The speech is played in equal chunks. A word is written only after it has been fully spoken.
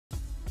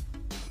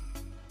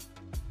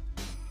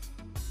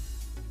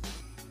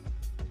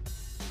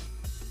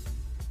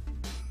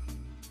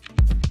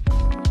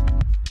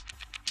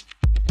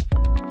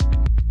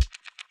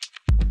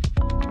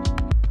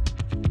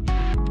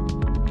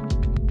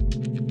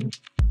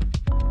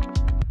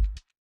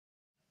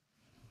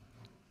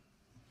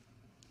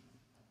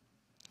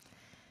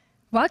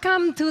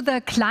Welcome to the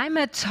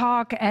climate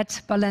talk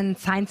at Berlin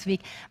Science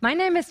Week. My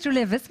name is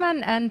Julia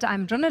Wissmann and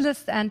I'm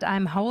journalist and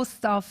I'm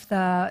host of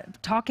the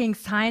Talking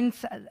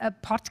Science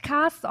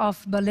podcast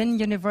of Berlin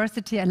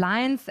University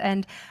Alliance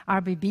and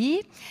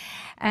RBB.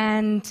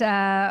 And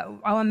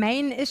our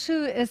main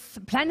issue is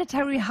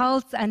planetary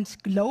health and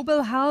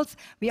global health.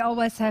 We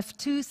always have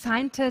two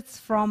scientists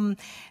from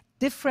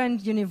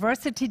different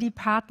university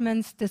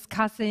departments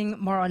discussing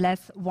more or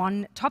less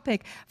one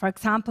topic. For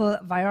example,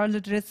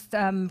 virologist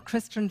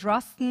Christian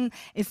Drosten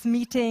is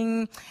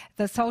meeting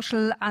the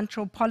social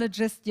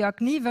anthropologist Jörg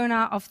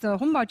Niewöhner of the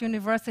Humboldt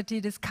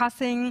University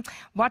discussing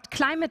what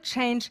climate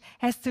change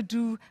has to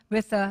do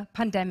with the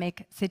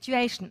pandemic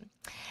situation.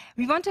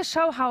 We want to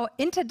show how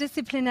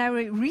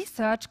interdisciplinary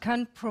research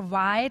can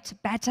provide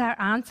better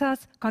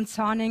answers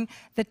concerning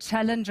the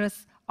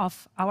challenges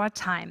of our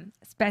time,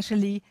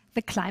 especially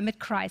the climate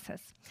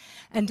crisis.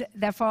 And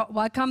therefore,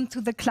 welcome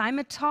to the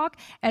climate talk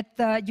at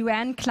the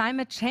UN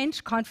Climate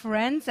Change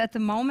Conference. At the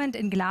moment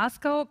in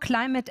Glasgow,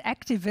 climate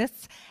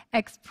activists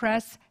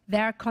express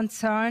their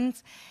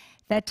concerns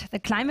that the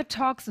climate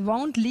talks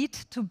won't lead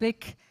to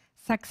big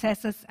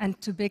successes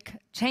and to big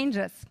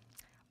changes.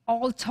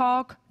 All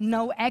talk,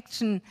 no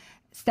action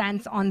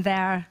stands on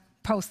their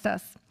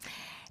posters.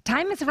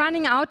 Time is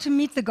running out to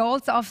meet the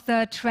goals of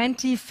the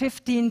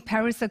 2015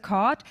 Paris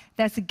Accord.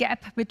 There's a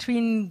gap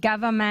between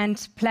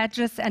government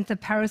pledges and the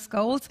Paris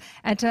goals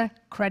and a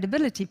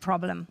credibility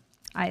problem,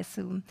 I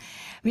assume.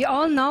 We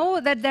all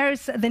know that there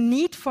is the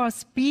need for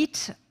speed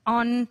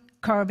on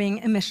curbing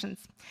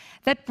emissions.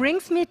 That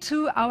brings me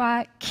to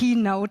our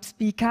keynote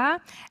speaker,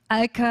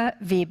 Elke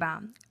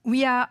Weber.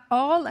 We are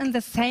all in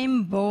the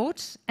same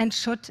boat and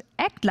should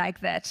act like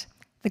that.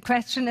 The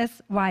question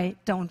is, why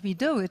don't we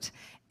do it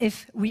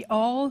if we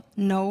all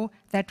know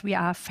that we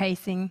are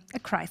facing a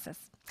crisis?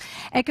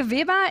 Elke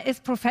Weber is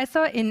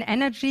professor in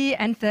energy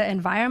and the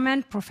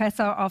environment,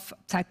 professor of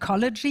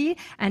psychology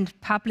and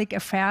public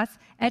affairs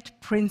at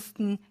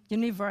Princeton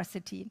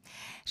University.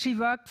 She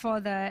worked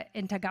for the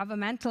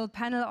Intergovernmental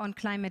Panel on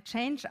Climate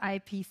Change,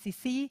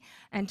 IPCC,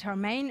 and her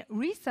main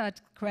research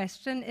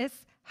question is,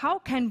 how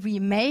can we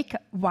make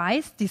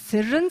wise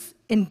decisions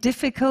in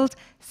difficult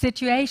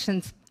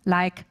situations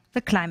like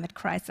the climate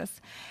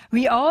crisis?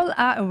 We all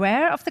are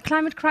aware of the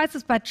climate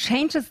crisis, but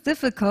change is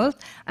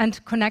difficult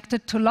and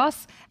connected to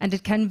loss, and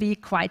it can be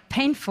quite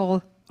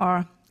painful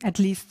or at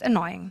least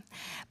annoying.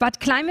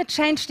 But climate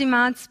change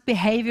demands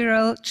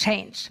behavioral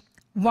change.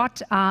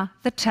 What are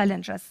the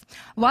challenges?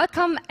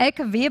 Welcome,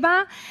 Elke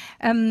Weber.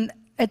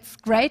 It's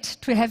great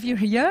to have you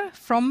here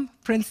from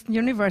Princeton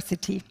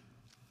University.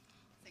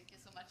 Thank you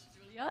so much,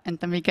 Julia. And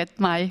let me get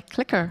my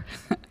clicker.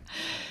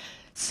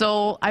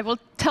 So I will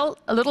tell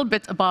a little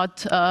bit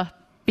about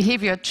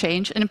behavior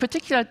change, and in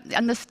particular,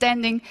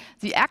 understanding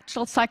the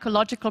actual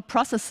psychological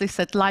processes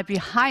that lie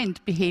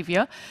behind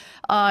behavior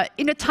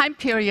in a time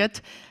period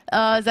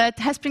that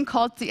has been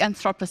called the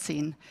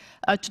Anthropocene,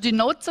 to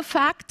denote the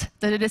fact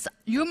that it is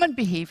human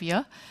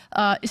behavior,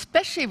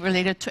 especially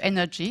related to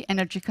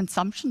energy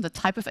consumption, the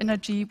type of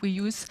energy we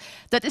use,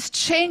 that is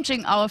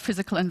changing our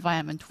physical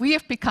environment. We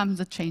have become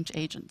the change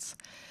agents.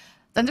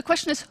 Then the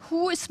question is,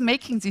 who is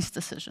making these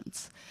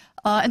decisions?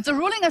 And the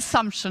ruling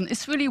assumption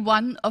is really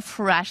one of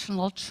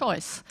rational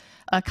choice,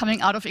 coming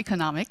out of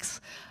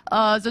economics.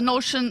 The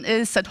notion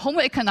is that Homo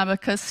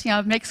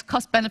economicus makes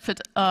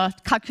cost-benefit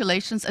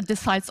calculations and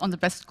decides on the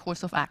best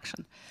course of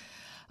action.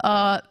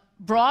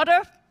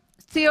 Broader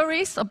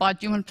theories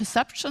about human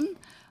perception,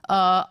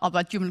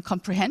 about human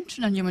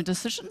comprehension and human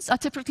decisions are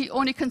typically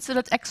only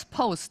considered ex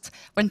post,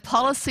 when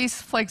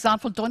policies, for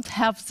example, don't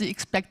have the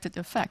expected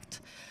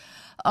effect.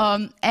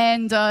 I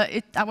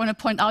want to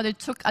point out it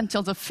took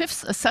until the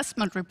 5th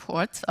assessment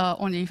report,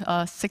 only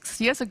 6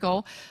 years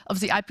ago, of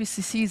the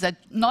IPCC that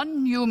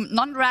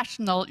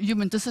non-rational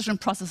human decision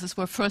processes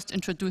were first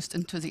introduced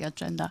into the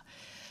agenda.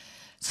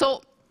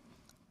 So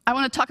I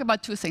want to talk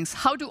about two things.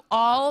 How do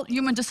all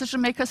human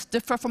decision makers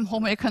differ from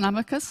Homo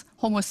economicus,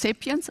 Homo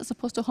sapiens, as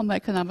opposed to Homo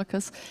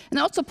economicus? And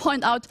also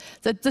point out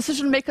that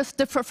decision makers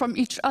differ from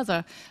each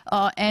other,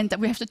 and that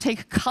we have to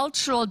take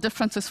cultural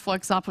differences, for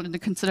example, into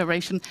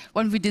consideration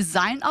when we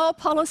design our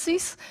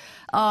policies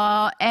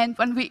and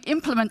when we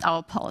implement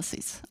our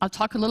policies. I'll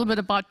talk a little bit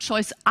about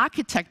choice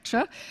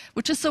architecture,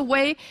 which is a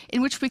way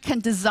in which we can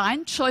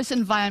design choice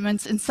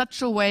environments in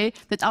such a way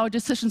that our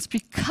decisions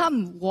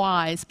become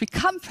wise,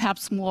 become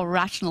perhaps more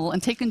rational,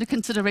 and take into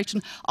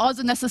consideration all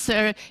the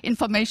necessary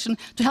information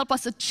to help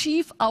us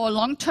achieve our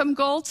long-term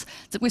goals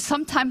that we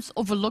sometimes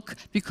overlook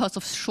because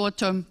of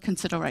short-term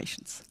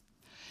considerations.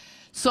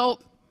 So,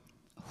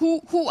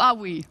 who are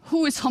we?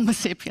 Who is Homo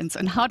sapiens,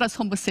 and how does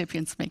Homo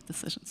sapiens make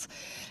decisions?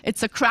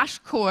 It's a crash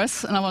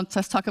course, and I want to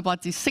just talk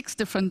about these 6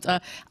 different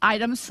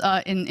items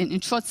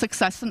in short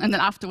succession, and then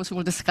afterwards we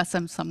will discuss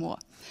them some more.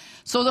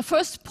 So the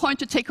first point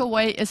to take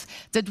away is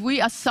that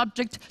we are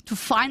subject to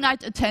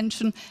finite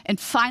attention and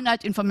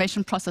finite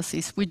information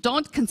processes. We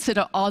don't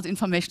consider all the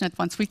information at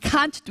once. We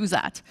can't do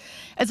that.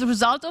 As a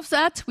result of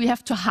that, we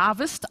have to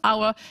harvest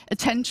our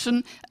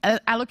attention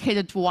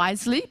allocated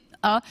wisely.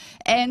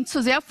 And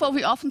so therefore,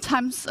 we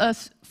oftentimes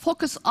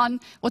focus on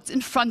what's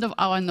in front of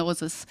our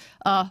noses.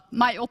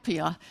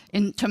 Myopia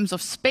in terms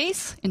of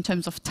space, in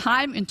terms of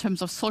time, in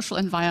terms of social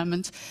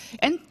environment.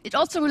 And it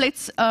also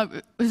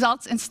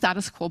results in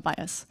status quo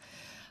bias.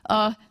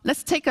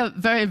 Let's take a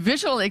very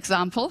visual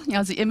example. You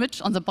know, the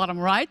image on the bottom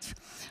right.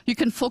 You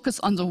can focus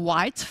on the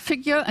white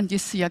figure and you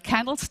see a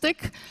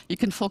candlestick. You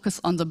can focus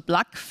on the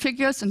black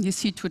figures and you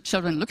see two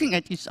children looking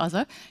at each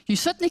other. You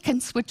certainly can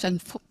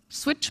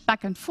switch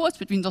back and forth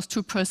between those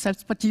two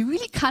percepts, but you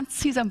really can't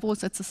see them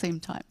both at the same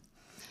time.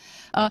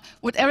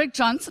 What Eric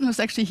Johnson, who's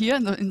actually here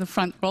in the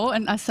front row,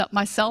 and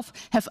myself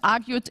have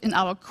argued in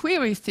our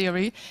query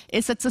theory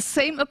is that the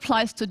same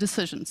applies to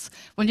decisions.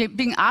 When you're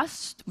being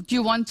asked, do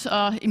you want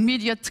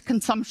immediate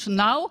consumption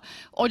now,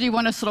 or do you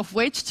want to sort of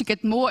wait to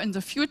get more in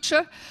the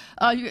future?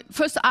 You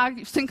first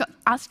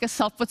ask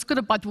yourself, what's good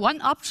about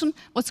one option,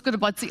 what's good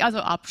about the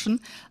other option?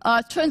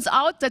 Turns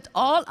out that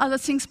all other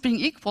things being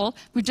equal,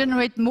 we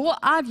generate more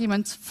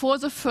arguments for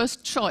the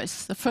first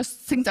choice, the first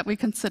thing that we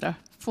consider,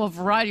 for a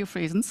variety of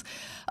reasons.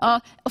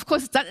 Of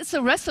course, that is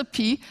a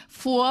recipe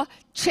for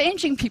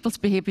changing people's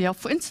behavior,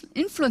 for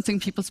influencing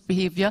people's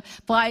behavior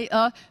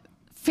by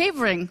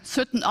favoring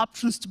certain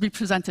options to be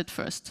presented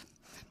first.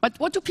 But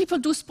what do people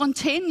do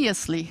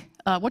spontaneously?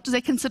 What do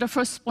they consider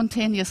first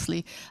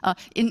spontaneously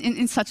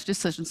in such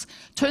decisions?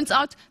 Turns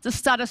out the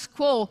status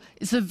quo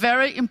is a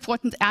very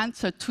important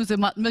answer to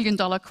the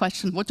million-dollar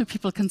question, what do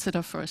people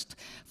consider first?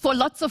 For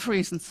lots of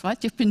reasons,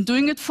 right? You've been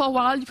doing it for a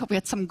while, you probably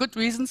had some good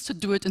reasons to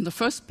do it in the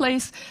first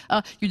place.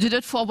 You did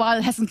it for a while,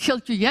 it hasn't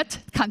killed you yet,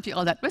 it can't be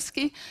all that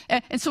risky.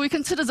 And so we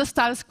consider the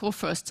status quo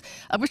first,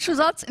 which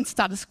results in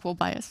status quo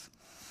bias.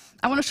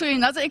 I want to show you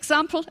another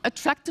example.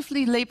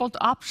 Attractively labeled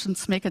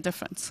options make a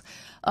difference.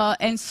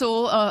 And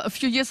so a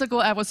few years ago,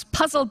 I was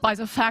puzzled by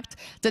the fact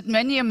that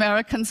many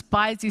Americans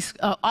buy these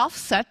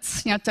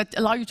offsets, you know, that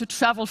allow you to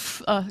travel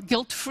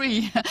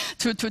guilt-free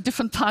to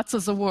different parts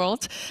of the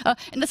world.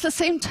 And at the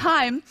same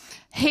time,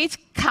 hate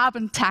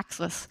carbon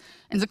taxes.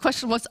 And the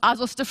question was, are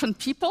those different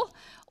people?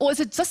 Or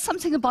is it just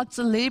something about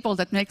the label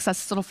that makes us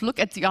sort of look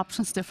at the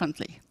options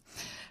differently?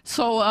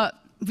 So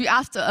we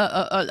asked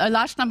a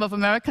large number of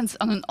Americans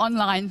on an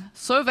online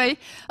survey,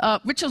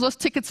 which of those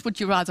tickets would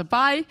you rather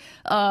buy?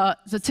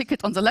 The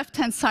ticket on the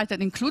left-hand side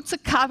that includes a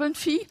carbon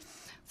fee.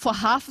 For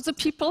half of the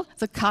people,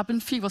 the carbon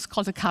fee was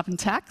called a carbon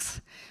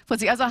tax. For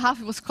the other half,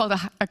 it was called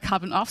a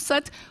carbon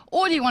offset.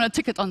 Or do you want a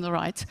ticket on the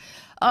right?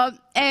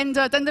 Then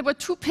there were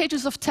 2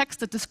 pages of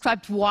text that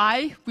described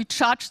why we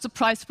charged the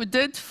price we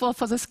did for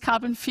this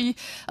carbon fee,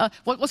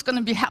 what was going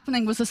to be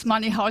happening with this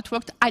money, how it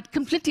worked.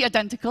 Completely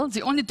identical.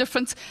 The only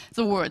difference,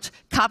 the word,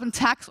 carbon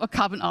tax or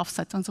carbon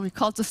offset. And so we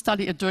called the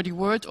study a dirty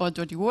word or a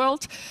dirty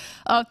world.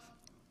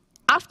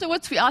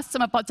 Afterwards, we asked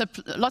them about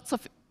lots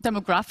of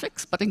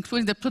demographics, but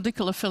including their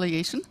political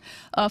affiliation,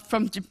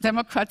 from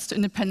Democrats to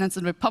Independents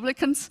and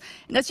Republicans.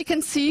 And as you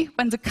can see,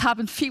 when the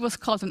carbon fee was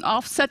called an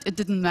offset, it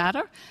didn't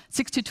matter.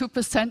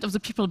 62% of the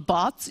people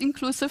bought the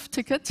inclusive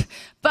ticket.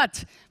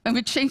 But when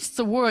we changed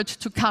the word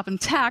to carbon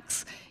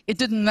tax, it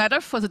didn't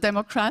matter for the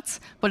Democrats,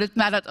 but it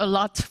mattered a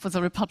lot for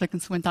the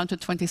Republicans, who went down to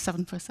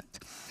 27%.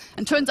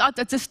 And turns out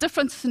that this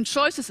difference in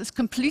choices is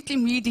completely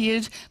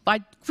mediated by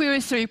query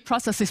theory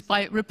processes,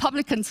 by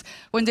Republicans,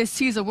 when they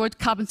see the word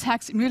carbon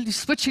tax, immediately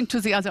switching to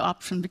the other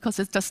option, because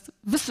it's just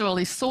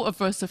viscerally so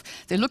aversive,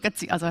 they look at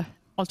the other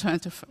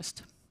alternative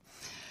first.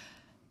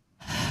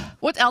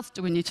 What else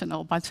do we need to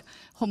know about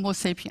Homo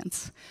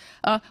sapiens?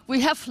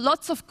 We have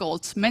lots of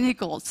goals, many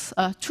goals,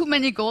 too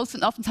many goals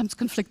and oftentimes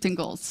conflicting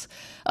goals.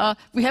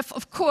 We have,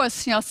 of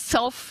course,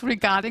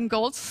 self-regarding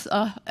goals,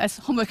 as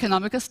Homo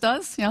economicus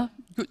does,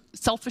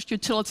 selfish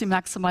utility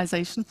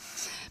maximization.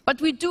 But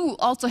we do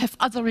also have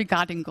other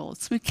regarding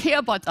goals. We care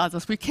about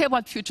others. We care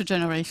about future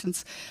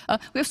generations.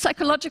 We have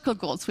psychological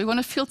goals. We want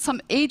to feel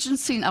some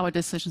agency in our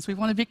decisions. We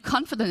want to be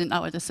confident in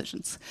our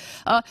decisions.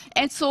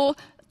 And so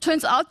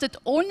turns out that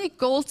only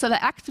goals that are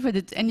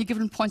activated at any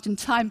given point in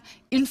time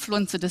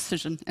influence the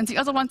decision, and the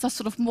other ones are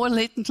sort of more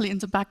latently in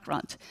the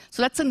background.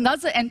 So that's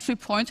another entry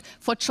point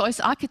for choice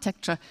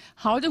architecture.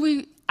 How do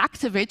we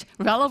activate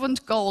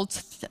relevant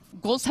goals,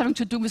 goals having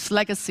to do with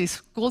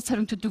legacies, goals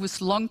having to do with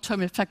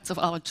long-term effects of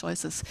our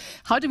choices?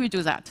 How do we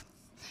do that?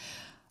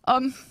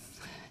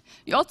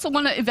 You also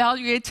want to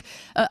evaluate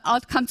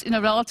outcomes in a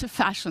relative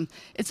fashion.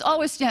 It's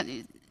always,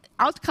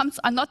 outcomes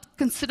are not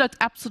considered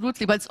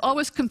absolutely, but it's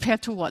always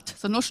compared to what?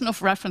 The notion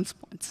of reference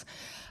points.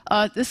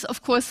 This,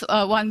 of course,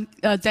 won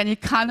Danny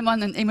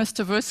Kahneman and Amos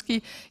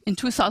Tversky in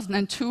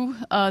 2002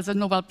 the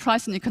Nobel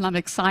Prize in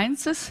Economic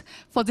Sciences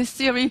for this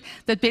theory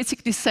that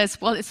basically says,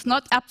 well, it's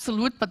not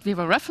absolute, but we have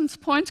a reference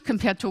point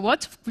compared to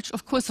what? Which,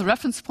 of course, the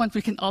reference point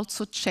we can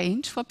also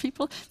change for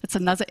people. That's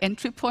another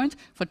entry point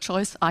for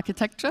choice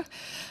architecture.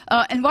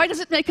 And why does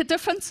it make a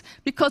difference?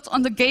 Because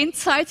on the gain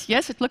side,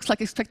 yes, it looks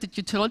like expected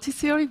utility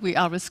theory. We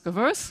are risk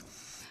averse.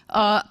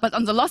 But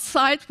on the loss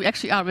side, we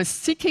actually are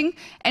risk-seeking.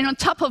 And on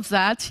top of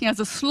that,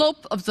 the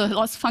slope of the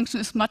loss function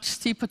is much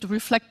steeper to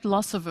reflect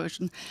loss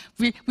aversion.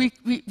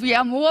 We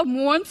are more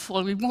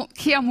mournful. We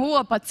care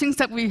more about things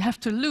that we have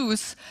to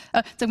lose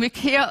than we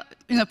care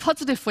in a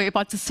positive way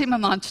about the same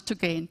amount to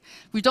gain.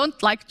 We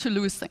don't like to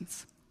lose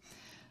things.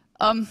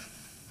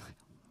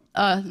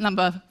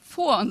 Number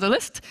 4 on the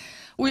list,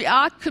 we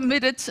are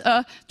committed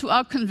to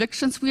our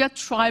convictions. We are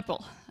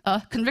tribal.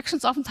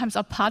 Convictions oftentimes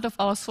are part of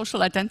our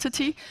social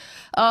identity,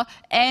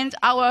 and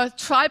our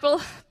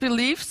tribal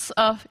beliefs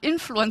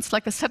influence,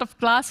 like a set of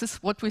glasses,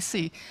 what we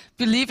see.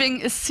 Believing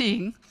is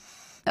seeing.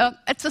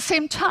 At the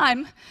same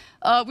time,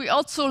 we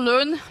also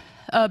learn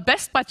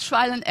best by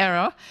trial and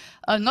error,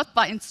 not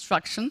by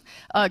instruction.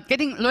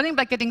 Learning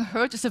by getting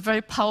hurt is a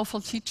very powerful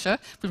teacher.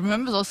 We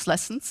remember those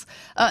lessons.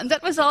 And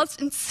that results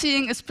in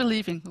seeing is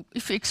believing.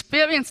 If we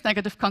experience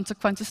negative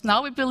consequences,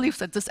 now we believe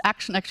that this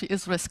action actually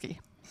is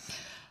risky.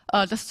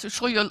 Just to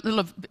show you a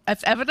little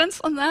evidence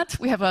on that,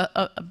 we have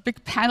a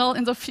big panel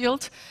in the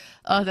field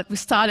that we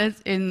started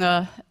in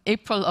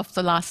April of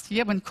the last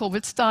year when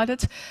COVID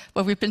started,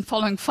 where we've been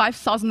following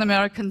 5,000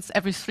 Americans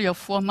every 3 or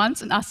 4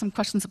 months and asked them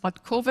questions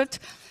about COVID,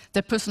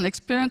 their personal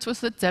experience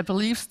with it, their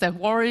beliefs, their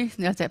worry,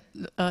 their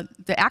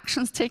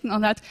actions taken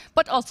on that,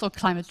 but also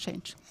climate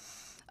change.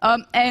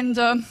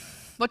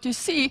 What you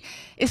see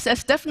is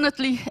there's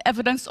definitely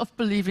evidence of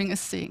believing is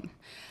seeing.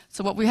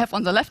 So what we have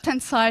on the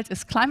left-hand side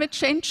is climate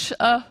change,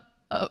 a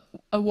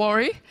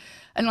worry,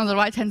 and on the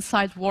right-hand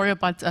side, worry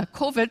about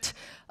COVID,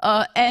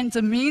 and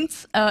the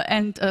means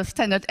and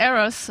standard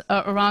errors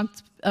around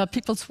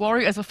people's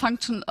worry as a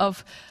function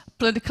of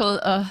political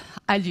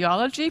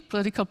ideology,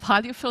 political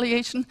party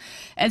affiliation.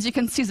 As you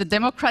can see, the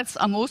Democrats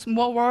are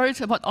more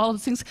worried about all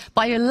of things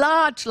by a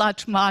large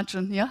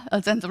margin,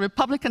 than the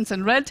Republicans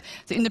in red,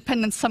 the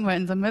independents somewhere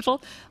in the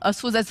middle.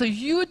 So there's a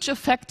huge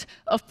effect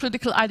of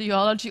political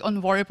ideology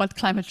on worry about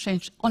climate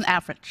change on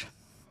average.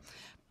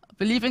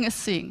 Believing is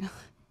seeing.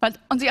 But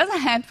on the other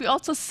hand, we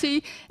also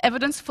see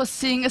evidence for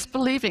seeing is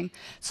believing.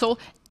 So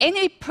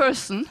any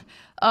person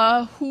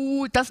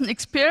who doesn't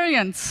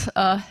experience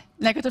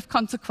negative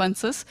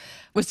consequences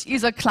with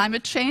either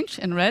climate change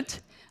in red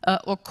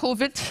or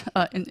COVID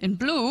in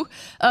blue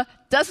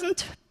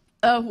doesn't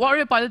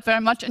worry about it very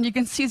much, and you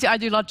can see the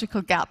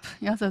ideological gap.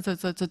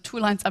 The two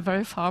lines are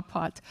very far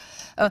apart.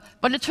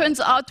 But it turns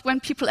out when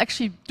people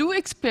actually do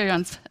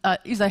experience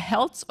either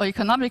health or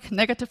economic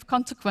negative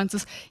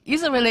consequences,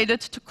 either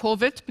related to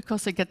COVID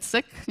because they get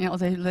sick,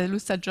 they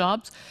lose their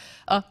jobs,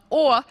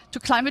 or to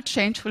climate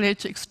change related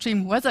to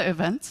extreme weather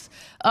events,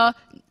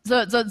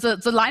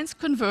 the lines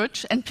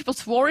converge and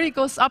people's worry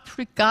goes up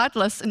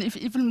regardless, and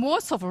even more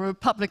so for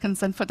Republicans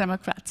than for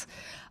Democrats.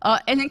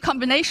 And in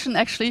combination,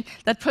 actually,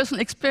 that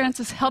personal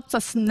experiences helps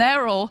us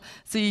narrow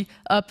the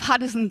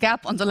partisan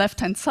gap on the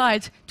left-hand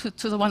side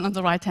to the one on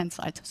the right-hand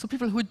side. So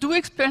people who do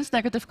experience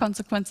negative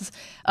consequences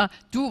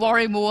do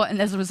worry more, and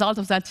as a result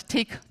of that,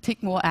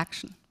 take more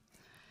action.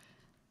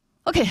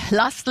 Okay,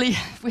 lastly,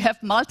 we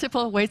have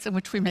multiple ways in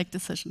which we make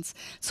decisions.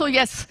 So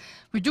yes,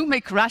 we do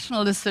make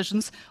rational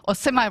decisions or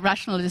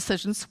semi-rational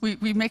decisions. We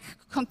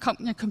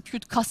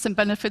compute costs and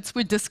benefits,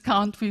 we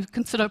discount, we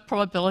consider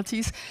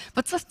probabilities,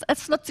 but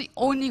that's not the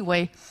only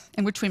way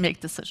in which we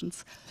make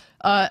decisions.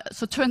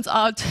 So it turns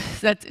out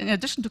that in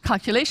addition to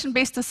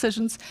calculation-based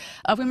decisions,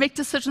 we make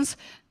decisions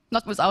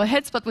not with our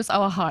heads, but with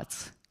our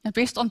hearts.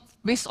 Based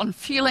on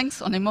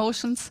feelings, on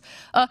emotions,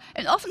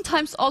 and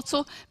oftentimes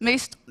also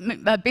based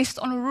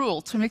on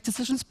rules. We make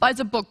decisions by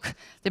the book.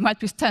 There might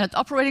be standard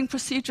operating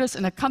procedures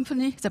in a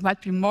company. There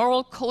might be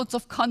moral codes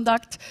of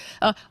conduct.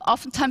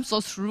 Oftentimes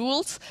those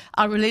rules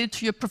are related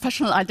to your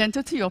professional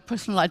identity or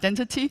personal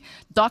identity.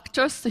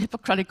 Doctors, the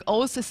Hippocratic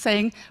Oath is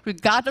saying,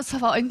 regardless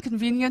of how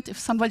inconvenient, if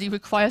somebody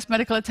requires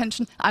medical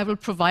attention, I will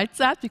provide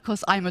that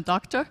because I'm a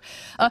doctor.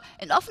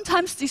 And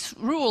oftentimes these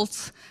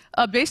rules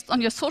based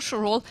on your social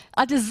role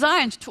are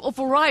designed to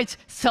override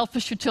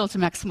selfish utility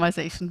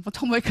maximization, what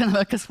homo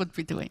economicus would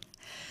be doing.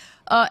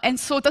 And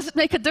so does it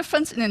make a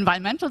difference in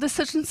environmental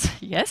decisions?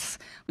 Yes.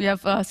 We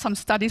have some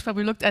studies where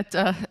we looked at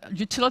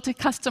utility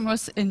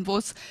customers in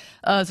both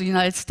the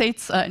United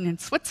States and in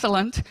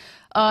Switzerland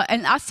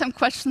and asked them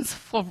questions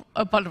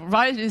about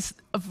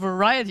a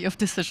variety of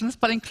decisions,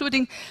 but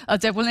including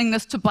their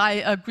willingness to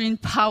buy green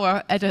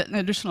power at an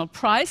additional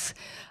price.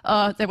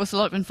 There was a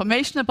lot of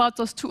information about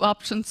those two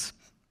options.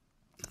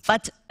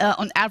 But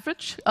on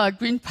average,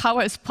 green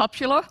power is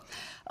popular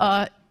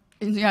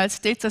in the United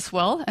States as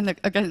well, and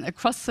again,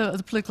 across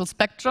the political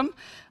spectrum.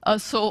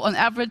 So on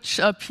average,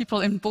 people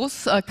in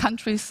both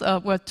countries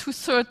were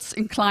 2/3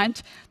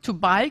 inclined to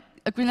buy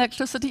green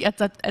electricity at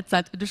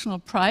that additional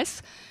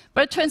price.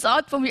 But it turns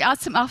out when we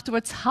asked them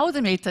afterwards how they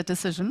made that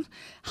decision,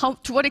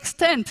 to what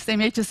extent they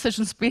made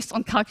decisions based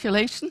on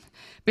calculation,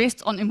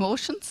 based on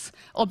emotions,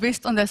 or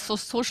based on their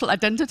social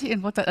identity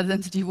and what that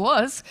identity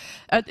was,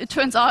 it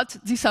turns out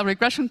these are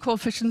regression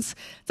coefficients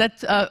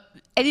that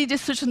any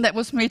decision that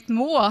was made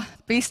more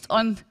based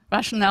on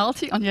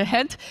rationality on your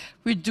head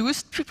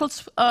reduced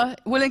people's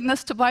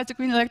willingness to buy the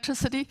green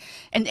electricity,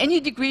 and any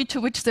degree to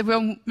which they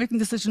were making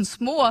decisions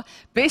more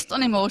based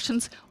on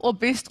emotions or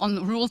based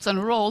on rules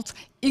and roles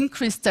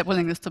increased their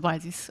willingness to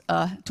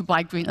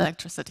buy green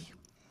electricity.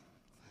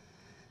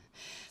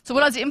 So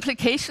what are the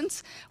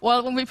implications?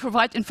 Well, when we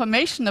provide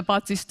information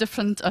about these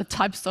different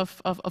types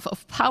of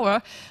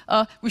power,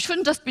 we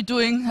shouldn't just be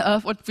doing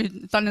what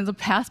we've done in the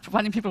past,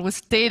 providing people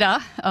with data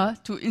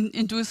to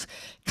induce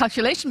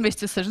calculation-based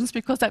decisions,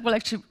 because that will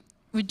actually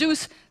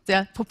reduce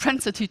their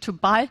propensity to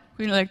buy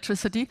green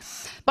electricity,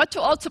 but to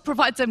also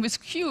provide them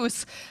with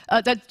cues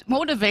that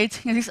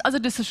motivate these other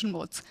decision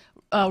modes,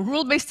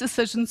 rule-based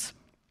decisions,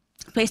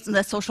 based on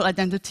their social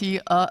identity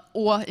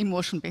or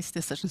emotion-based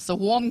decisions, the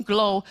warm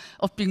glow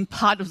of being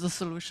part of the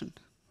solution.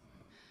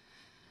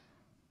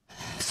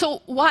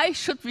 So why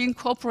should we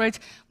incorporate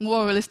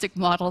more realistic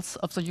models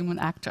of the human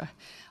actor?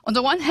 On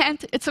the one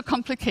hand, it's a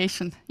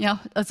complication.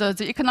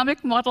 The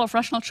economic model of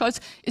rational choice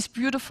is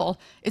beautiful.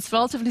 It's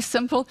relatively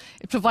simple.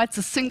 It provides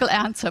a single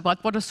answer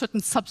about what a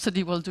certain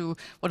subsidy will do,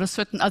 what a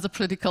certain other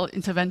political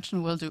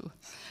intervention will do.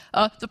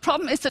 The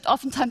problem is that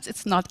oftentimes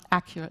it's not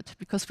accurate,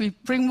 because we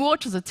bring more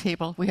to the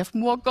table. We have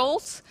more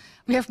goals,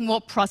 we have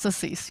more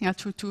processes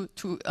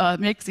to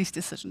make these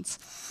decisions.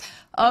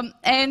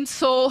 And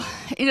so,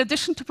 in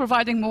addition to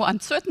providing more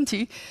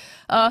uncertainty,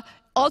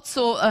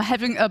 also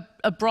having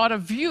a broader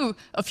view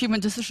of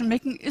human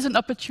decision-making is an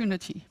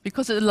opportunity,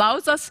 because it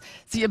allows us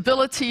the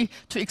ability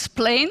to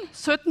explain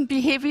certain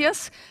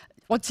behaviors,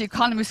 what the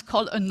economists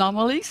call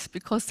anomalies,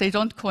 because they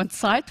don't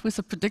coincide with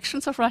the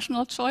predictions of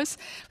rational choice.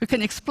 We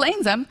can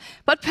explain them,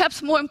 but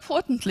perhaps more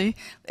importantly,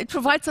 it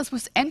provides us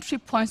with entry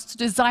points to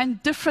design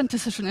different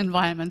decision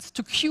environments,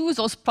 to cue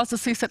those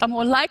processes that are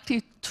more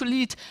likely to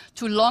lead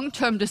to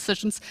long-term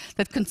decisions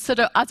that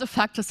consider other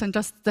factors than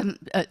just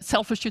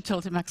selfish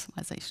utility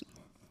maximization.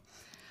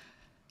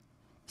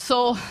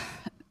 So,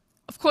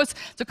 of course,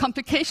 the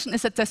complication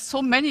is that there's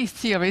so many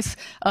theories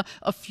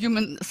of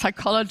human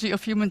psychology,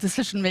 of human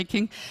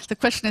decision-making. The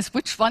question is,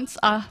 which ones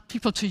are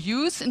people to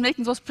use in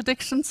making those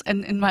predictions?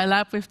 And in my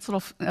lab, we've sort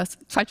of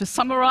tried to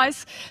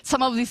summarize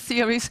some of these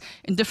theories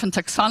in different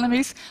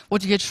taxonomies.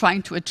 What are you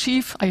trying to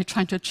achieve? Are you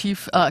trying to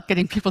achieve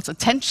getting people's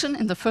attention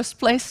in the first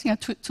place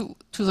to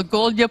the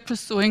goal you're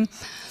pursuing?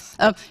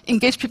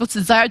 Engage people's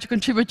desire to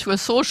contribute to a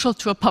social,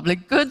 to a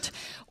public good?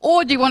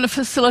 Or do you want to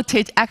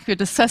facilitate accurate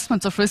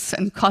assessments of risks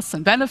and costs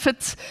and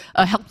benefits,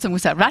 help them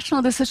with their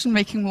rational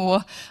decision-making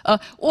more,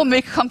 or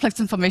make complex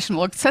information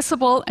more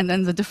accessible, and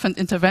then the different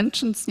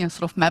interventions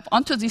sort of map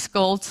onto these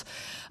goals?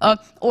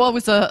 Or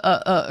with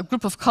a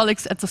group of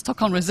colleagues at the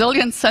Stockholm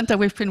Resilience Center,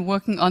 we've been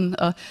working on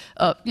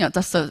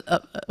just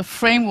a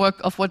framework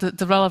of what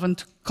the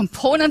relevant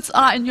components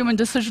are in human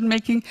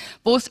decision-making,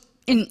 both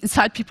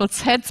inside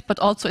people's heads, but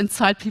also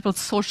inside people's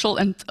social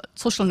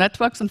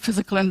networks and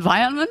physical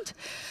environment.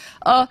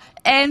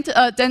 Then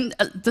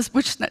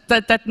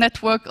that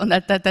network and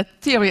that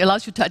theory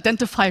allows you to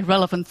identify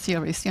relevant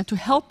theories, to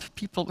help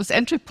people with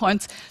entry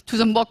points to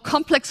the more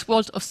complex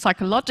world of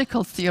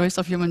psychological theories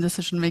of human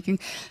decision-making,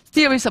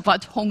 theories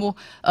about Homo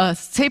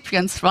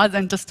sapiens rather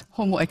than just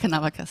Homo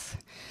economicus.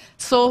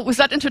 So with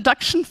that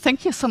introduction,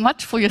 thank you so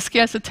much for your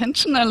scarce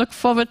attention. I look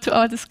forward to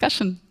our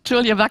discussion.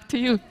 Julia, back to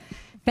you.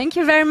 Thank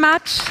you very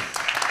much.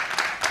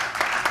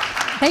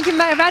 Thank you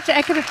very much,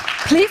 Elke.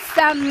 Please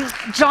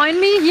join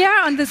me here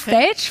on the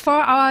stage for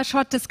our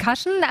short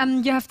discussion.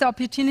 You have the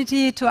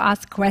opportunity to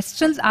ask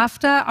questions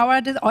after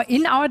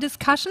in our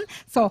discussion.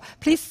 So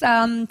please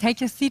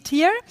take your seat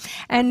here.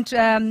 And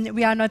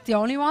we are not the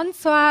only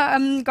ones who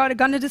are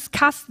going to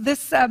discuss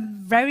this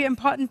very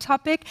important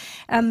topic.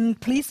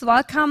 Please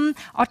welcome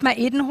Ottmar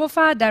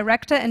Edenhofer,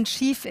 Director and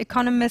Chief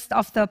Economist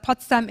of the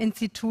Potsdam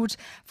Institute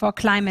for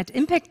Climate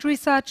Impact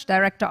Research,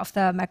 Director of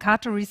the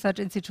Mercator Research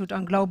Institute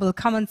on Global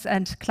Commons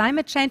and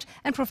Climate Change,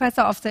 and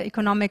Professor of the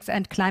Economics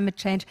and Climate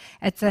Change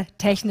at the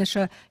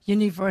Technische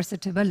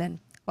University Berlin.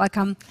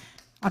 Welcome,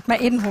 Ottmar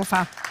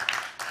Edenhofer.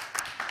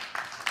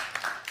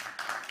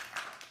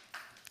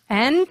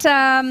 And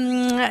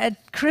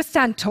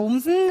Christian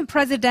Thomsen,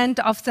 President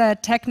of the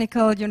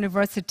Technical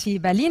University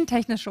Berlin,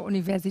 Technische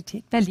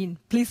Universität Berlin.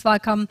 Please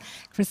welcome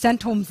Christian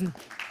Thomsen.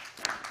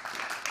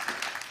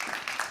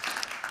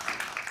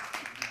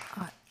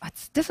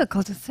 It's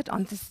difficult to sit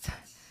on this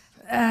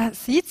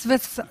seats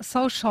with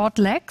so short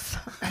legs.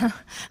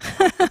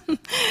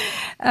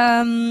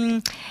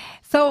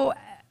 So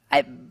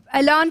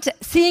I learned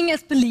seeing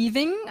is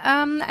believing,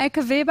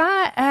 Elke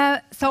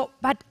Weber.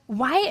 But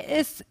why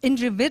is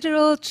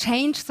individual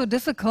change so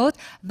difficult,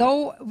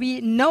 though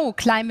we know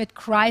climate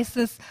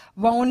crisis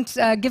won't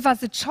give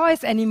us a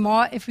choice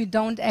anymore if we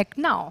don't act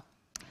now?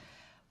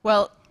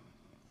 Well,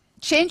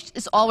 change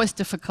is always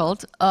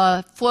difficult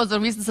for the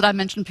reasons that I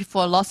mentioned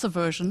before, loss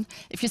aversion.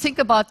 If you think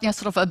about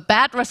sort of a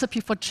bad recipe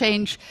for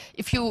change,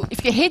 if you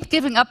hate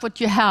giving up what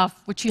you have,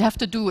 which you have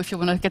to do if you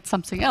want to get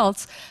something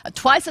else,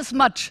 twice as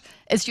much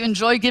as you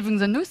enjoy giving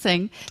the new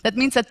thing, that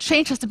means that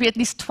change has to be at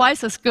least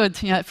twice as good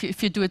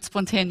if you do it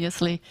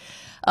spontaneously.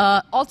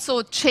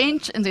 Also,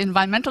 change in the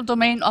environmental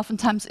domain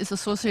oftentimes is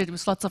associated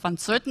with lots of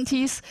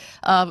uncertainties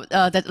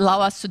that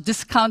allow us to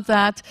discount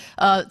that.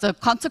 The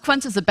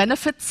consequences, the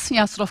benefits,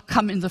 sort of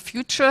come in the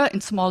future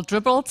in small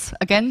dribbles,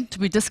 again, to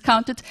be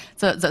discounted.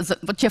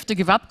 What you have to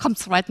give up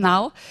comes right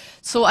now.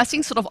 So I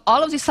think sort of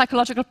all of these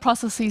psychological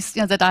processes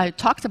that I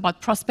talked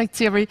about, prospect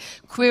theory,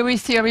 query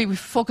theory, we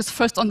focus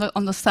first on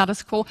the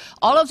status quo,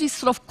 all of these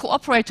sort of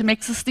cooperate to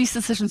make these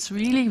decisions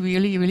really,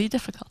 really, really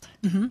difficult.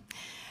 Mm-hmm.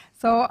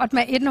 So,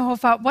 Ottmar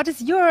Edenhofer, what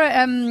is your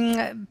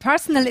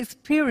personal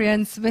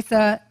experience with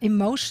the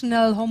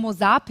emotional Homo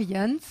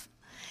sapiens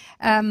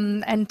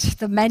and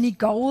the many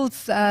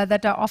goals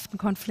that are often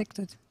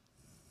conflicted?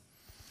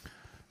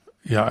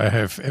 Yeah, I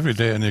have every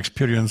day an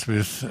experience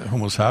with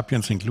Homo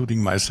sapiens,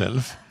 including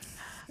myself,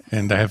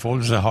 and I have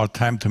always a hard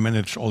time to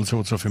manage all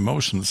sorts of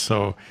emotions.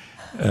 So,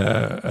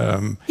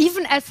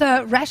 even as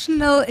a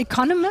rational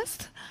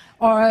economist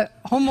or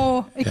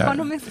Homo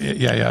economist?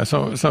 Yeah.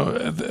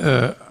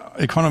 So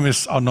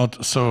economists are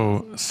not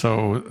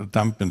so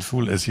dumb and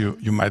fool as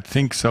you might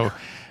think. So,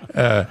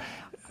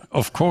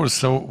 of course,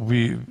 so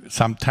we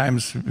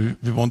sometimes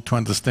want to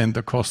understand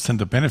the costs and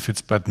the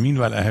benefits, but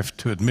meanwhile, I have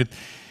to admit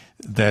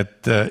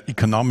that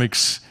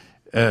economics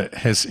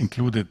has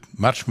included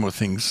much more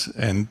things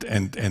and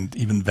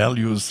even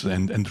values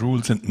and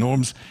rules and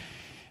norms.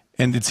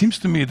 And it seems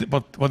to me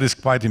that what is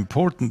quite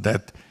important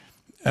that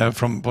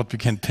from what we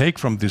can take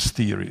from these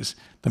theories,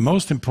 the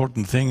most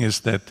important thing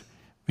is that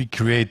we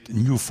create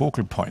new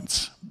focal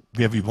points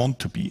where we want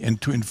to be,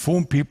 and to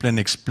inform people and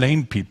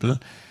explain people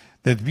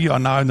that we are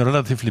now in a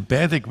relatively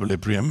bad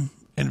equilibrium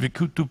and we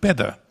could do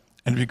better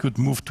and we could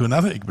move to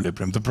another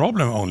equilibrium. The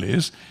problem only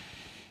is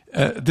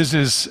this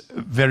is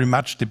very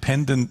much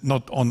dependent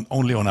not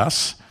only on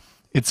us.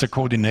 It's a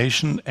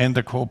coordination and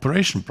a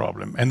cooperation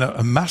problem, and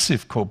a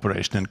massive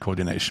cooperation and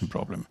coordination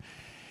problem.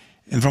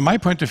 And from my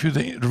point of view,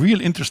 the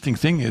real interesting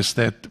thing is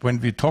that when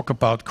we talk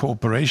about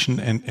cooperation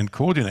and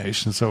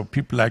coordination, so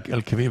people like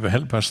Elke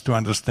help us to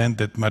understand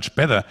that much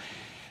better.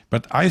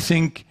 But I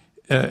think,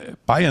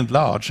 by and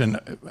large, and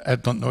I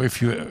don't know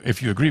if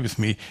you agree with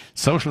me,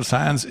 social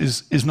science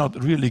is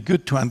not really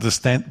good to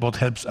understand what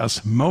helps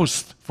us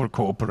most for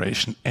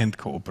cooperation and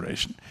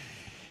cooperation.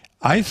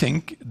 I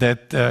think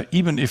that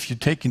even if you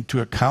take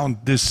into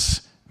account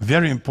this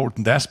very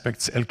important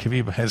aspects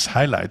Elke has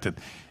highlighted,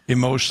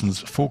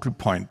 emotions, focal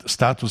point,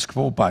 status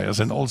quo bias,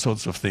 and all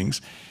sorts of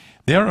things,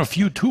 there are a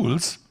few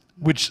tools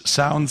which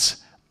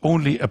sounds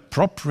only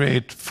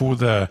appropriate for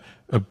the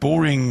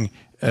boring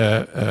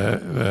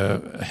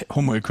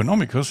Homo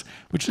economicus.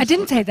 Which I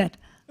didn't say that.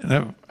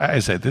 No, I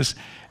said this.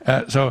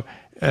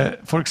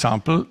 For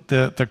example,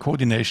 the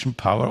coordination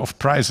power of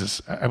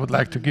prices. I would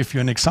like to give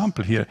you an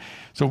example here.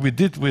 So we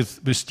did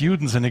with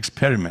students an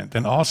experiment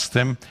and asked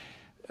them,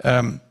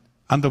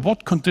 under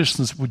what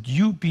conditions would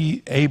you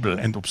be able,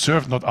 and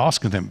observe, not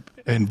asking them,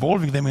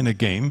 involving them in a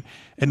game,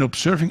 and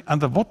observing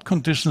under what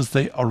conditions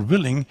they are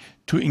willing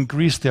to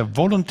increase their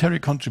voluntary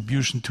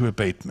contribution to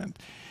abatement.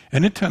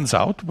 And it turns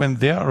out when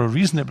there are a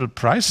reasonable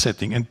price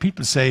setting and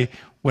people say,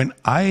 when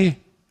I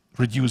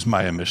reduce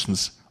my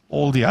emissions,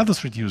 all the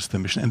others reduce the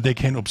emission, and they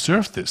can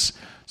observe this.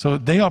 So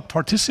they are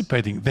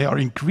participating, they are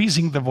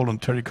increasing the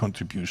voluntary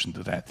contribution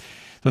to that.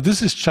 So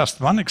this is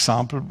just one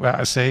example where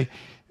I say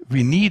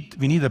we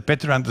need a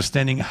better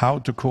understanding how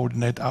to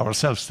coordinate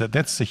ourselves.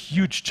 That's a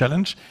huge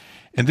challenge.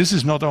 And this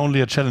is not only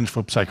a challenge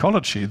for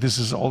psychology, this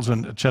is also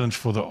a challenge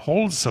for the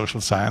whole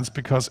social science,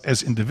 because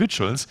as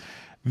individuals,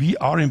 we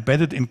are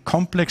embedded in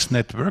complex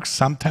networks,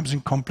 sometimes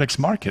in complex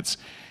markets.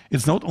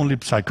 It's not only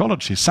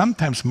psychology.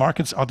 Sometimes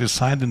markets are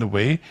designed in a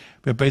way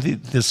whereby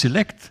they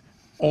select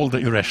all the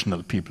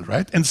irrational people,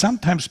 right? And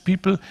sometimes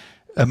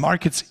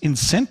markets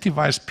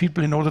incentivize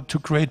people in order to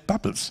create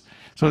bubbles.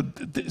 So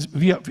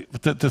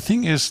the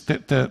thing is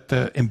that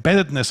the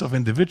embeddedness of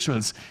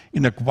individuals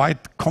in a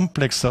quite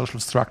complex social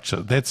structure,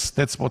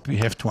 that's what we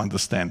have to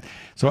understand.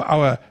 So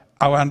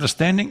our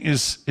understanding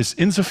is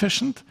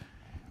insufficient,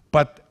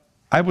 but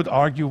I would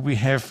argue we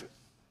have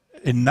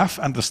enough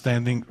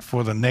understanding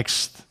for the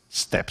next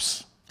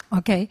steps.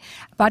 Okay,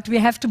 but we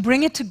have to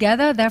bring it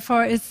together.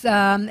 Therefore, is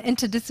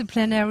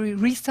interdisciplinary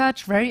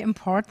research very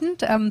important.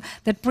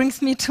 That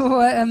brings me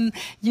to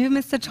you,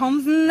 Mr.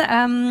 Thomsen.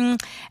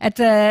 At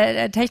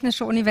the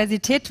Technische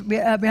Universität, we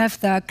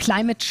have the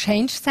Climate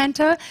Change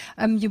Center.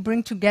 You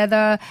bring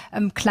together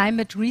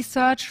climate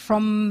research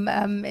from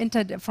an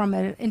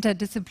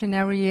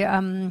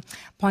interdisciplinary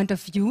point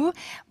of view.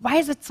 Why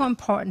is it so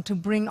important to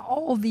bring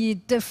all the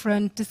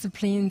different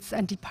disciplines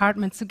and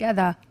departments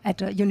together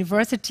at a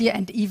university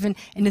and even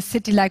in a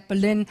city like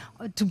Berlin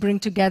to bring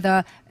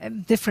together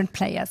different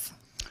players?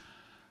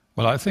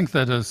 Well, I think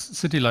that a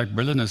city like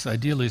Berlin is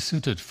ideally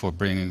suited for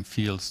bringing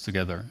fields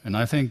together. And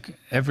I think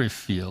every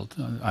field,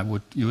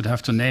 you would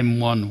have to name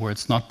one where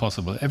it's not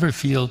possible. Every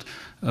field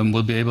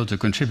will be able to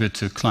contribute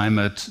to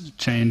climate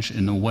change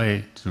in a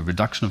way, to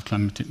reduction of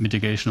climate,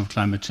 mitigation of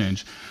climate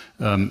change,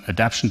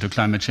 adaptation to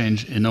climate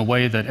change in a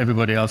way that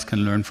everybody else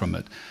can learn from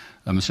it.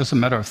 It's just a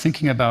matter of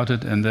thinking about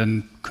it and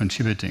then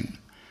contributing.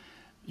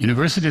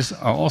 Universities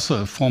are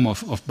also a form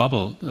of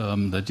bubble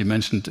that you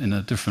mentioned in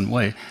a different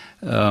way.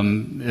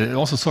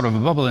 Also sort of a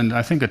bubble, and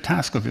I think a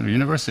task of a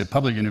university, a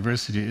public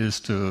university, is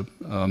to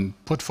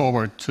put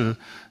forward to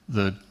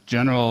the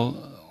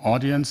general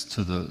audience,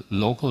 to the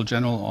local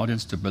general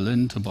audience, to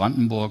Berlin, to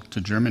Brandenburg,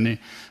 to Germany,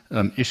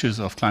 issues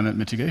of climate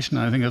mitigation.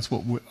 I think that's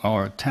what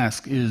our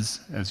task is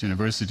as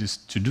universities,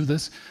 to do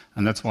this,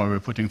 and that's why we're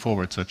putting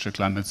forward such a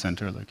climate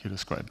center like you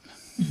described.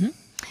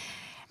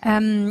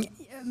 Mm-hmm.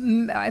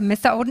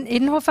 Mr.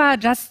 Edenhofer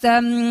just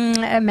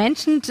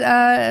mentioned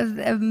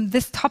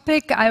this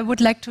topic. I would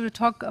like to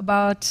talk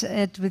about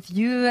it with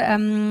you,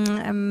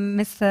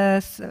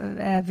 Mrs.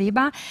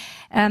 Weber.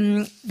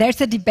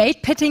 There's a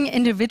debate pitting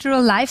individual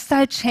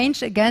lifestyle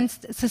change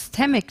against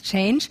systemic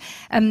change,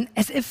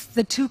 as if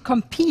the two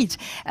compete.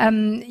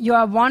 You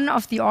are one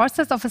of the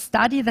authors of a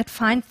study that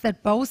finds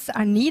that both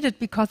are needed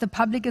because the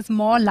public is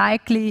more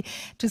likely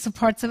to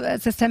support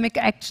systemic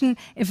action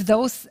if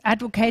those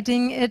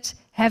advocating it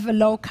have a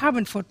low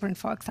carbon footprint,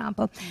 for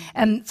example.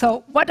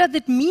 So what does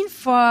it mean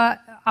for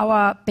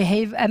our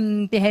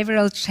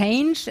behavioral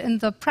change in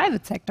the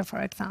private sector, for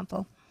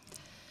example?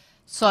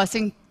 So I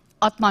think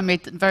Ottmar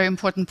made a very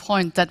important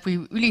point that we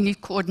really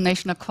need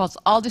coordination across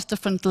all these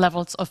different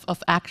levels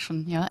of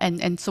action, yeah?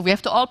 And so we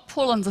have to all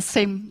pull on the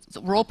same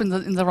rope in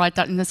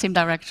the same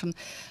direction.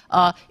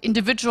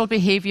 Individual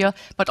behavior,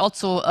 but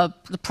also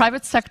the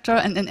private sector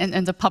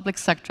and the public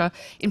sector.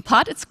 In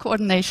part, it's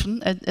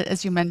coordination,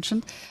 as you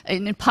mentioned.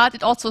 And in part,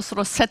 it also sort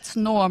of sets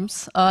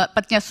norms.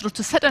 But yeah, sort of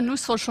to set a new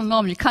social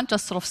norm, you can't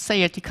just sort of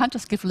say it. You can't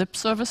just give lip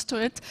service to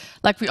it,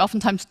 like we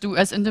oftentimes do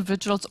as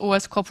individuals or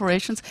as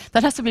corporations.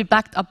 That has to be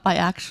backed up by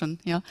action.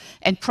 Yeah?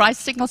 And price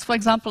signals, for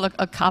example,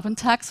 a carbon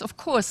tax, of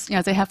course,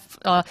 yeah, they have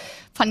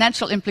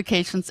financial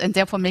implications and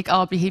therefore make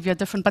our behavior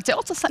different. But they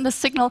also send a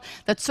signal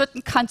that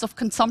certain kinds of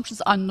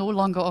consumptions are no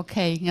longer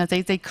okay. You know,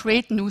 they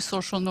create new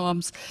social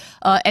norms.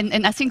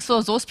 And I think so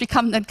those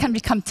can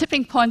become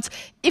tipping points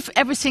if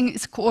everything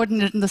is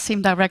coordinated in the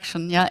same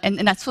direction. Yeah?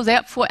 And so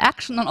therefore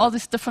action on all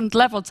these different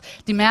levels,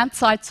 demand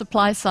side,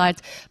 supply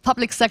side,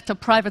 public sector,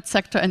 private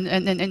sector, and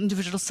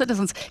individual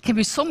citizens can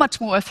be so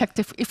much more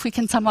effective if we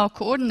can somehow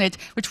coordinate,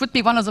 which would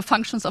be one of the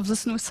functions of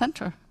this new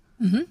center.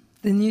 Mm-hmm.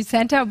 The new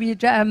center we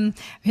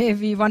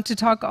want to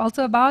talk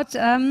also about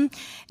in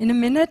a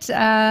minute.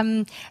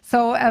 Mr.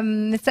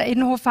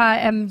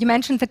 Edenhofer, you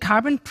mentioned the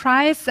carbon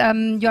price.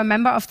 You're a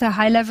member of the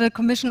high-level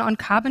commission on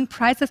carbon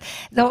prices.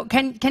 So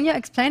can you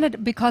explain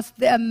it? Because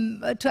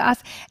to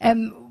us,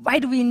 why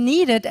do we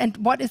need it, and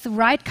what is the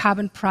right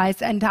carbon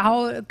price, and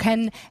how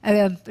can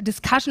a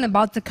discussion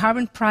about the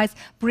carbon price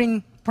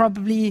bring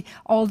probably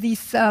all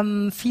these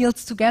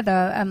fields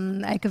together,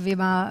 Elke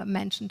Weber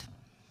mentioned?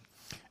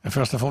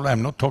 First of all,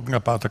 I'm not talking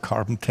about the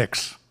carbon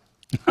tax.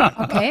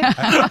 Okay.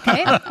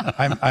 Okay.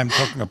 I'm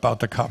talking about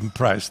the carbon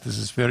price. This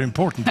is very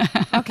important.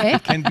 Okay.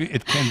 It can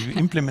be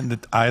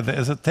implemented either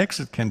as a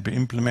tax. It can be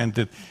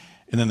implemented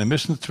in an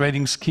emissions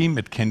trading scheme.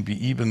 It can be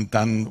even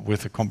done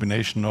with a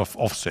combination of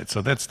offsets.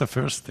 So that's the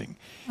first thing.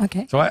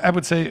 Okay. So I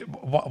would say,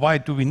 why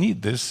do we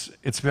need this?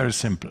 It's very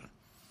simple.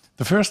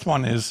 The first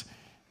one is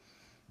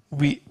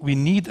we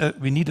need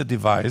a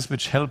device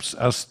which helps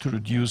us to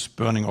reduce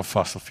burning of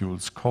fossil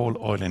fuels, coal,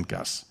 oil, and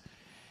gas.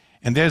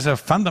 And there's a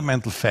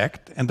fundamental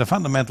fact, and the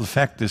fundamental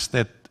fact is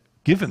that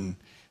given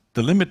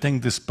the limiting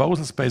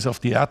disposal space of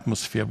the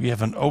atmosphere, we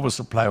have an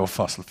oversupply of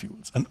fossil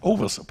fuels, an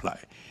oversupply.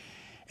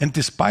 And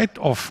despite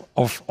of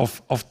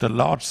the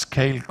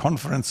large-scale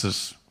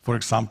conferences, for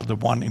example, the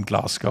one in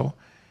Glasgow,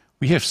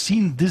 we have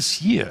seen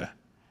this year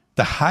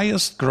the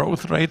highest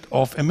growth rate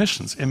of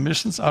emissions.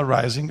 Emissions are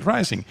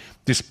rising,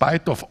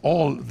 despite of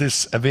all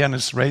this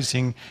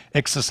awareness-raising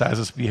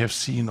exercises we have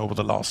seen over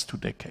the last 2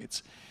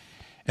 decades.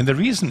 And the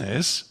reason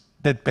is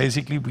that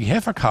basically we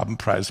have a carbon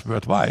price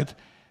worldwide,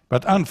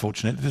 but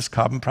unfortunately this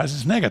carbon price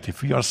is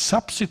negative. We are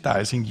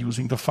subsidizing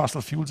using the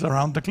fossil fuels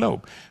around the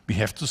globe. We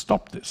have to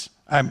stop this.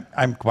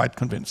 I'm quite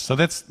convinced. So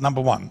that's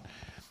number one.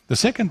 The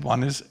second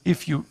one is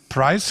if you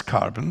price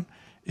carbon,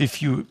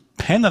 if you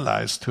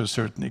penalize to a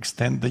certain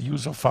extent the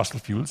use of fossil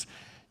fuels,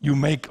 you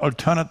make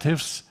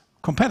alternatives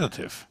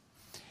competitive.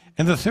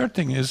 And the third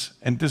thing is,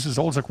 and this is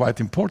also quite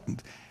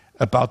important,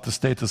 about the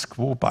status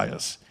quo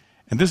bias.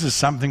 And this is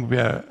something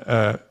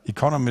where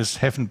economists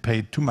haven't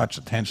paid too much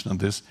attention on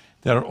this.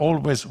 There are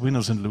always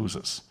winners and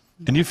losers.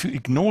 And if you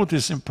ignore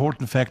this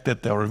important fact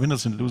that there are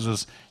winners and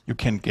losers, you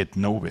can get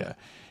nowhere.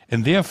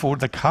 And therefore,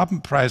 the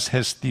carbon price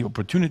has the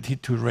opportunity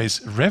to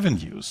raise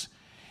revenues.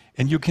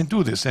 And you can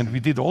do this. And we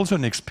did also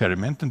an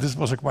experiment, and this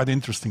was a quite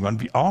interesting one.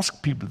 We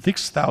asked people,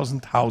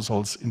 6,000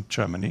 households in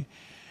Germany,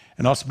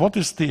 and asked, what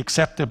is the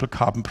acceptable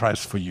carbon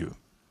price for you?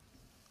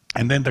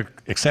 And then the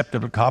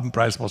acceptable carbon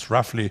price was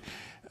roughly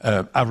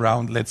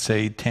around, let's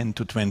say, 10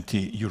 to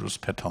 20 euros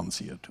per ton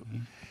CO2. Mm-hmm.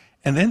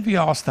 And then we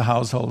asked the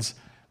households,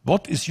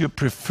 what is your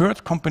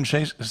preferred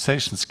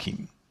compensation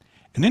scheme?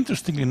 And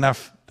interestingly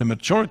enough, the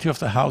majority of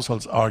the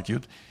households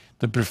argued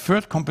the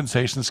preferred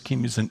compensation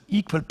scheme is an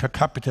equal per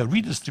capita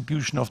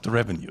redistribution of the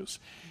revenues.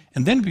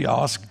 And then we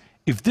ask,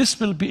 If this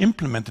will be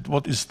implemented,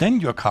 what is then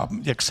your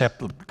the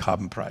acceptable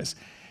carbon price?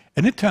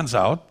 And it turns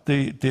out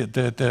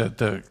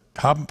the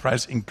carbon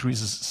price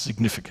increases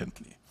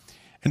significantly.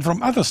 And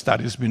from other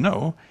studies, we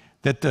know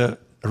that the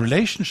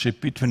relationship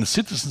between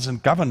citizens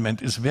and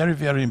government is very,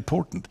 very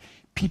important.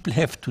 People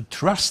have to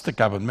trust the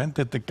government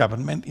that the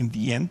government in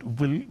the end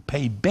will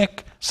pay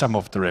back some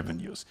of the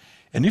revenues.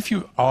 And if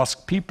you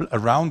ask people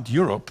around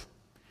Europe,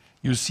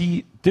 you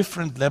see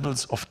different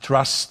levels of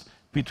trust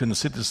between the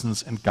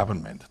citizens and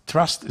government.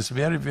 Trust is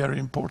very, very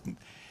important.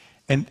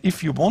 And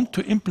if you want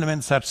to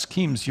implement such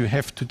schemes, you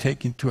have to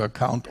take into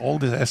account all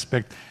the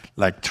aspects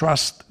like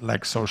trust,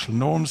 like social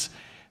norms.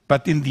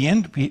 But in the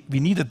end, we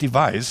need a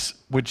device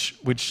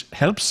which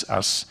helps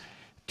us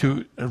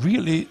to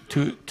really,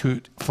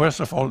 first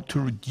of all, to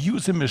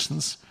reduce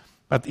emissions.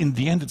 But in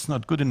the end, it's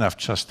not good enough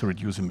just to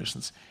reduce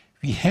emissions.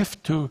 We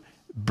have to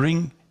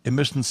bring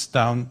emissions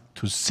down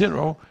to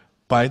zero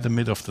by the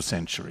mid of the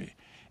century.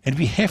 And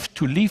we have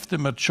to leave the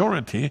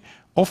majority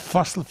of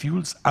fossil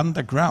fuels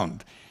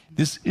underground.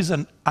 This is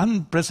an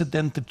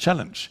unprecedented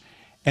challenge.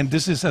 And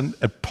this is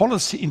a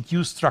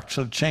policy-induced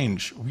structural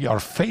change we are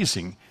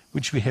facing,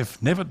 which we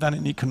have never done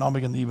in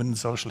economic and even in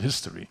social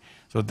history.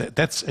 So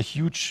that's a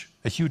huge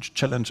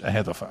challenge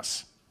ahead of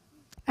us.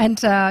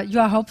 And you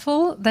are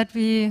hopeful that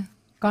we're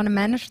going to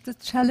manage this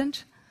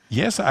challenge?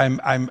 Yes,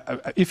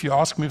 if you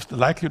ask me if the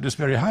likelihood is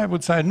very high, I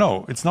would say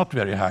no, it's not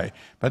very high.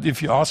 But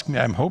if you ask me,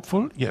 I'm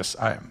hopeful, yes,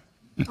 I am.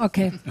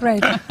 Okay,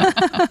 great.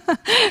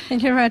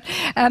 Thank you very much.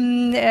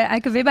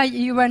 Elke Weber,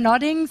 you were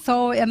nodding,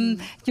 so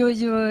you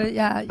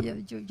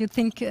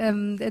think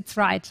it's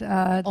right.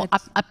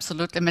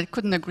 Absolutely. I mean, I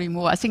couldn't agree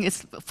more. I think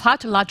it's far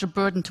too large a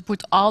burden to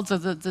put all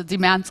the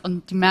demands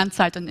on demand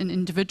side and in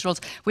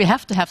individuals. We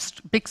have to have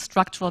big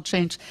structural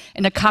change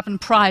in a carbon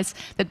price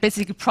that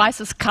basically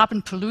prices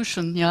carbon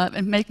pollution,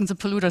 and making the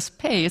polluters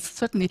pay. It's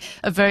certainly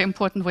a very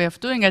important way of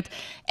doing it,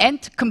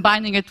 and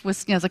combining it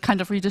with the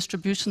kind of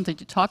redistribution that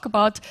you talk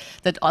about,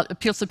 that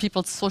appeals to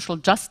people's social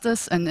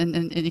justice and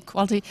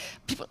inequality.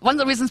 One of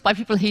the reasons why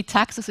people hate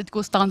taxes, it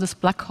goes down this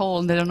black hole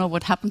and they don't know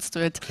what happens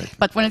to it. Exactly.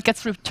 But when it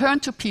gets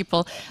returned to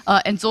people,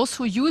 and those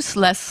who use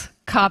less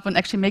carbon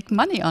actually make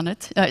money on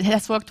it, it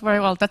has worked very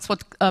well. That's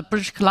what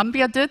British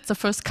Columbia did. The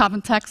first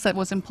carbon tax that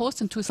was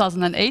imposed in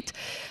 2008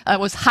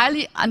 was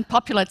highly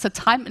unpopular at the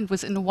time, and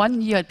within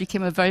 1 year it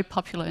became a very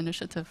popular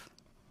initiative.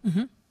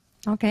 Mm-hmm.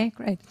 Okay,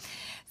 great.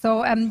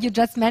 So you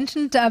just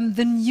mentioned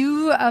the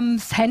new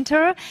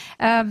center,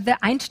 the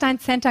Einstein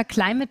Center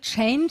Climate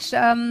Change,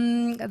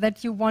 that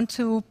you want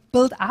to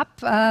build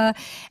up,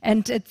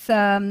 and it's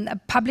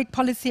a Public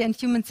Policy and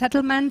Human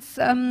Settlements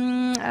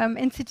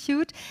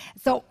Institute.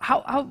 So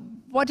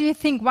what do you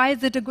think? Why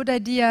is it a good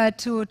idea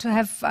to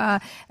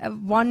have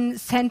one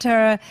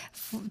center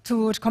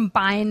to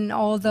combine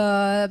all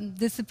the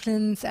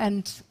disciplines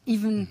and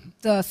even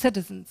the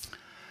citizens?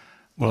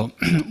 Well,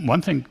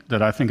 one thing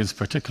that I think is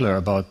particular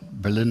about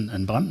Berlin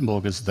and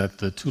Brandenburg is that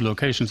the two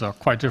locations are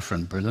quite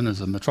different. Berlin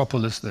is a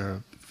metropolis. There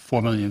are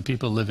 4 million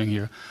people living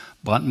here.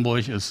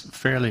 Brandenburg is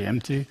fairly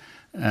empty.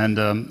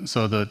 And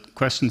so the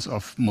questions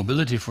of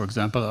mobility, for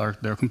example,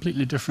 they're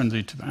completely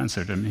differently to be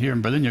answered. I mean, here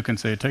in Berlin, you can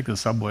say, take the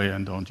subway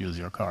and don't use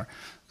your car.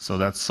 So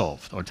that's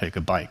solved, or take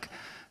a bike.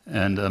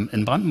 And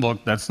in Brandenburg,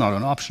 that's not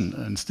an option.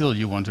 And still,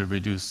 you want to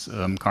reduce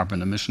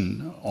carbon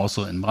emission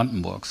also in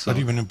Brandenburg. So. But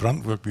even in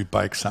Brandenburg, we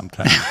bike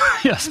sometimes.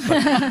 Yes,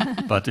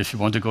 but if you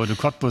want to go to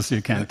Cottbus,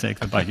 you can't take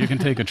the bike. You can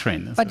take a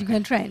train. But you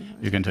can train.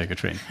 You can take a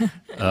train.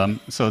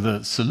 So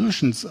the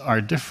solutions are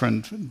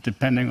different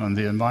depending on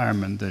the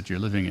environment that you're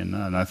living in.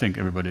 And I think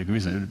everybody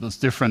agrees. It's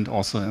different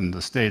also in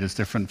the state. It's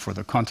different for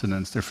the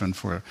continent. It's different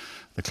for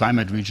the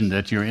climate region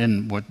that you're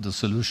in, what the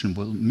solution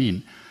will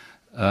mean.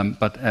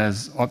 But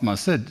as Ottmar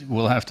said,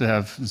 we'll have to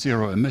have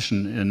zero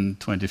emission in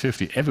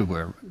 2050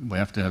 everywhere. We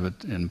have to have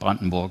it in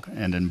Brandenburg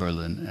and in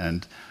Berlin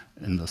and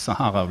in the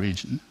Sahara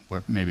region,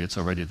 where maybe it's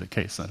already the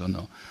case, I don't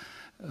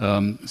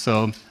know.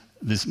 So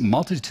this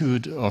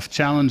multitude of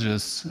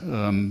challenges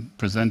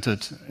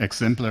presented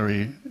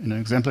in an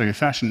exemplary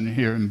fashion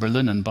here in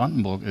Berlin and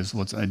Brandenburg is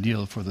what's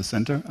ideal for the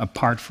center,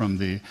 apart from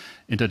the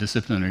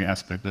interdisciplinary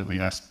aspect that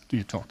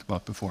you talked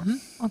about before.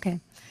 Mm-hmm. Okay.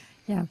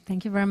 Yeah,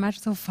 thank you very much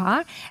so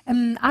far.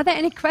 Are there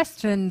any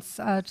questions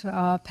to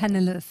our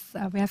panelists?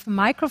 We have a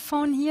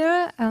microphone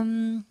here,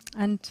 and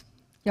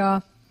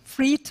you're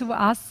free to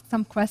ask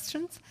some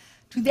questions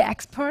to the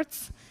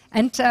experts.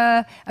 And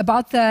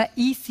about the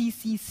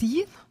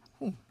ECCC,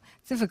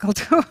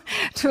 difficult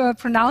to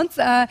pronounce.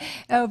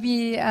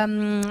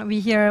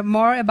 We hear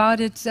more about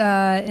it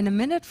in a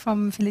minute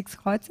from Felix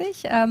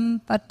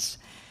Creutzig. But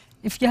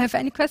if you have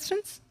any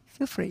questions,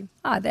 feel free.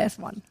 There's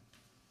one.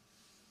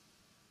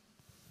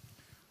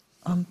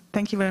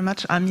 Thank you very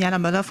much. I'm Jana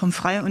Möller from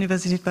Freie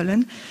Universität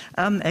Berlin.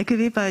 Elke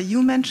Weber,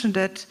 you mentioned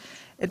that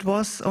it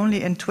was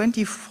only in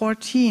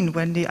 2014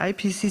 when the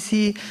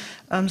IPCC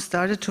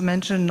started to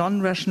mention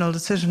non-rational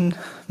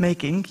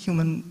decision-making,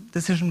 human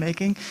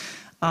decision-making,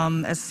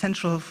 as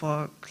essential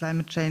for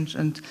climate change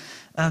and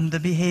the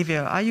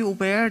behavior. Are you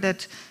aware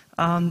that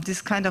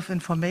this kind of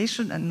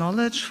information and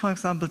knowledge, for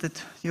example,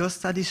 that your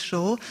studies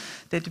show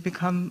that you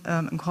become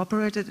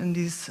incorporated in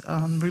these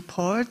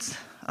reports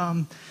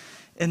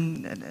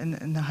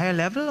in a higher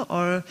level,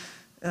 or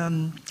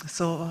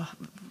so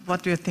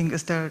what do you think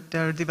is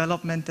their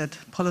development that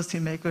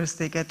policymakers,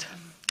 they get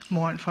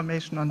more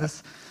information on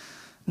this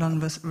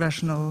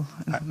non-rational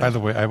information? By the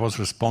way, I was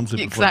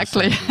responsible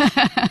exactly. for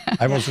this.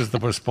 I was the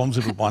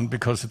responsible one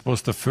because it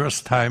was the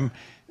first time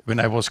when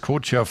I was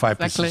co-chair of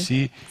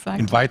IPCC,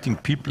 inviting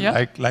people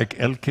like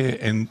Elke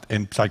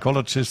and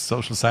psychologists,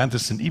 social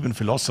scientists, and even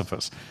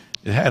philosophers.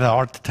 It had a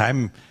hard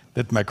time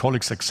that my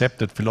colleagues accept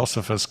that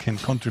philosophers can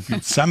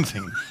contribute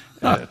something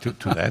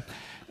to that.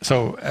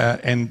 So,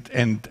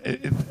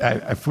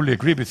 I fully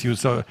agree with you.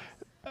 So,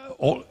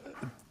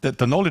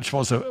 the knowledge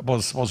was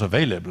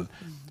available,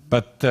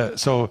 but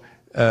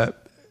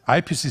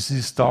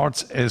IPCC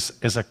starts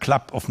as a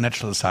club of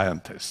natural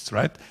scientists,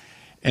 right?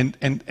 And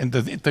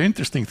the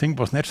interesting thing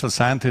was natural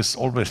scientists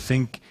always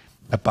think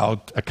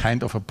about a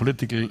kind of a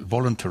political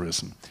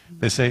voluntarism.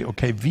 They say,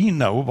 okay, we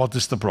know what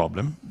is the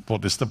problem.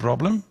 What is the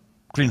problem?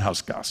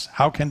 Greenhouse gas.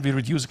 How can we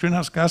reduce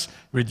greenhouse gas?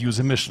 Reduce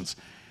emissions.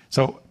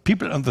 So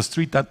people on the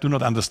street that do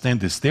not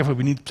understand this. Therefore,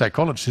 we need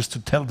psychologists to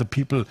tell the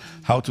people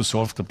how to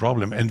solve the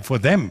problem. And for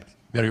them,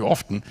 very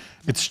often,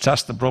 it's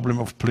just a problem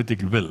of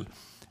political will.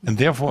 And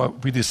therefore,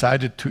 we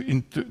decided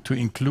to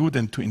include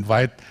and to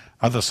invite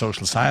other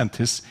social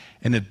scientists.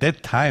 And at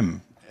that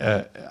time,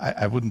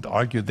 I wouldn't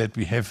argue that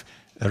we have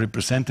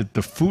represented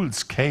the full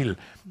scale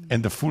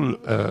and the full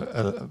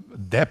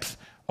depth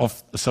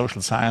of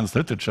social science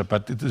literature,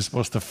 but this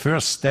was the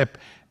first step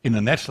in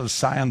a natural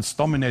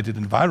science-dominated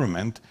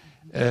environment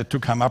to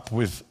come up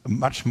with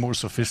much more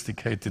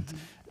sophisticated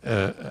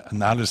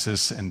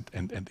analysis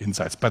and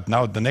insights. But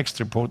now the next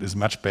report is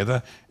much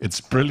better.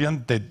 It's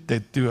brilliant. They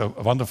do a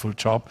wonderful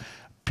job.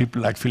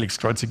 People like Felix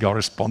Creutzig are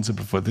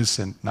responsible for this,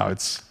 and now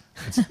it's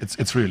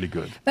really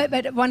good.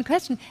 But one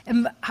question,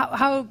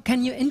 how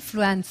can you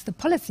influence the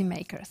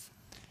policymakers?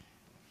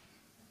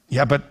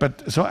 Yeah,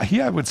 but so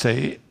here I would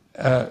say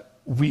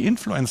we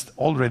influenced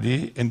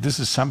already, and this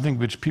is something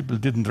which people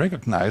didn't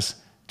recognize,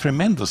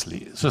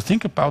 tremendously. So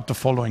think about the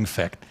following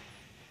fact.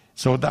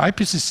 So the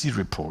IPCC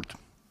report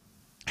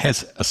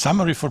has a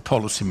summary for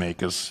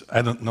policymakers.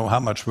 I don't know how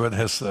much word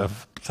has a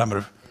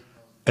summary,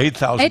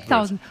 8,000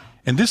 words.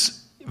 And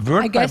this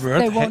word by word... I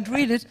guess they won't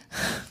read it.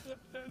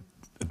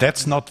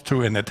 That's not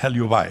true, and I tell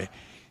you why.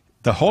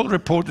 The whole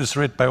report is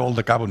read by all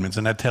the governments,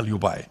 and I tell you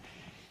why.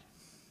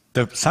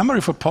 The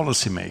summary for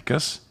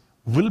policymakers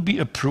will be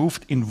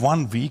approved in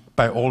 1 week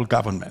by all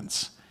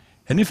governments.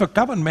 And if a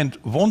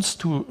government wants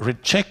to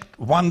reject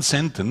one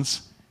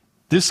sentence,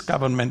 this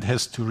government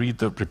has to read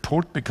the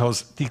report,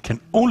 because they can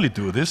only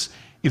do this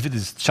if it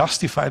is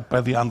justified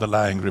by the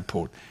underlying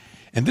report.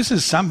 And this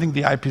is something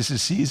the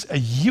IPCC is a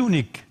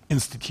unique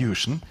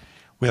institution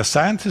where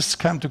scientists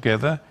come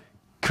together,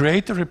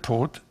 create a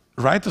report,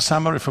 write a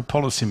summary for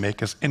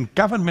policymakers, and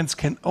governments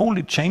can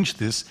only change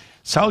this.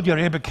 Saudi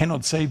Arabia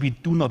cannot say we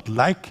do not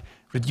like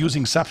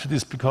reducing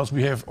subsidies because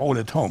we have oil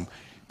at home.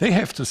 They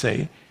have to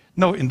say,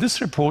 no, in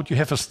this report you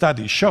have a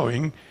study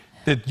showing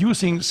that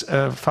using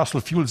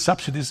fossil fuel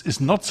subsidies is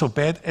not so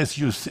bad as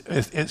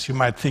you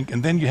might think,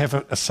 and then you have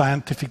a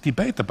scientific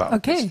debate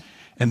about this.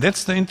 And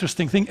that's the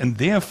interesting thing, and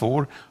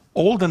therefore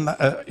all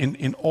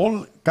in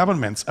all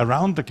governments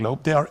around the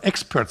globe, there are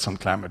experts on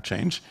climate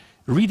change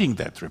reading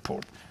that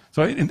report.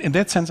 So in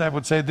that sense, I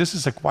would say this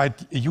is a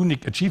quite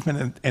unique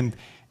achievement, and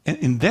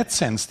in that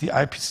sense, the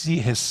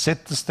IPCC has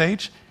set the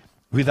stage.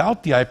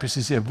 Without the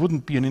IPCC, there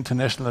wouldn't be an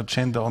international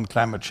agenda on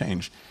climate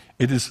change.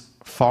 It is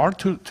far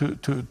too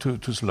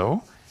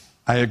slow.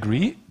 I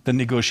agree. The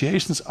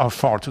negotiations are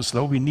far too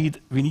slow. We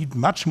need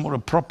much more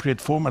appropriate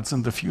formats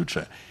in the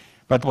future.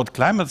 But what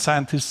climate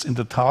scientists in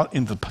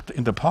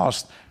the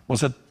past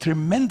was a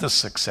tremendous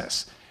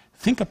success.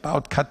 Think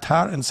about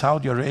Qatar and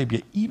Saudi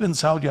Arabia. Even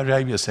Saudi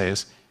Arabia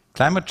says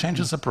climate change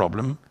is a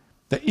problem.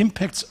 The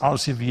impacts are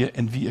severe,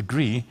 and we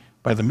agree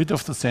by the mid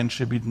of the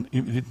century we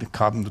need the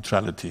carbon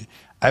neutrality.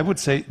 I would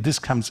say this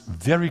comes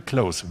very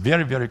close,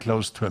 very, very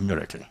close to a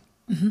miracle.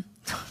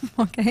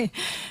 Mm-hmm. Okay.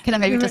 Can I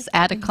maybe just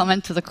add a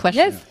comment to the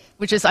question? Yes.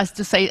 Which is, as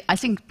to say, I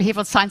think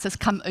behavioral science has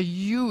come a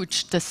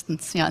huge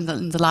distance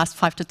in the last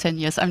 5 to 10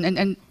 years. I mean,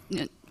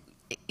 and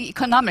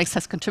economics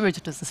has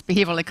contributed to this,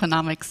 behavioral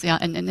economics,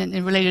 and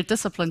in related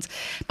disciplines.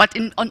 But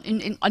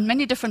on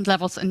many different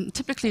levels, and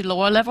typically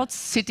lower levels,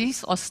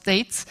 cities or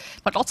states,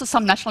 but also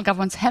some national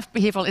governments have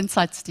behavioral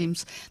insights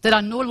teams that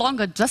are no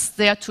longer just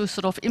there to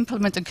sort of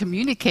implement and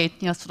communicate,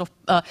 sort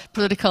of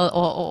political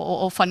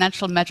or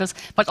financial measures,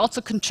 but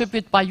also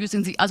contribute by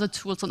using the other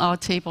tools on our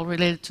table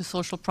related to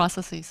social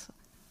processes.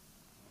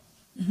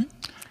 Mm-hmm.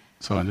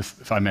 So, and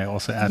if I may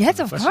also add, yes, to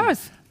the of question,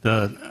 course.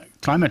 The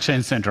Climate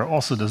Change Center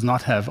also does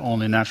not have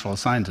only natural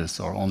scientists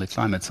or only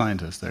climate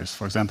scientists. There's,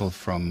 for example,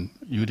 from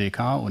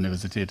UDK,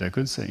 Universität der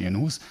Künste,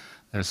 Edenhofer,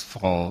 there's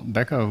Frau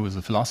Becker, who is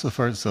a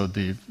philosopher. So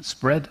the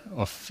spread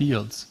of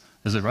fields,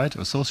 is it right?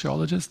 A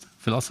sociologist,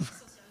 philosopher?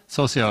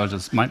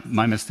 Sociologist,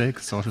 my mistake,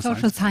 social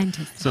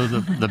scientist. So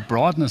the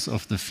broadness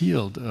of the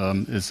field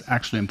is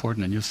actually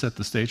important, and you've set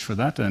the stage for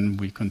that, and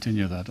we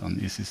continue that on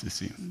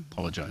ECCC.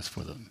 Apologize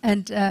for them.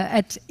 And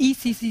at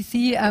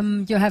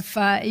ECCC, you have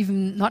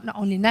even not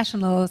only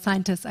national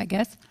scientists, I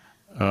guess.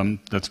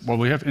 That's what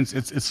we have.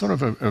 It's sort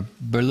of a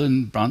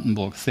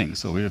Berlin-Brandenburg thing.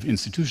 So we have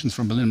institutions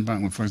from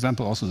Berlin-Brandenburg, for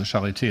example, also the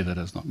Charité that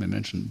has not been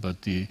mentioned,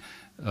 but the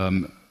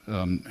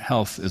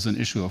health is an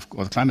issue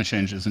or climate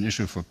change is an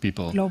issue for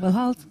people. Global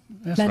health,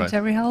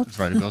 planetary health. That's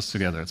right, it goes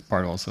together. It's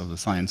part also of the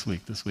Science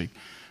Week this week.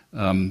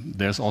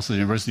 There's also the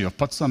University of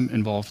Potsdam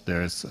involved.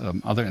 There's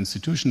other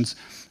institutions.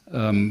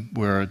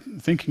 We're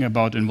thinking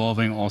about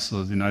involving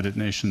also the United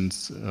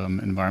Nations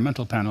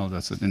Environmental Panel.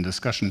 That's in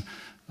discussion.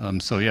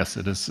 So yes,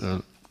 it is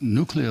a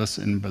nucleus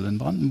in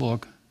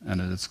Berlin-Brandenburg, and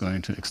it's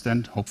going to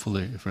extend,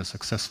 hopefully, if we're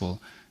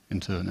successful,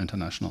 into an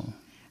international.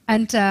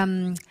 And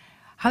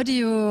how do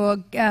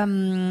you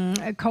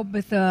cope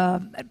with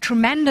the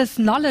tremendous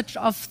knowledge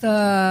of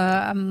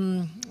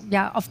the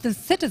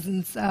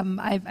citizens?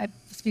 I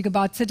speak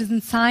about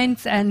citizen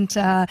science and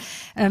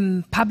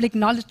public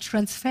knowledge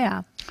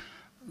transfer.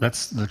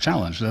 That's the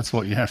challenge. That's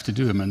what you have to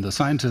do. I mean, the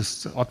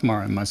scientists,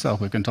 Ottmar and myself,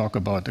 we can talk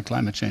about the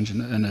climate change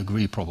and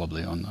agree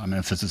probably on. I'm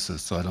a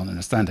physicist, so I don't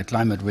understand the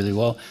climate really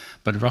well,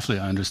 but roughly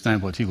I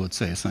understand what he would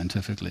say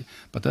scientifically.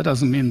 But that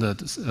doesn't mean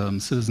that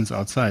citizens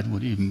outside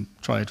would even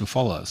try to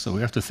follow us. So we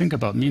have to think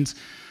about means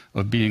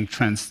of being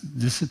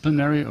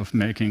transdisciplinary, of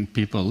making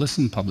people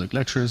listen, public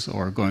lectures,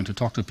 or going to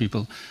talk to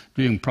people,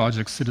 doing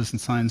projects, citizen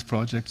science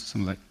projects,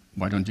 something like,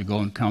 why don't you go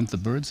and count the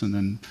birds? And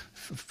then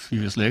a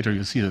few years later,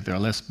 you see that there are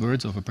less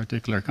birds of a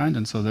particular kind.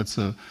 And so that's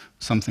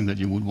something that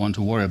you would want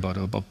to worry about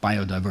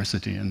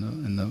biodiversity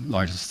in the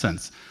largest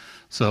sense.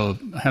 So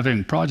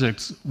having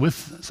projects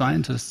with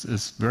scientists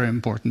is very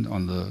important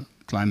on the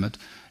climate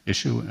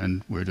issue,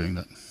 and we're doing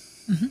that.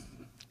 Mm-hmm.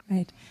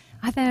 Great.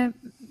 Are there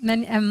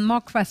many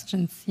more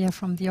questions here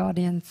from the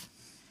audience?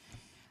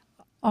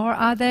 Or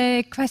are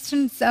there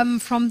questions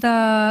from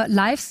the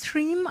live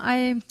stream?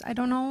 I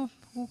don't know.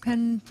 Who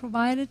can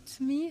provide it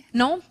to me?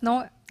 No,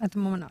 at the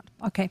moment not.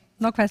 Okay,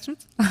 no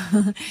questions.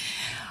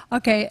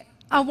 Okay,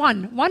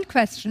 one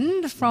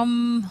question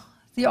from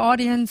the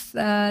audience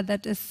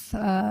that is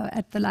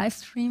at the live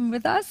stream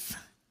with us.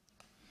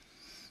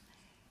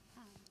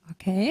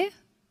 Okay.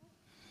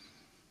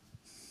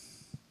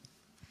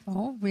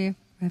 Oh, we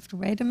have to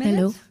wait a minute.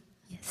 Hello.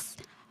 Yes.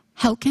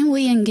 How can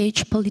we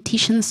engage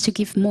politicians to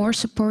give more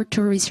support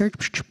to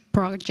research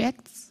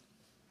projects?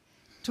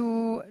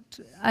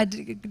 I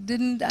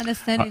didn't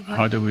understand it.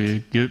 How do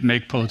we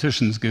make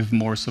politicians give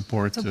more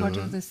support to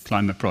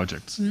climate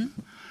projects?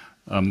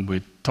 Mm-hmm.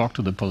 We talk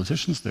to the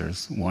politicians.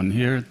 There's one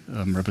here,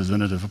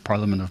 representative of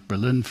Parliament of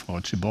Berlin, Frau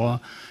Chibor.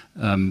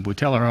 We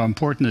tell her how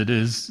important it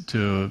is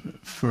to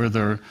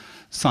further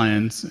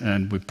science,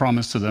 and we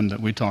promise to them that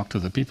we talk to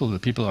the people. The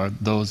people are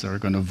those that are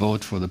going to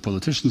vote for the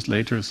politicians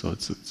later, so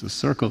it's a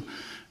circle.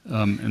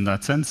 In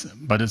that sense,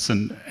 but it's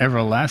an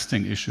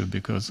everlasting issue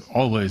because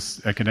always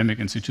academic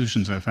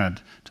institutions have had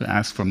to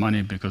ask for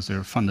money because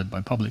they're funded by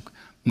public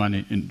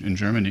money in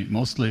Germany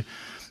mostly.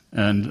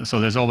 And so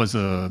there's always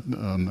a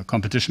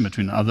competition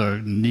between other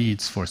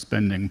needs for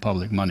spending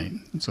public money.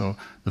 So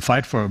the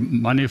fight for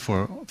money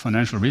for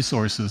financial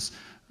resources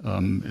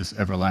is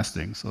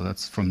everlasting. So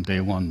that's from day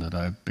one that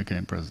I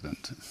became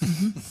president.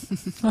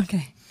 Mm-hmm.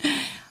 Okay.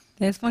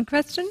 There's one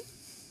question.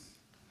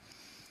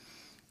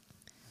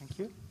 Thank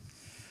you.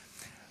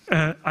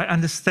 I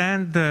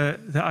understand the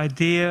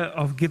idea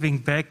of giving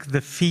back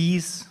the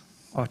fees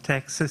or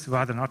taxes,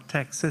 rather not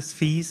taxes,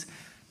 fees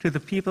to the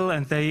people,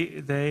 and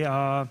they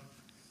are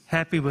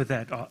happy with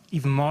that, or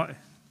even more,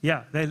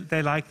 yeah,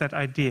 they like that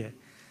idea.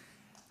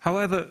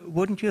 However,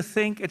 wouldn't you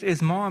think it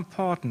is more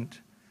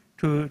important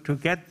to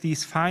get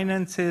these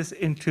finances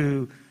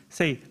into,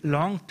 say,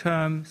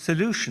 long-term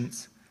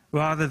solutions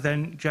rather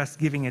than just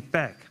giving it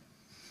back?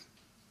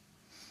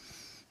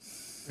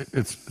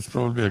 It's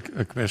probably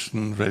a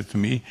question related to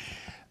me.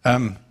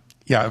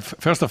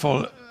 First of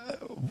all,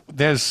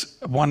 there's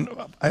one,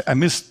 I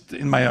missed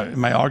in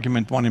my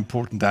argument one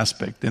important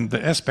aspect, and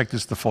the aspect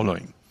is the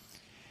following.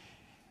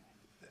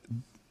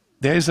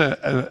 There is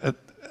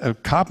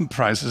carbon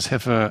prices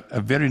have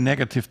a very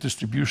negative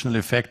distributional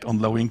effect on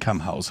low-income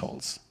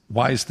households.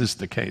 Why is this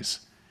the case?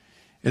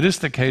 It is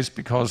the case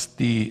because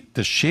the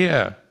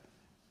share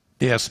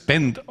they are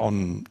spent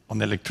on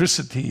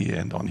electricity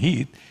and on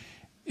heat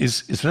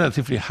is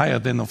relatively higher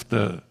than of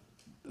the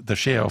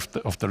share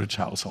of the rich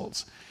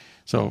households.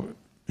 So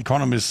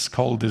economists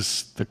call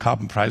this, the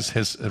carbon price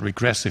has a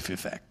regressive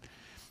effect.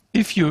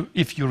 If you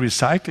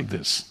recycle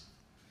this,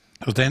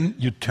 then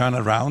you turn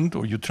around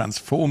or you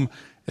transform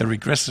a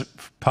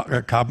regressive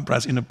carbon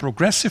price in a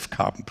progressive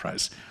carbon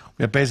price,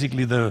 where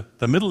basically the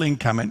middle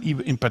income and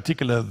even in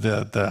particular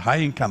the high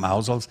income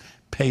households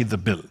pay the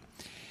bill.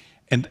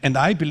 And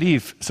I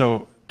believe,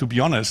 so to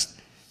be honest,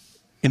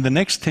 in the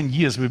next 10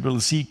 years, we will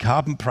see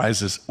carbon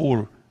prices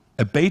or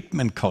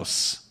abatement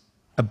costs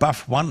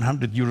above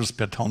 100 euros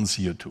per ton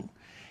CO2.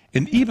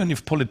 And even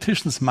if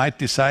politicians might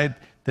decide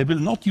they will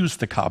not use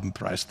the carbon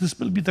price. This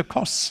will be the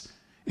costs.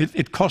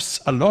 It costs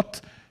a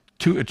lot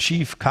to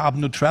achieve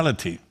carbon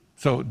neutrality.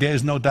 So there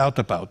is no doubt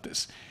about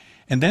this.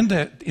 And then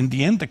in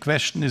the end, the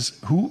question is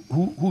who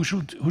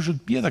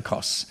should bear the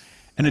costs?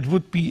 And it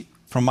would be,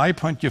 from my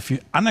point of view,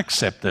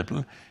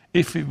 unacceptable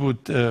if we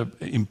would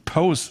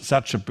impose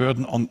such a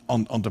burden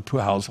on the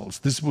poor households.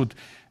 This would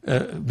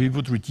we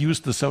would reduce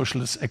the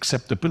social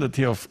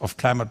acceptability of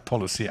climate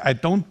policy. I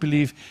don't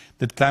believe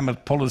that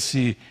climate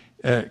policy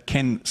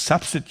can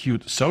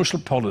substitute social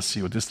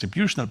policy or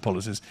distributional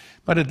policies,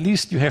 but at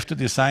least you have to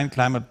design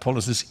climate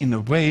policies in a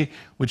way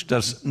which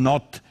does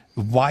not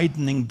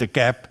widening the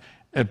gap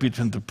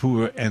between the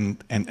poor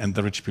and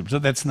the rich people. So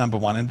that's number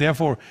one. And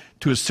therefore,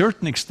 to a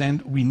certain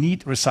extent, we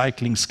need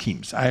recycling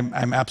schemes.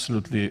 I'm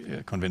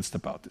absolutely convinced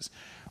about this.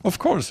 Of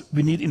course,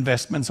 we need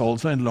investments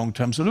also in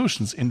long-term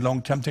solutions, in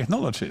long-term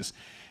technologies.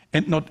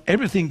 And not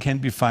everything can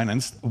be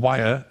financed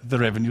via the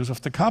revenues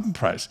of the carbon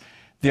price.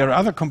 There are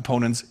other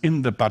components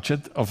in the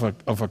budget of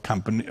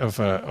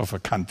a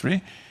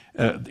country,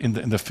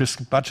 in the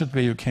fiscal budget,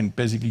 where you can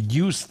basically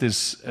use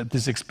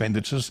these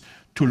expenditures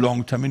to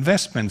long-term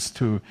investments,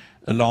 to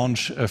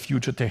launch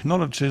future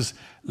technologies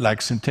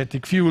like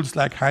synthetic fuels,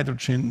 like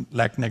hydrogen,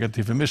 like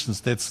negative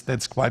emissions.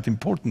 That's quite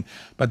important.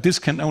 But this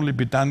can only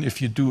be done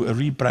if you do a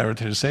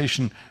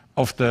reprioritization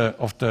of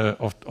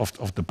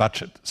the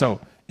budget. So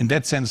in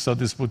that sense, so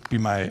this would be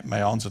my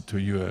answer to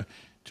your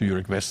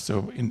request.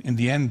 So in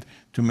the end,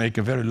 to make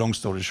a very long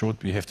story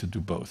short, we have to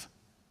do both.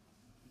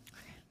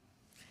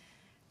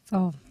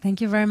 So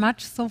thank you very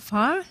much so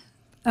far.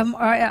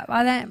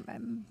 Are there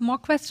more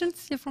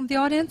questions here from the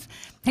audience?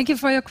 Thank you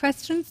for your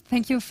questions.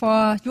 Thank you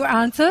for your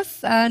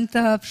answers and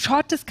the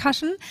short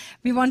discussion.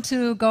 We want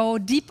to go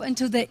deep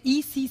into the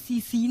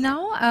ECCC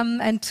now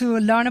and to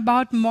learn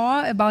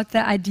more about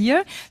the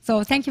idea.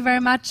 So thank you very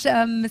much,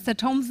 Mr.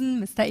 Thomsen,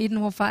 Mr.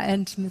 Edenhofer,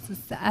 and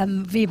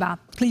Mrs. Weber.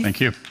 Please, thank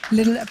you.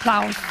 Little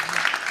applause.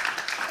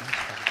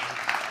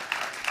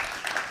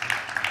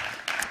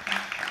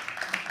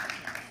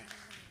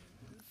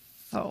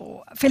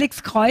 So, Felix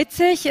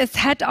Creutzig is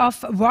head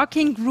of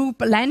Working Group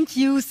Land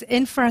Use,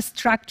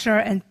 Infrastructure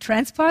and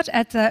Transport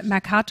at the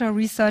Mercator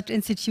Research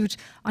Institute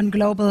on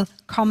Global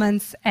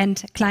Commons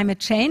and Climate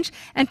Change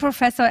and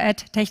professor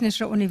at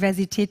Technische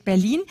Universität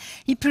Berlin.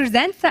 He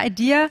presents the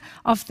idea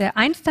of the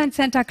Einstein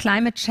Center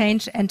Climate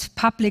Change and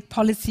Public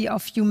Policy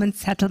of Human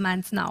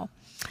Settlements now.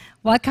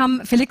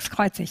 Welcome, Felix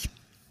Creutzig.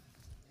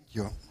 Thank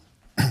you.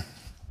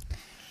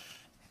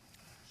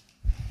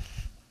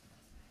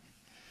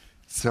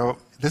 So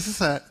this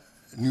is a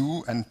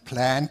new and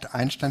planned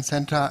Einstein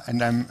Center,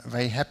 and I'm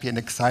very happy and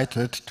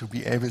excited to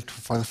be able to,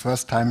 for the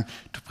first time,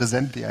 to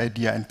present the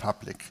idea in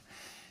public.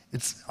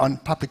 It's on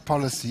public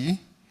policy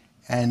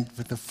and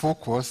with a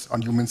focus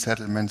on human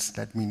settlements,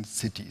 that means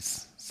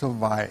cities. So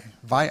why?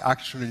 Why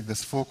actually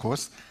this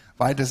focus?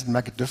 Why does it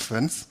make a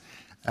difference?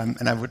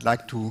 And I would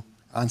like to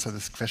answer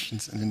these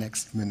questions in the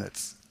next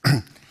minutes.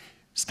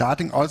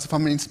 Starting also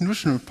from an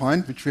institutional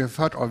point, which we have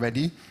heard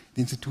already,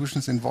 the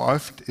institutions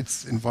involved,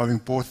 it's involving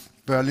both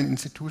Berlin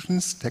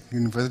institutions, Technische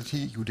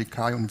University,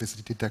 UDK,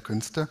 Universität der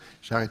Künste,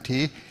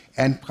 Charité,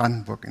 and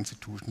Brandenburg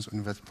institutions,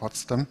 Universität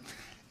Potsdam,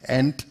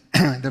 and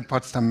the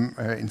Potsdam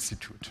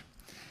Institute.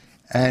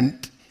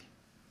 And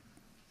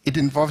it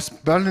involves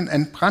Berlin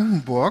and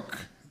Brandenburg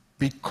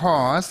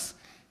because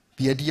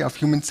the idea of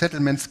human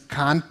settlements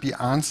can't be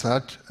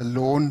answered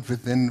alone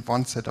within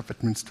one set of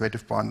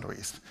administrative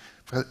boundaries.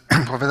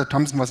 Professor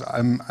Thomsen was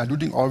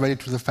alluding already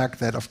to the fact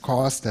that, of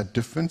course, there are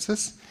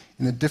differences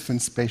in the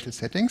different spatial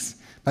settings,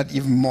 but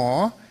even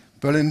more,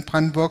 Berlin and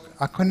Brandenburg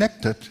are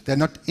connected. They're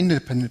not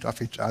independent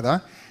of each other.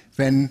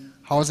 When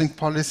housing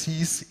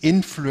policies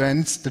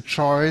influence the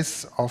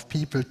choice of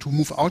people to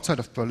move outside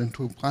of Berlin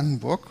to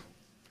Brandenburg,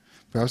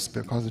 perhaps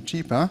because it's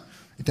cheaper,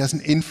 it has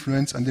an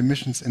influence on the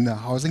emissions in the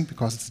housing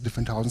because it's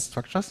different housing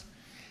structures.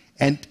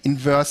 And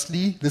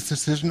inversely, this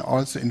decision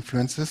also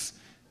influences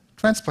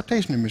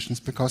transportation emissions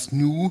because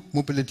new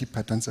mobility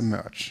patterns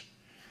emerge.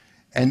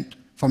 And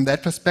from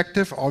that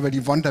perspective, already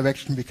one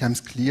direction becomes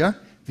clear.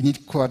 We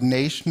need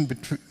coordination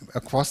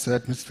across the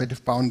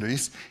administrative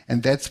boundaries,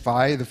 and that's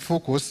why the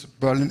focus,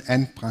 Berlin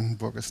and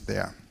Brandenburg, is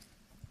there.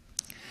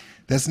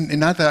 There's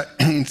another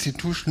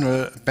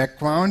institutional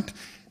background.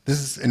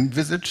 This is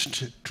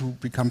envisaged to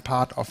become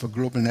part of a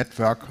global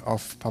network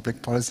of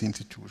public policy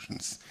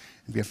institutions.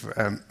 We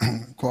have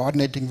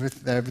coordinating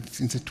with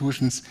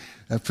institutions,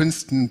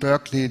 Princeton,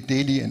 Berkeley,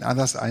 Delhi, and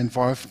others are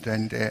involved,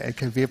 and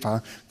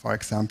Elke, for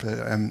example,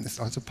 is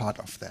also part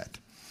of that.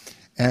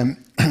 And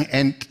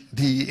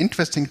the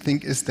interesting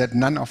thing is that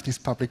none of these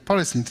public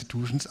policy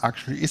institutions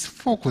actually is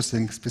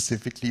focusing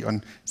specifically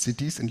on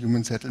cities and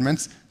human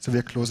settlements, so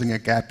we're closing a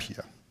gap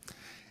here.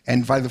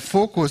 And while the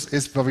focus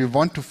is where we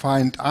want to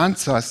find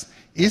answers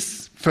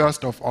is,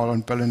 first of all,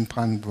 on Berlin and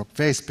Brandenburg,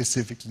 very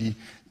specifically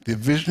the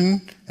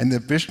vision, and the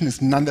vision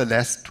is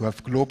nonetheless to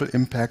have global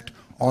impact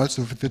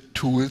also with the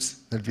tools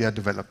that we are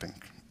developing.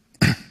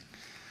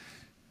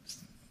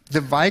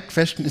 The why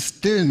question is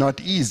still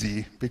not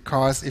easy,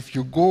 because if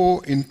you go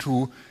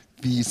into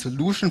the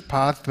solution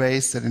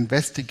pathways that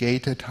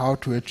investigated how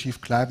to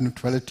achieve climate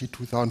neutrality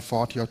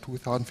 2040 or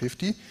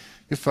 2050,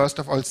 you first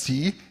of all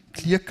see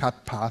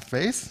clear-cut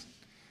pathways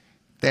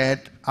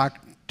that are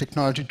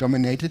technology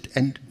dominated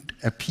and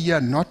appear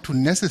not to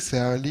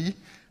necessarily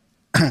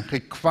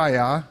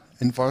require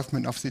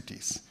involvement of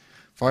cities.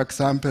 For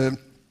example,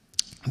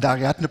 the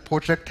Ariadne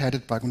project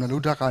headed by Gunnar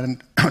Luderer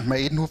and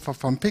Ottmar Edenhofer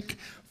from PIC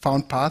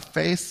found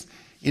pathways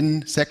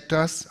in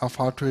sectors of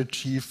how to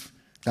achieve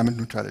climate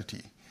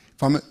neutrality.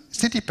 From a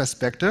city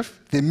perspective,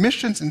 the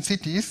emissions in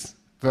cities,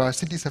 where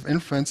cities have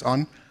influence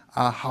on,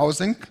 are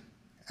housing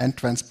and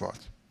transport.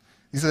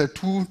 These are the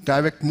two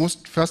direct,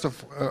 most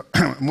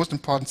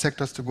important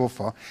sectors to go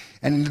for.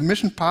 And in the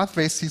emission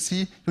pathways, you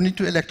see, you need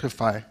to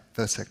electrify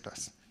the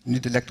sectors. You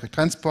need electric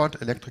transport,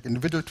 electric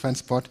individual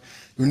transport.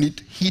 You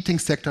need heating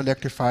sector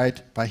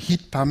electrified by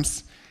heat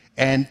pumps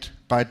and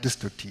by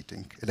district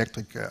heating,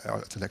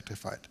 also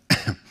electrified.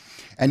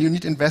 And you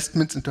need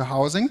investments into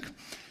housing.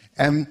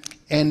 And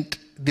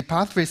the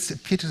pathways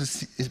appear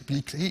to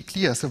be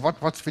clear. So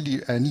what's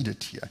really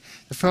needed here?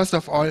 First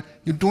of all,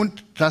 you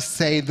don't just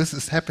say this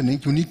is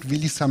happening. You need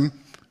really some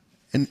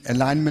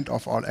alignment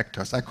of all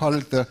actors. I call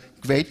it the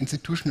great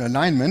institutional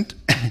alignment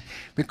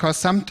because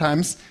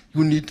sometimes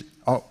you need,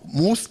 or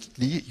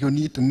mostly you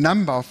need a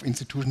number of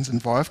institutions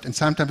involved, and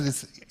sometimes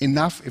it's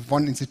enough if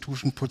one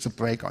institution puts a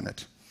brake on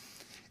it.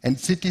 And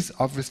cities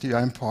obviously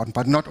are important,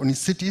 but not only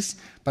cities,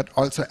 but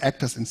also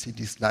actors in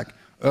cities like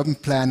urban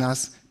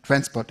planners,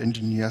 transport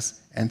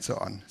engineers, and so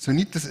on. So you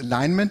need this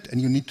alignment,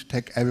 and you need to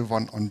take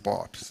everyone on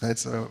board. So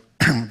it's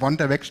one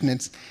direction.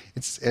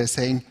 It's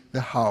saying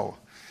the how.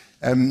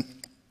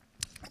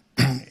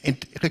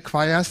 It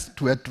requires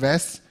to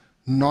address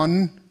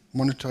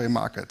non-monetary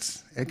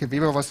markets. Elke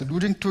Weber was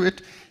alluding to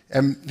it.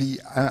 The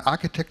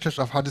architectures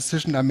of how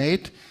decisions are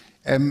made.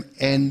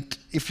 And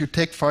if you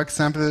take, for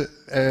example,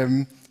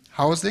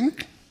 housing,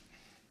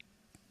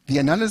 the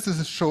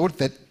analysis showed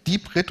that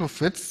deep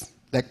retrofits,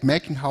 like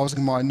making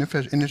housing more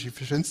energy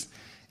efficient,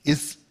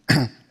 is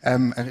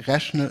a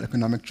rational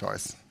economic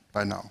choice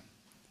by now.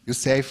 You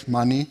save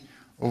money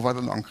over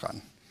the long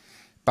run.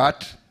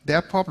 But there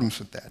are problems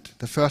with that.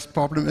 The first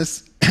problem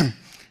is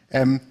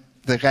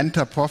the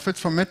renter profits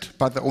from it,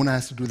 but the owner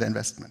has to do the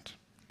investment.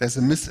 There's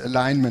a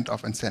misalignment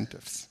of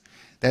incentives.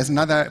 There's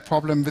another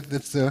problem with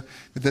this,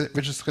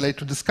 which is related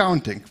to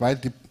discounting, right?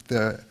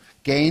 The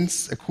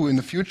gains accrue in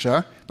the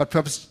future, but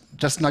perhaps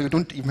just now you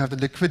don't even have the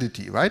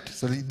liquidity, right?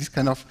 So these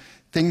kind of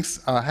things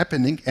are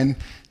happening, and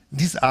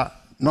these are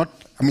not,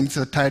 I mean, these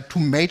are two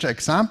major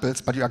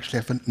examples, but you actually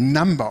have a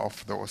number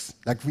of those,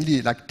 like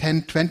really like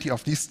 10, 20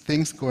 of these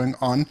things going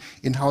on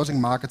in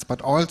housing markets,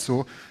 but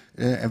also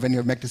when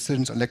you make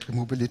decisions on electric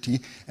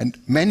mobility, and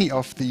many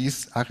of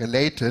these are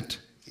related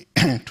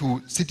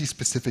to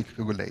city-specific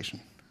regulation.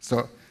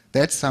 So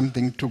that's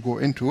something to go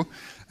into,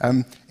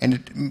 and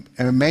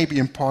it may be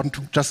important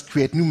to just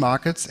create new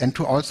markets and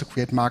to also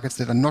create markets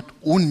that are not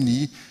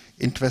only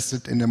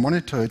interested in the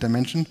monetary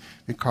dimension,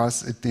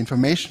 because the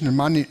information and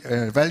money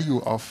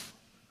value of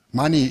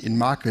money in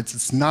markets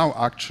is now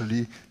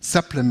actually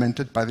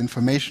supplemented by the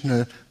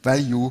informational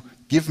value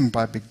given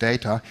by big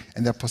data,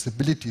 and there are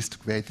possibilities to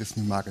create these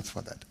new markets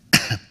for that.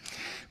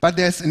 But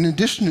there's an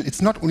additional,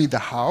 it's not only the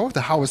how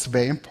is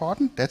very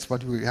important, that's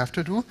what we have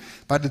to do,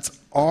 but it's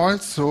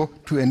also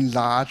to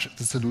enlarge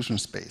the solution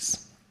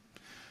space.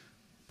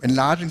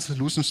 Enlarging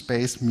solution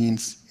space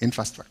means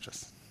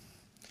infrastructures.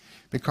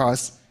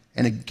 Because,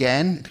 and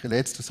again, it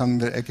relates to something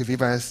that Elke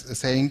Weber is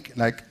saying,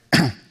 like,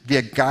 we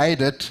are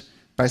guided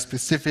by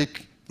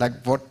specific, like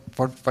what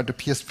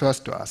appears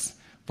first to us.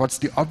 What's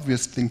the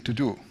obvious thing to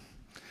do?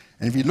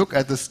 And if we look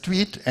at the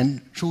street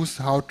and choose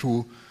how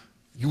to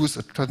use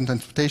a certain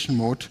transportation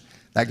mode,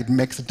 like it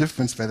makes a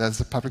difference whether there's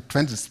a public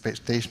transit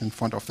station in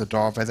front of the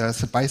door, whether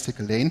there's a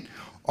bicycle lane,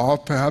 or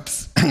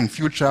perhaps in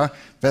future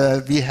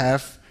whether we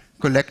have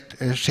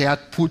shared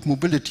pooled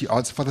mobility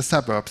also for the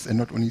suburbs and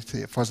not only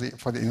for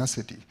the inner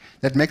city.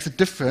 That makes a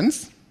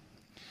difference,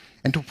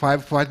 and to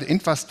provide the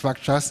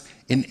infrastructures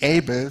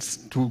enables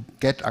to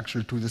get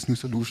actually to these new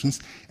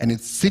solutions, and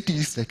it's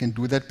cities that can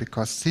do that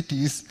because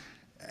cities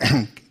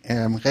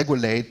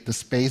regulate the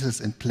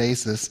spaces and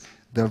places,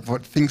 the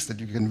things that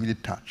you can really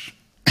touch.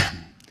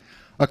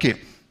 Okay,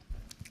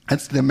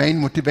 that's the main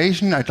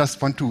motivation. I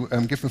just want to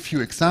give a few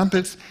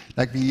examples,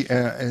 like the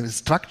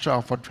structure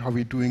of how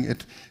we're doing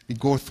it. We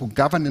go through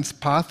governance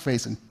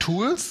pathways and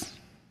tools.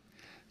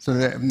 So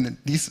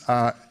these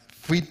are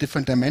 3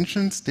 different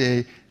dimensions.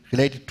 They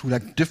related to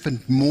like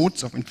different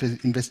modes of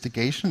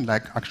investigation,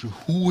 like actually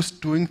who's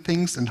doing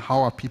things and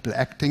how are people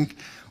acting,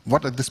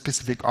 what are the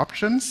specific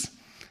options,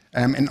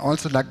 and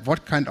also like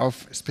what kind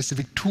of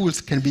specific tools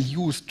can be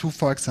used to,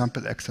 for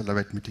example,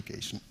 accelerate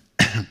mitigation.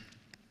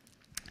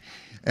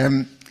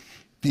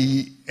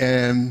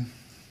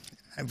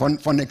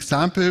 One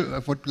example I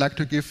would like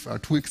to give,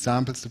 2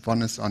 examples.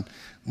 One is on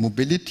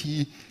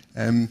mobility.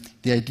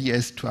 The idea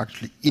is to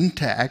actually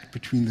interact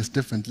between these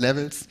different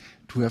levels,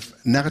 to have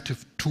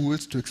narrative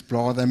tools to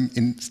explore them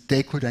in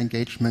stakeholder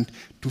engagement,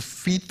 to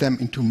feed them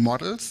into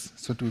models,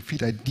 so to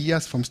feed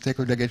ideas from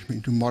stakeholder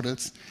engagement into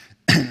models,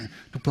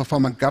 to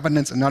perform a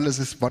governance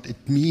analysis, what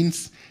it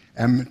means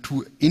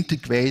to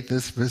integrate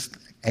this with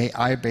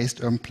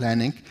AI-based urban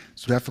planning,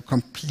 so to have a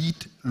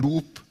complete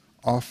loop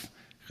of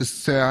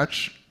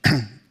research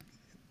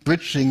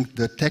bridging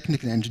the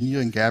technical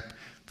engineering gap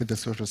with the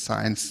social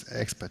science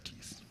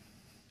expertise.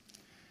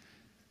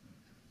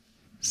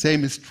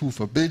 Same is true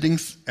for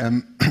buildings,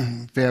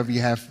 where we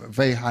have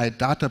very high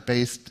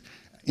data-based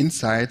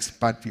insights,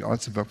 but we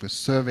also work with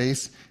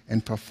surveys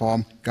and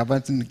perform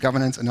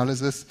governance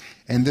analysis.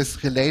 And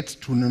this relates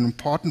to an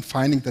important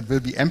finding that will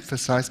be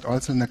emphasized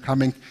also in the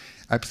coming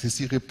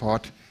IPCC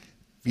report.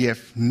 We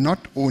have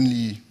not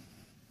only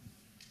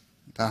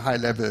the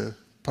high-level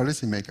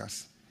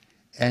policymakers,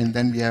 and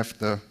then we have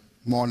the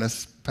more or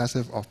less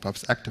passive or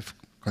perhaps active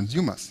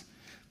consumers,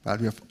 but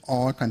we have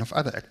all kinds of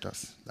other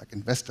actors, like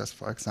investors,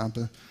 for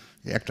example.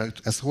 They act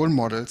as role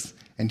models,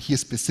 and here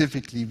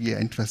specifically we are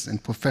interested in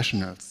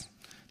professionals,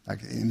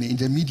 like in the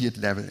intermediate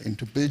level,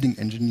 into building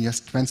engineers,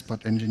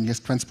 transport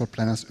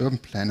planners, urban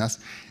planners,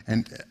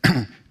 and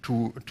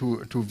to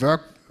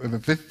work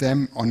with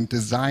them on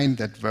design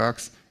that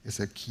works is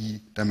a key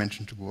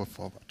dimension to go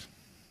forward.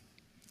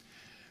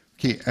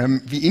 Okay,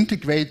 we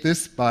integrate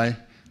this by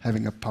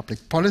having a public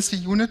policy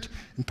unit,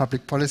 and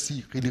public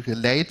policy really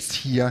relates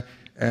here,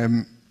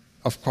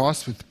 of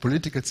course, with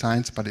political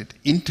science, but it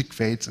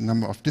integrates a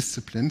number of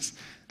disciplines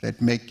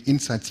that make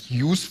insights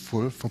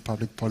useful for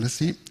public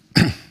policy.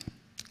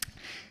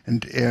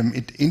 And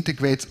it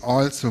integrates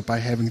also by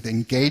having the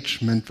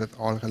engagement with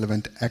all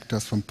relevant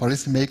actors from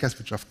policymakers,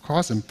 which of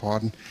course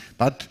important,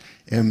 but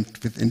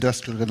with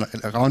industrial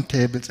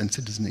roundtables and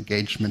citizen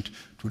engagement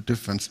to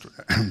different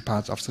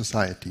parts of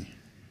society.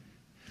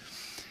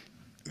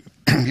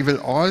 We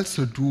will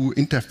also do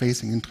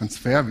interfacing and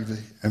transfer. We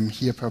will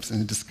hear perhaps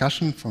in a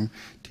discussion from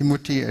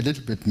Timothy a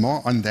little bit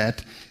more on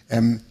that.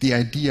 The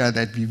idea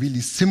that we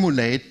really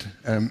simulate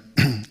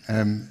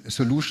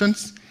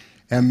solutions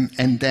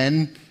and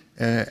then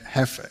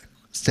have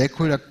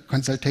stakeholder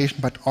consultation,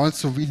 but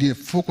also really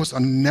focus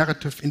on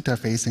narrative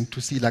interfacing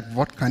to see like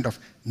what kind of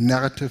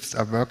narratives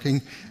are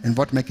working and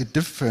what make a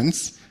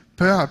difference,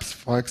 perhaps,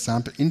 for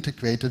example,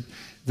 integrated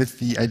with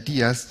the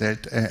ideas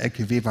that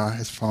Elke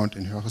has found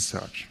in her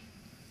research.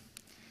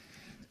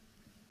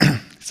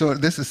 So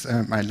this is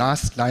my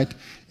last slide,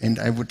 and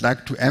I would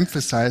like to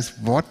emphasize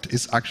what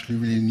is actually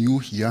really new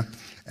here.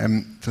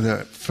 So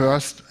the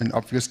first and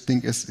obvious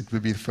thing is it will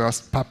be the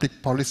first public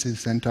policy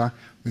center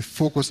with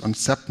focus on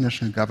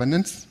subnational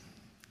governance.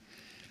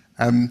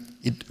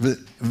 It will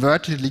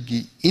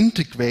vertically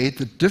integrate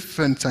the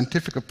different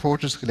scientific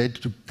approaches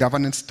related to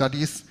governance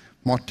studies,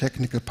 more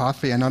technical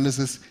pathway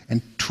analysis,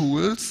 and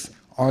tools,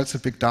 also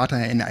big data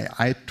and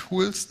AI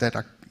tools that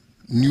are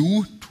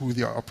new to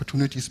the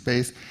opportunity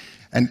space.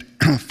 And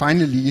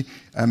finally,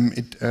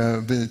 it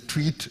will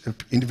treat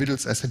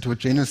individuals as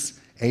heterogeneous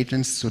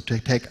agents, so to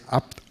take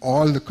up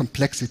all the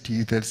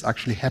complexity that's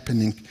actually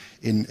happening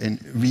in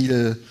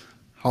real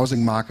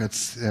housing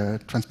markets,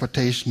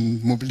 transportation,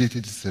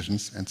 mobility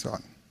decisions, and so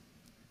on.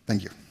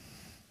 Thank you.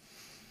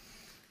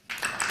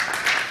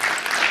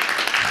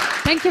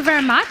 Thank you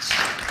very much.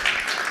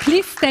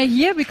 Please stay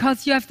here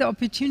because you have the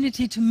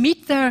opportunity to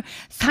meet the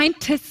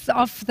scientists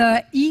of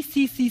the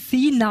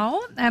ECCC now.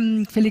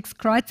 Felix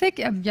Creutzig,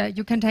 yeah,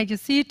 you can take your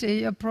seat.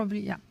 You're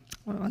probably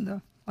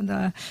on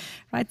the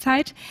right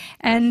side.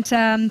 And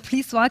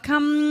please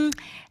welcome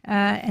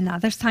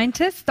another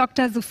scientist,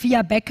 Dr.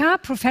 Sophia Becker,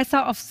 Professor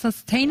of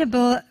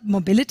Sustainable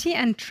Mobility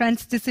and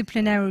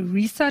Transdisciplinary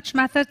Research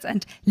Methods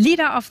and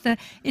leader of the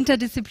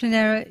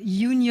interdisciplinary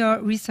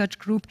junior research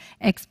group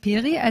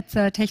EXPERI at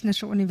the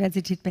Technische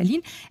Universität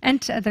Berlin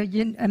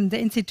and the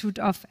Institute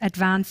of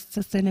Advanced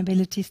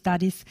Sustainability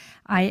Studies,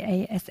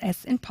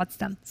 IASS, in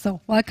Potsdam.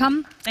 So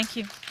welcome. Thank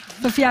you.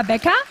 Sophia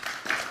Becker.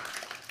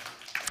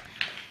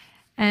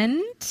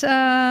 And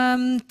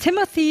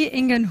Timothy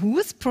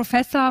Ingenhues,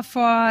 Professor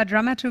for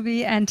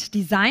Dramaturgy and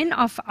Design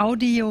of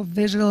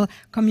Audiovisual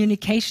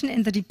Communication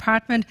in the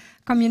Department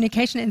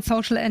Communication in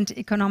Social and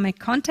Economic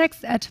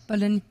Context at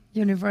Berlin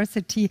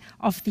University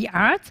of the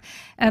Arts.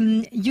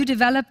 You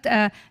developed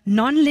a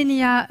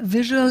nonlinear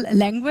visual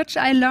language,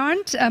 I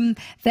learned,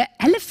 the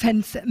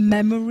elephant's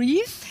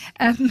memory.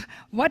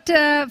 What,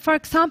 for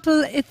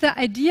example, is the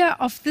idea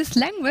of this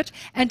language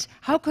and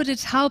how could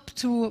it help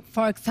to,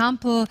 for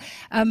example,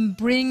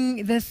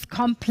 bring this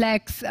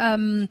complex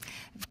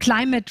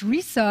climate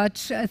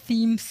research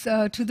themes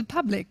to the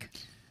public?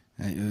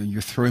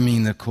 You're throwing me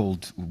in the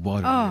cold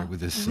water here with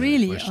this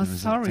really? question. Oh,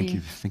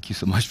 sorry. Thank you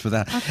so much for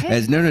that.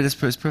 Okay. No, that's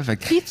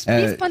perfect. Be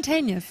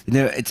spontaneous.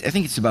 No, I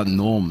think it's about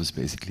norms,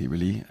 basically,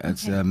 really.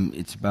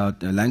 It's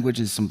about language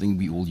is something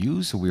we all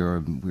use, so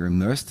we're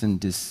immersed in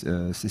this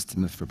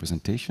system of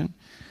representation.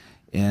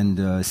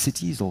 And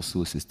city is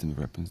also a system of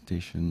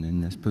representation.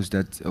 And I suppose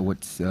that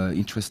what's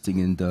interesting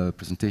in the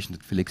presentation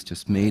that Felix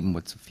just made and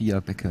what Sophia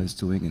Becker is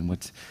doing and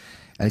what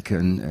Elke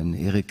and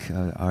Erik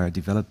are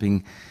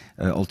developing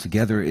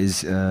altogether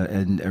is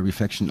a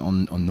reflection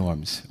on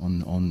norms,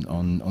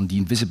 on the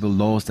invisible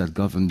laws that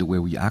govern the way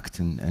we act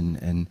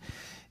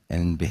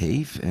and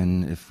behave.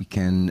 And if we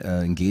can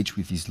engage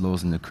with these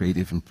laws in a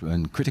creative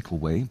and critical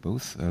way,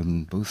 both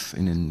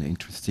in an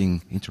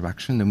interesting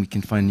interaction, then we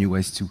can find new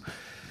ways to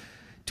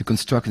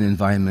construct an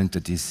environment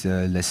that is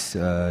less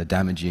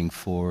damaging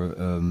for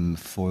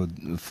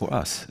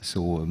us.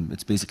 So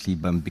it's basically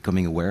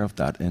becoming aware of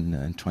that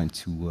and trying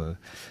to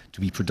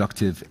be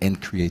productive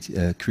and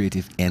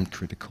creative and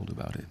critical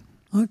about it.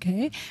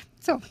 Okay.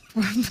 So,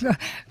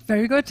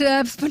 very good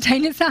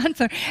spontaneous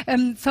answer.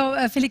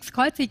 Felix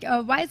Creutzig,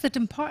 why is it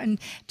important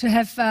to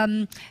have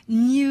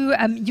new,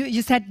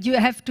 you said you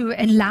have to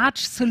enlarge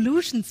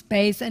solution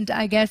space, and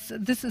I guess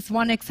this is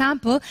one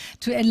example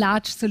to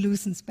enlarge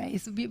solution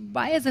space.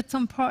 Why is it so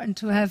important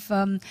to have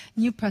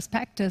new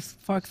perspectives,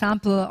 for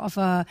example, of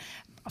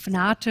an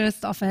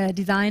artist, of a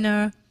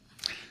designer?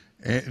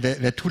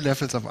 There are two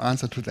levels of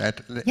answer to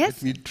that.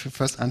 Yes. Let me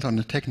first answer on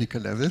the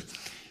technical level.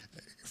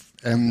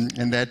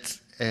 And that's,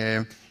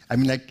 I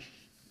mean, like,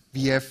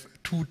 we have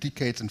 2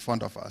 decades in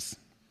front of us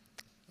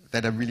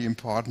that are really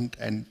important,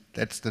 and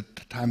that's the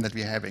time that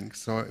we're having.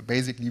 So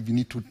basically, we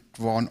need to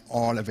draw on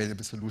all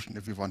available solutions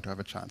if we want to have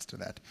a chance to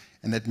that.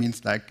 And that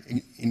means, like,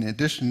 in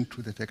addition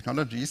to the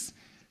technologies,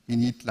 we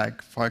need,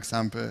 like, for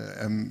example,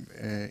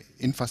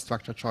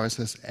 infrastructure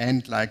choices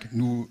and, like,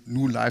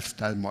 new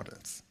lifestyle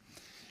models.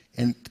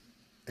 And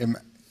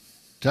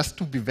just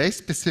to be very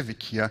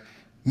specific here,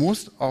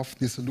 most of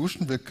the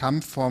solution will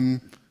come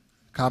from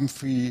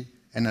carbon-free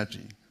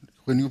energy,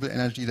 renewable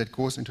energy that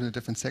goes into the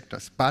different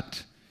sectors,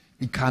 but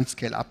we can't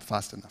scale up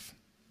fast enough.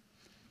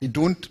 We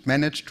don't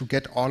manage to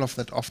get all of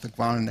that off the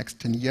ground in the next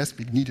 10 years.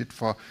 We need it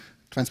for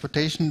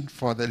transportation,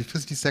 for the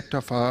electricity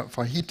sector,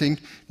 for heating.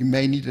 We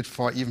may need it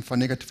even for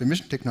negative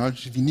emission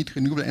technology. We need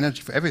renewable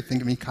energy for everything,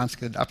 and we can't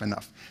scale it up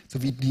enough. So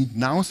we need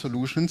now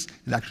solutions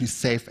that actually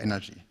save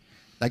energy.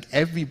 Like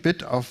every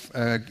bit of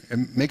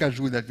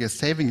megajoule that we are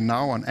saving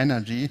now on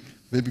energy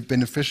will be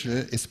beneficial,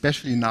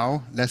 especially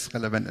now, less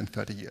relevant in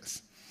 30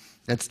 years.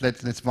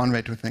 That's one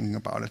way to think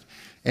about it.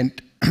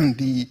 And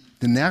the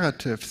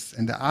narratives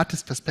and the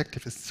artist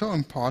perspective is so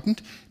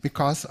important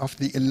because of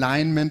the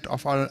alignment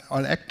of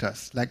all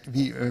actors. Like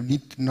we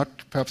need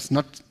perhaps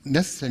not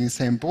necessarily the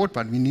same boat,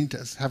 but we need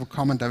to have a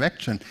common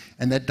direction.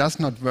 And that does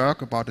not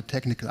work about a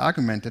technical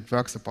argument. It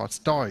works about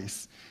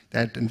stories.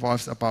 That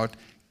involves about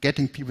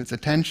getting people's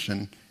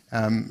attention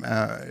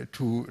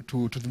to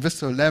the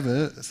visceral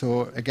level.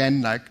 So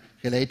again, like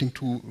relating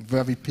to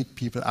where we pick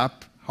people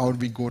up, how do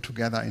we go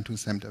together into the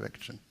same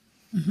direction.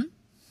 Mm-hmm.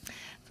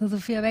 So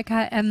Sophia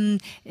Becker,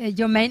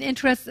 your main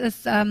interest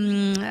is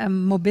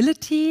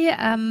mobility.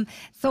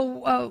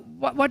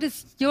 What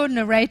is your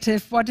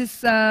narrative? What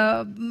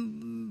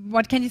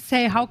can you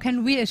say? How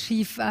can we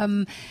achieve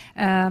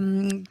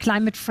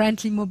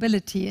climate-friendly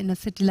mobility in a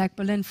city like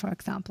Berlin, for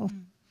example?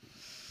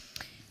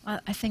 Well,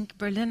 I think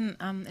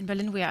in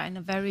Berlin we are in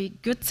a very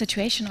good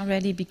situation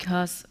already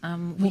because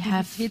we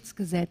have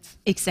Mobilitätsgesetz.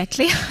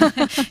 Exactly.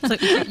 So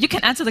you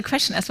can answer the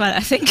question as well,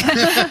 I think,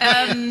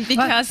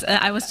 because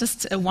I was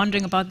just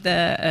wondering about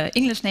the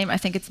English name. I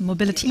think it's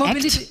Mobility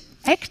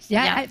Act.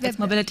 Yeah, it's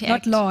Mobility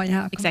Act. Not law.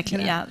 Yeah,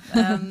 exactly. Yeah,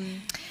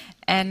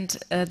 and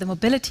the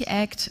Mobility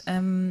Act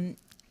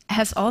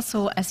has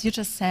also, as you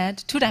just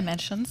said, 2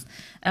 dimensions.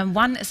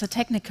 One is a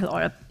technical,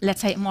 or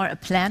let's say more a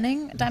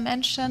planning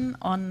dimension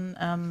on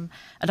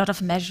a lot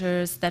of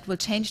measures that will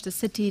change the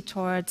city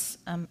towards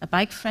a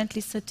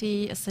bike-friendly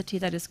city, a city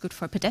that is good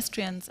for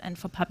pedestrians and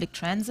for public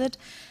transit.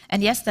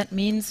 And yes, that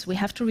means we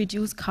have to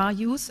reduce car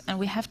use and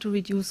we have to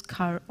reduce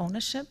car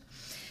ownership.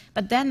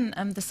 But then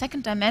the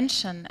second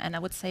dimension, and I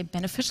would say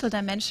beneficial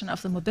dimension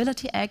of the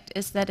Mobility Act,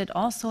 is that it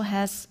also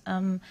has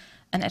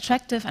an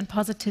attractive and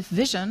positive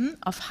vision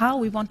of how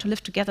we want to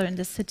live together in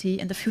this city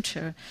in the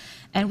future.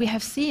 And we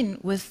have seen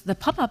with the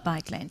pop-up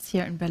bike lanes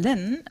here in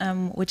Berlin,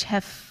 which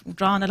have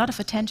drawn a lot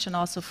of attention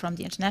also from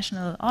the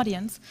international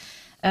audience,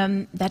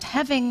 that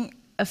having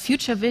a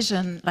future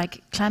vision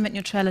like climate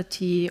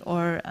neutrality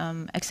or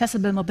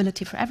accessible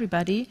mobility for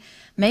everybody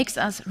makes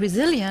us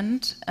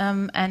resilient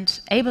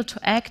and able to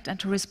act and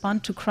to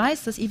respond to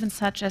crises, even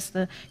such as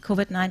the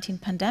COVID-19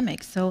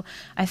 pandemic. So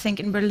I think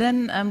in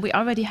Berlin we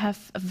already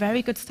have a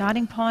very good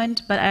starting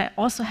point, but I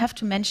also have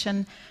to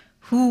mention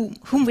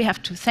whom we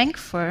have to thank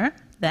for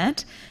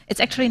that. It's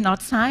actually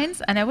not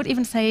science, and I would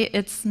even say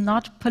it's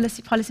not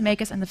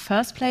policymakers in the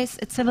first place,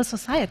 it's civil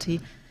society.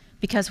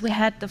 Because we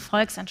had the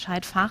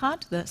Volksentscheid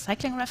Fahrrad, the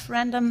cycling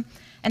referendum,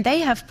 and they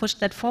have pushed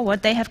that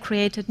forward. They have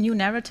created new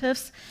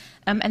narratives,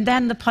 and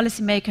then the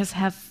policymakers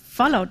have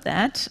followed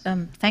that,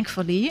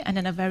 thankfully, and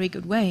in a very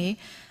good way.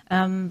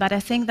 But I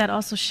think that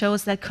also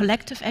shows that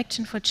collective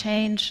action for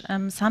change,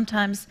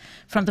 sometimes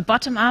from the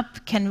bottom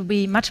up, can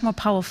be much more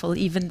powerful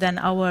even than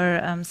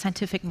our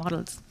scientific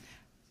models.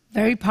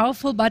 Very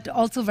powerful, but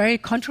also very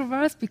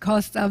controversial,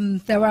 because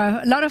there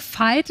were a lot of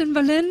fight in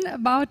Berlin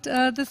about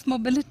this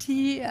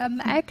Mobility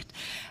Act,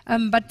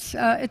 but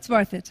it's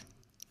worth it.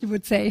 you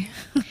would say.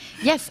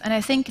 Yes, and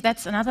I think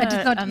that's another... But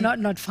it's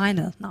not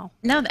final now.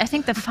 No, I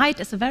think the fight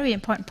is a very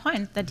important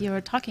point that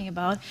you're talking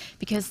about,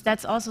 because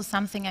that's also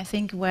something, I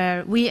think,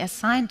 where we as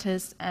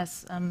scientists,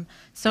 as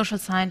social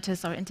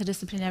scientists or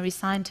interdisciplinary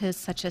scientists,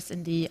 such as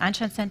in the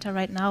Einstein Center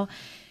right now,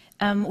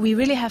 we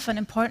really have an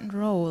important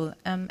role.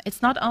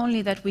 It's not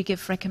only that we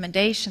give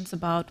recommendations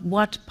about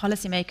what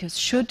policymakers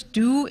should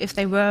do if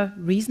they were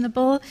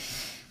reasonable,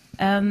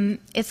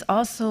 it's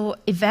also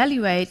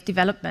evaluate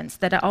developments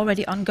that are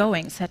already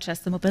ongoing, such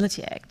as the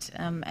Mobility Act.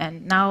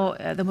 And now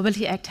the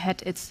Mobility Act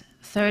had its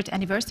 3rd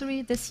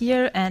anniversary this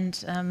year,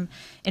 and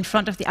in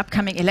front of the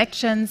upcoming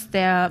elections,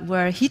 there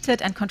were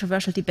heated and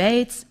controversial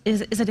debates.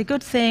 Is it a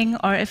good thing,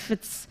 or if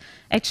it's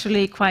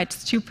actually quite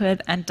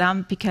stupid and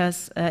dumb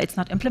because it's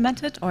not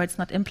implemented, or it's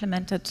not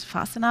implemented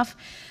fast enough?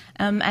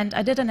 And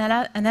I did an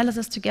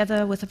analysis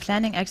together with a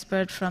planning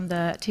expert from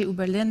the TU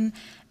Berlin,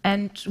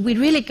 and we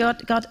really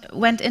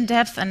went in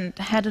depth and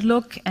had a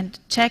look and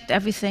checked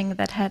everything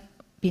that had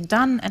been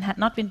done and had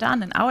not been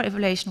done, and our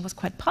evaluation was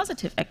quite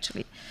positive,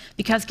 actually,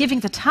 because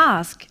giving the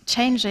task,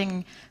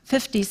 changing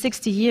 50,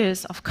 60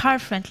 years of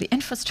car-friendly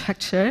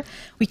infrastructure,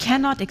 we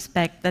cannot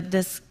expect that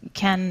this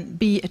can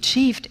be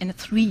achieved in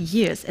 3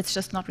 years. It's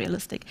just not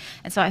realistic.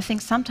 And so I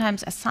think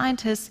sometimes as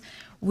scientists,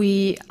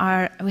 we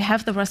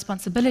have the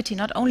responsibility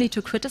not only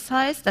to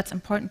criticize, that's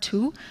important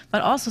too,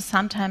 but also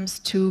sometimes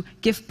to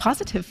give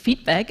positive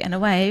feedback in a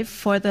way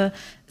for the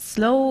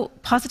slow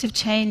positive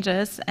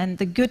changes and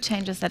the good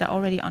changes that are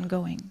already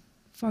ongoing.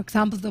 For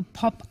example, the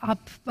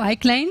pop-up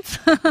bike lanes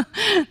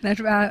that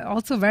were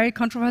also very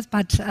controversial,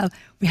 but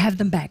we have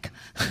them back.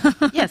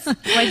 Yes,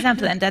 for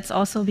example, and that's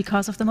also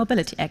because of the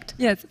Mobility Act.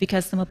 Yes.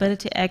 Because the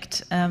Mobility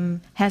Act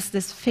has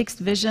this fixed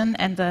vision,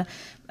 and the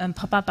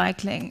pop-up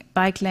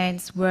bike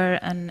lanes were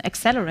an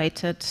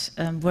accelerated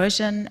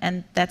version,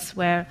 and that's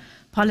where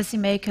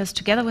policymakers,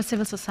 together with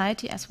civil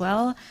society as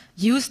well,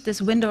 used this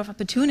window of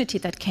opportunity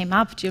that came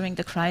up during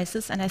the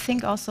crisis. And I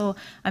think also,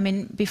 I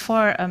mean,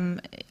 before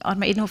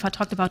Ottmar Edenhofer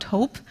talked about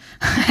hope,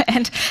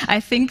 and I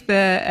think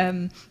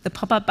the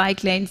pop-up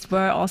bike lanes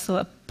were also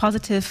a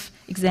positive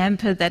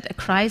example that a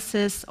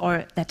crisis,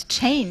 or that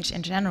change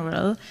in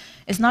general,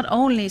 is not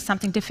only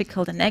something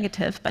difficult and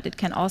negative, but it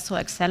can also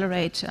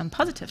accelerate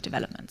positive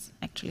developments,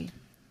 actually.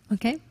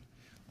 Okay.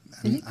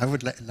 I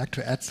would like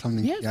to add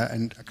something here,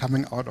 and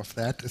coming out of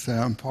that is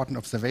an important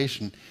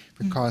observation,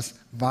 because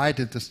why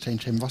did this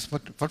change happen?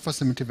 What was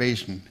the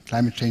motivation?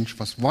 Climate change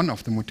was one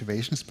of the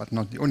motivations, but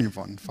not the only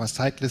one. For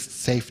cyclists,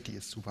 safety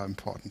is super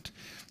important.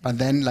 But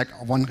then, like,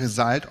 one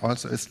result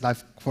also is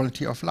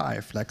quality of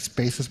life. Like,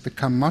 spaces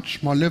become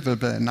much more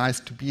livable and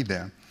nice to be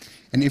there.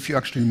 And if you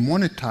actually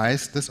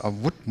monetize this, or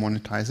would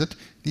monetize it,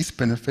 these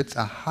benefits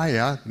are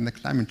higher than the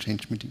climate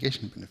change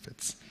mitigation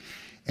benefits.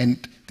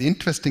 And the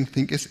interesting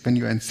thing is, when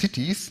you're in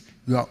cities,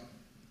 you are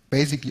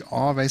basically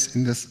always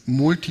in this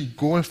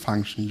multi-goal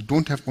function. You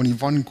don't have only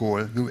one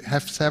goal. You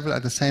have several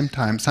at the same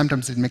time.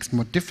 Sometimes it makes it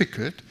more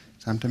difficult.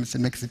 Sometimes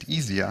it makes it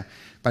easier.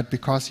 But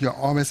because you're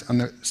always on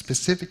the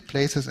specific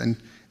places and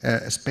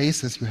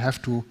spaces, you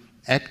have to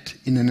act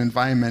in an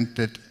environment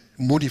that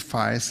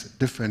modifies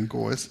different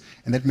goals.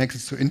 And that makes it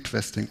so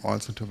interesting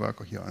also to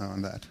work here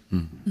on that.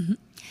 Mm-hmm.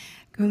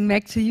 Going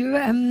back to you,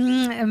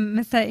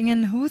 Mr.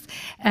 Edenhofer.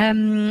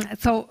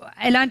 So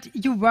I learned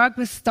you work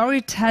with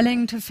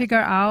storytelling to figure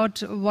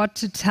out what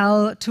to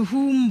tell to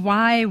whom,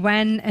 why,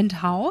 when, and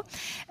how.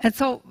 And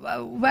so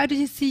where do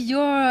you see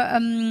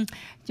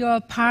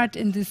your part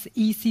in this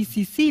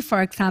ECCC,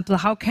 for example?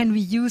 How can we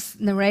use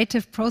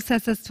narrative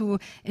processes to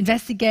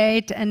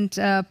investigate and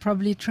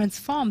probably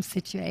transform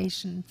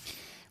situations?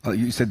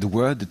 You said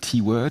the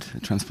T word,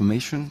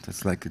 transformation.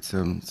 That's like it's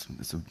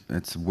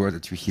a word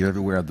that you hear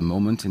everywhere at the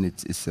moment, and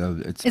it's.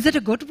 Is it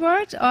a good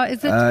word, or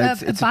is it a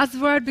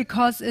buzzword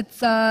because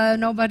it's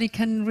nobody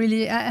can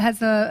really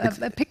has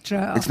a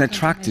picture? It's an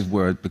attractive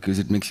word because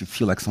it makes you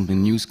feel like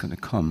something new is going to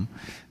come,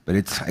 but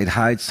it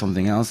hides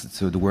something else.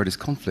 So the word is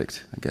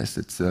conflict, I guess.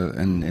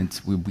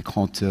 We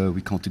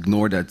can't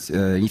ignore that.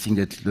 Anything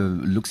that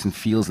looks and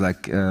feels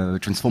like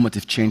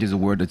transformative change is a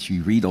word that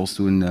you read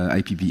also in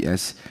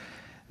IPBS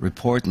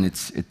report, and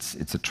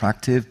it's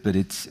attractive, but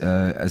it's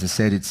as I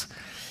said,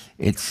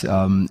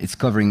 it's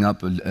covering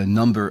up a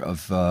number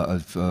of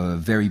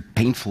very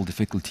painful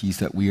difficulties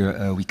that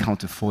we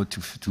can't afford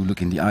to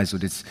look in the eyes. So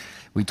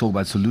we talk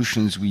about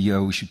solutions. We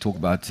should talk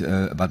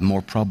about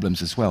more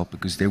problems as well,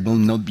 because there will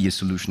not be a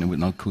solution that will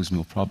not cause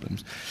more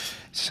problems.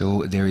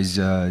 So there is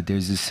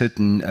a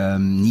certain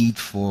need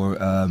for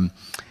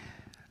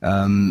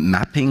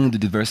mapping the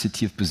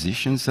diversity of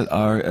positions that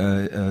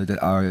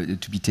are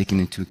to be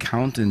taken into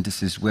account, and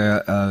this is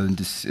where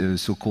this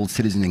so-called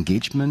citizen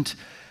engagement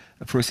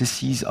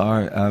processes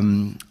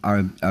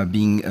are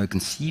being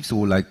conceived, so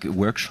like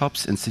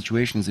workshops and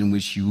situations in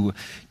which you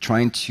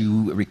trying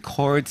to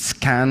record,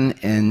 scan,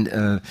 and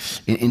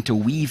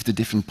interweave the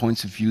different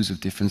points of views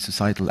of different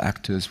societal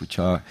actors which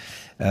are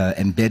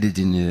embedded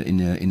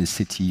in a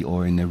city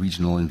or in a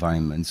regional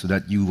environment, so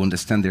that you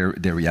understand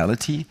their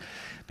reality,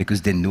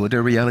 because they know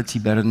their reality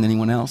better than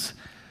anyone else.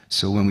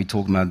 So when we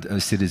talk about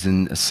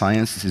citizen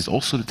science, this is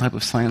also the type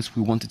of science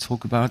we want to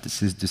talk about.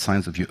 This is the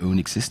science of your own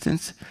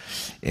existence.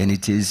 And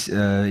it is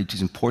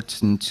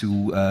important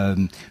to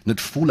not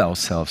fool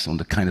ourselves on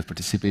the kind of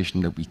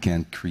participation that we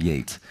can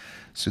create,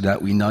 so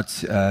that we're not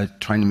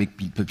trying to make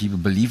people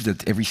believe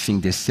that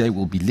everything they say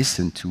will be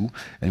listened to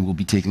and will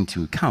be taken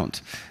into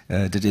account.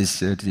 That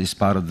is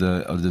part of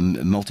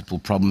the multiple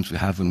problems we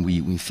have when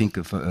we think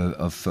of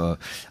a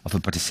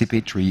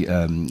participatory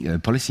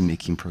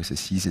policy-making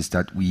processes, is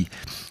that we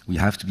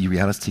have to be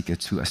realistic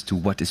as to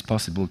what is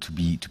possible to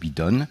be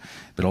done,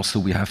 but also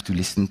we have to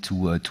listen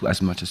to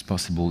as much as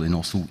possible and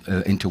also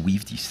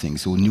interweave these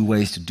things. So new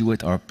ways to do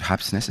it are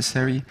perhaps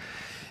necessary.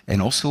 And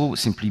also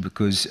simply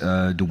because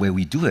the way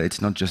we do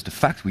it, not just the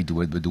fact we do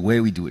it, but the way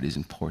we do it is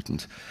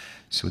important.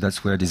 So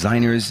that's where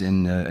designers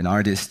and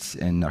artists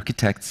and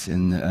architects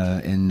and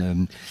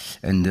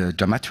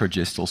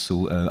dramaturgists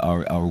also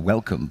are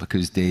welcome,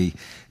 because they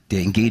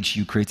engage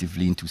you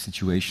creatively into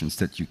situations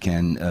that you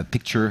can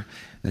picture,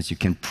 that you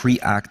can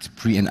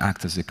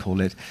pre-enact, as they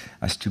call it,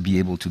 as to be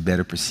able to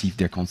better perceive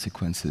their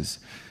consequences.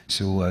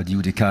 So the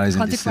UDK is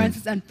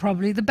consequences and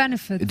probably the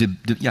benefits.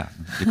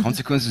 The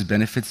consequences,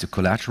 benefits, the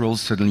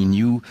collaterals, certainly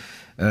new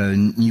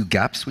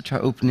gaps which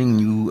are opening,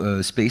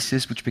 new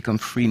spaces which become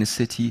free in a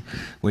city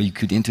where you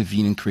could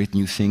intervene and create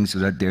new things. So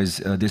that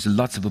there's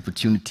lots of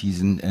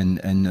opportunities and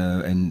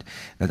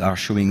that are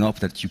showing up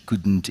that you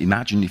couldn't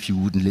imagine if you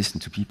wouldn't listen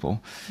to people.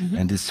 Mm-hmm.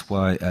 And that's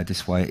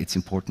why it's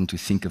important to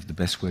think of the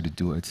best way to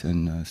do it.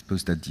 And I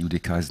suppose that the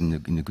UDK is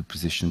in a good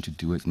position to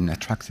do it in an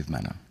attractive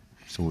manner.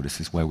 So this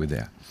is why we're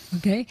there.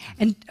 Okay.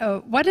 And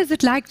what is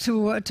it like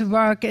to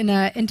work in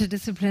an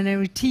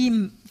interdisciplinary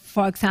team,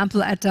 for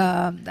example, at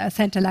a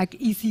center like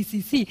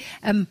ECCC?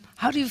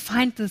 How do you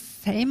find the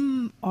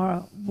same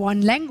or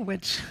one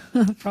language,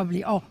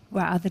 probably? Oh,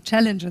 where are the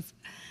challenges?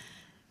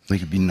 We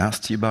could be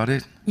nasty about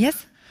it.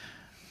 Yes.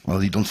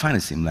 Well, you don't find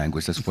the same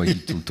language. That's why you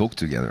two talk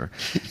together.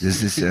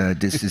 This is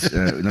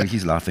no,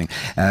 he's laughing.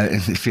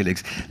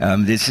 Felix,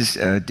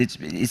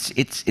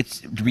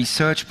 it's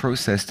research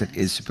process that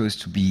is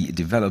supposed to be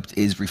developed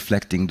is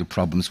reflecting the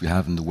problems we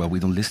have in the world. We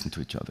don't listen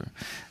to each other.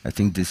 I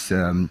think this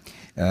Donella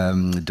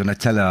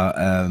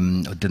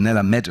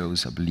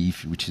Meadows, I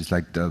believe, which is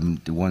like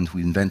the one who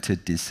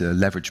invented this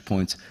leverage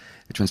point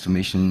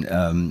transformation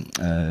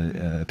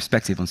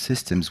perspective on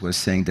systems, was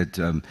saying that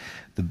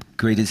the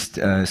greatest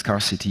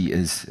scarcity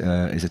is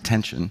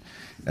attention,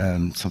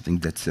 something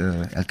that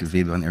Elke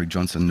Weber and Eric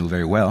Johnson know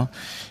very well,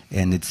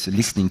 and it's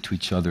listening to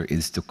each other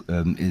is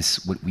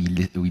what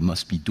we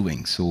must be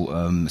doing. So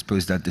I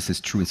suppose that this is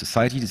true in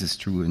society, this is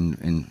true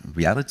in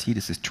reality,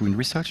 this is true in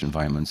research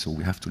environments. So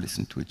we have to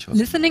listen to each other.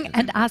 Listening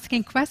and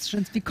asking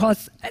questions,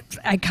 because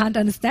I can't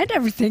understand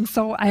everything,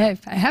 so I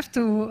have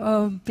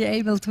to be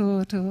able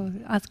to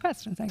ask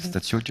questions. I guess.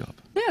 That's your job.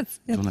 Yes,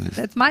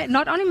 it's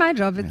not only my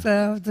job; it's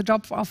the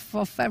job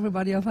of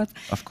everybody of us.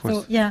 Of course.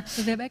 So, yeah.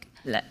 So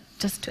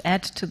just to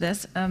add to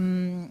this,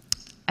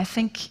 I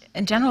think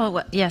in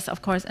general, yes,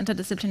 of course,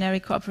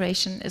 interdisciplinary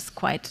cooperation is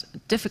quite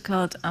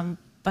difficult.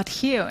 But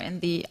here in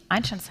the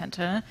Einstein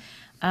Center,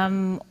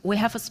 we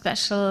have a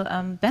special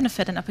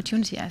benefit and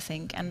opportunity, I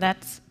think, and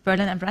that's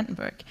Berlin and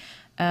Brandenburg.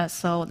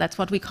 So that's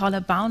what we call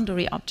a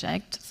boundary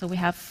object. So we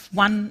have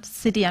one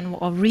city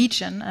or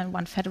region, and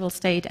one federal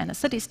state and a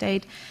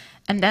city-state.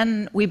 And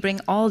then we bring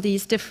all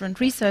these different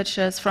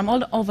researchers from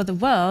all over the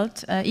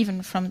world,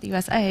 even from the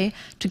USA,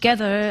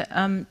 together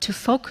to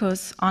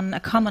focus on a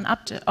common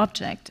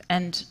object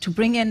and to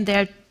bring in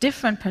their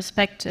different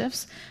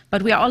perspectives,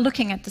 but we are all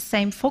looking at the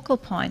same focal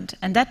point,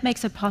 and that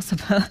makes it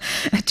possible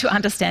to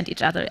understand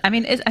each other. I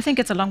mean, I think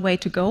it's a long way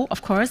to go,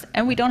 of course,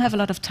 and we don't have a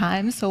lot of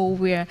time, so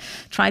we're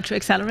trying to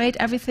accelerate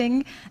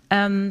everything,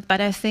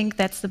 but I think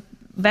that's the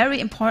very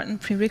important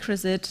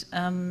prerequisite,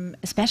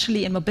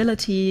 especially in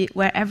mobility,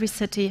 where every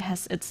city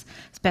has its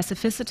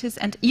specificities,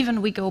 and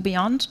even we go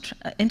beyond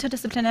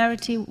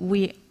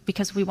interdisciplinarity,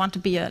 because we want to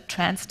be a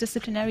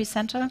transdisciplinary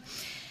center.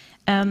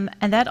 And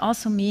that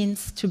also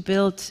means to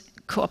build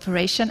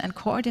cooperation and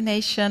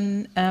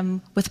coordination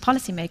with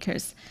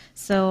policymakers.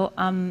 So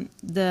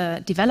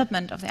the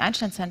development of the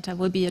Einstein Center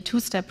will be a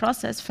two-step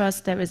process.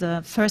 First, there is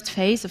a first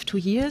phase of 2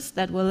 years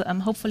that will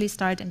hopefully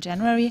start in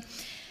January.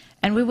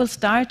 And we will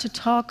start to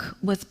talk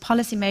with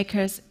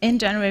policymakers in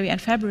January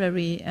and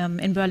February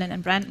in Berlin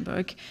and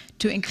Brandenburg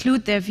to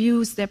include their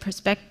views, their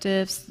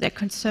perspectives, their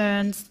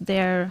concerns,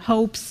 their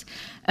hopes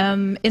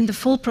in the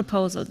full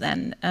proposal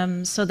then,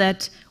 so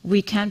that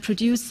we can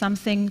produce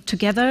something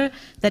together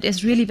that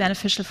is really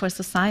beneficial for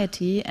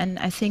society. And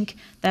I think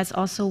that's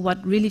also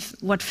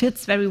what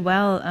fits very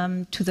well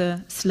to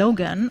the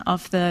slogan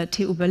of the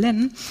TU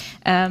Berlin,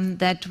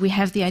 that we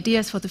have the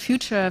ideas for the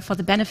future for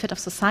the benefit of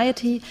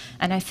society.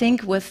 And I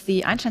think with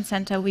the Einstein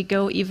Center, we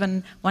go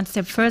even one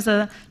step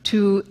further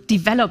to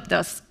develop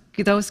those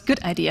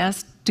good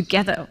ideas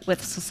together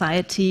with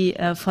society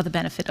for the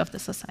benefit of the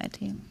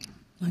society.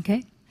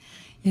 Okay.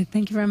 Yeah,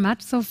 thank you very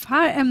much. So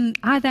far,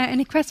 are there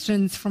any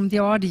questions from the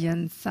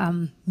audience?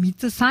 Meet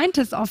the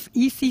scientists of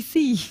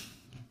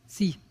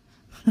ECCC.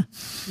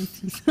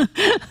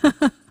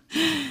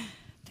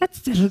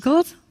 That's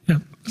difficult. Yeah,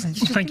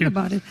 thank you.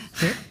 About it.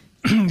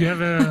 You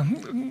have a,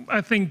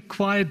 I think,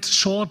 quite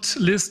short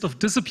list of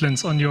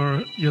disciplines on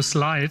your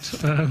slide.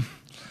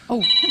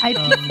 Oh,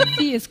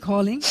 IPCC is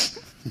calling.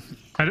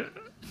 I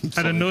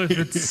don't know if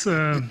it's.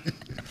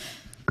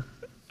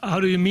 How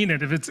do you mean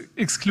it? If it's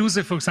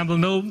exclusive, for example,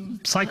 no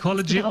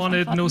psychology on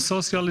it, no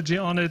sociology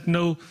on it,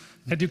 no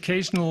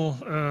educational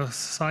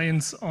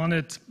science on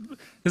it.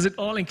 Is it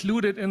all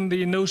included in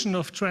the notion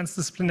of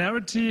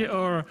transdisciplinarity,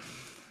 or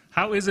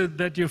how is it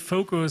that you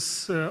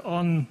focus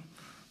on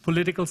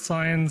political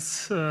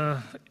science,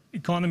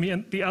 economy,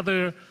 and the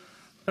other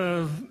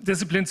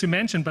disciplines you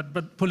mentioned,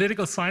 but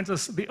political science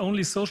is the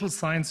only social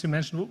science you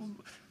mentioned?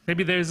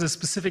 Maybe there is a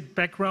specific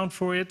background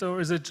for it,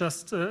 or is it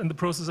just in the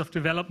process of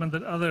development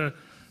that other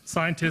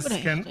scientists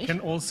can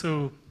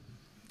also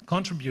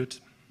contribute?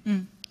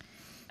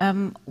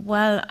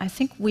 Well, I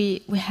think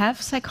we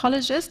have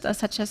psychologists,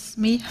 such as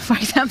me, for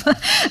example,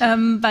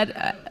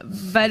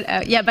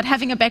 but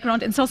having a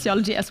background in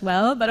sociology as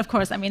well. But of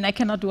course, I mean, I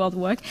cannot do all the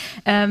work.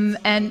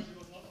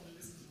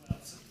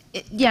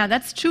 Yeah,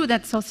 that's true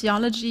that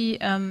sociology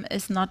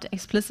is not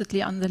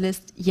explicitly on the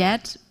list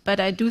yet,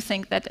 but I do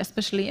think that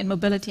especially in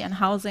mobility and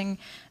housing,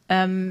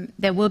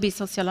 there will be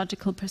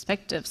sociological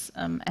perspectives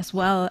as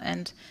well.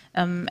 And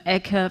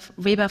Elke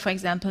Weber, for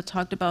example,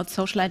 talked about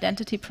social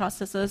identity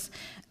processes,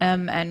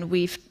 and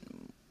we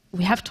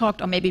have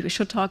talked, or maybe we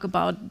should talk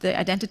about the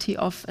identity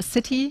of a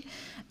city.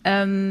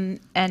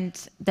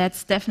 And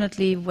that's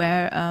definitely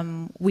where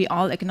we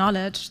all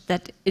acknowledge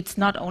that it's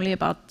not only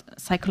about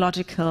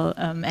psychological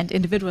and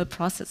individual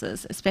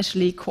processes,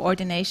 especially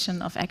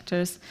coordination of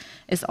actors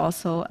is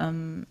also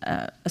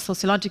a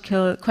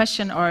sociological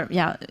question, or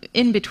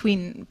in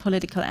between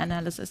political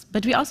analysis.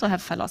 But we also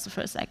have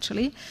philosophers,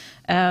 actually.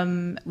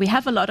 We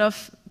have a lot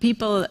of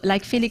people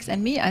like Felix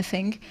and me, I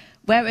think,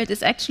 where it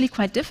is actually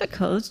quite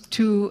difficult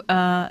to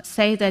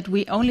say that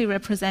we only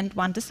represent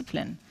one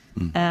discipline.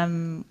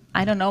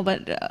 I don't know,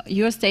 but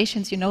your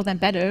stations, you know them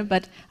better,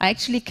 but I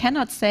actually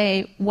cannot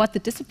say what the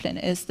discipline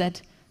is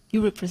that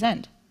you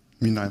represent.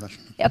 Me neither.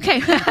 Okay,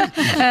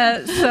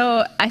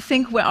 so I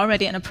think we're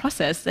already in a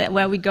process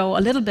where we go a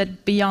little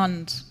bit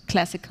beyond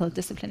classical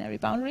disciplinary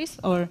boundaries,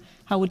 or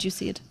how would you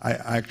see it?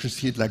 I actually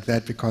see it like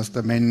that, because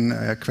the main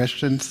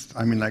questions,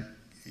 I mean, like,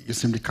 you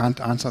simply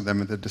can't answer them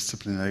with a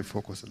disciplinary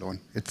focus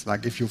alone. It's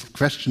like if you're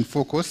question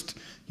focused,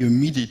 you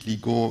immediately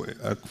go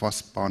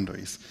across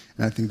boundaries.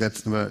 And I think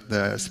that's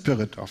the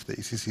spirit of the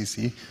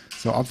ECCC.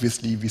 So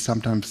obviously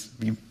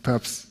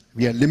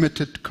we are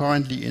limited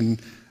currently in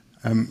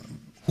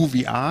who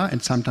we are,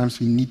 and sometimes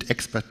we need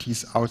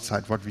expertise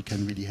outside what we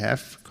can really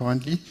have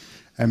currently.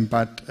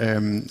 But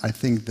I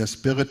think the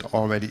spirit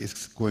already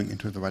is going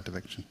into the right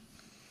direction.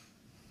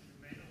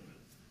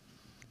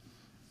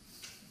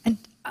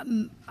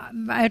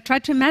 I try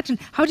to imagine,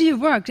 how do you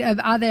work?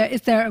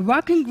 Is there a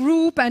working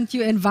group and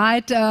you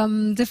invite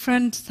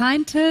different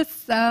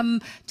scientists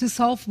to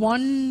solve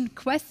one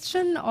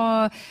question,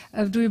 or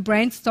do you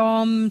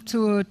brainstorm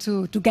to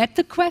get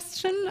the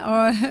question,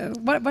 or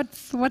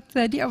what's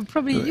the idea?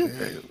 Probably you.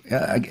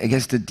 I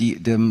guess that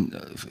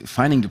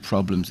finding the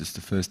problems is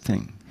the first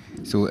thing.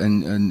 So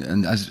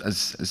and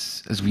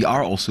as we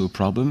are also a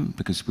problem,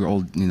 because we're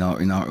all in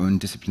our own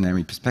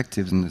disciplinary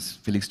perspectives, and as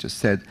Felix just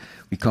said,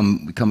 we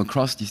come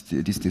across these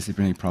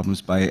disciplinary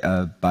problems by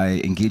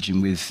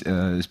engaging with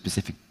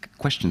specific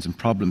questions and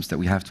problems that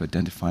we have to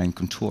identify and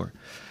contour.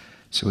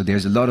 So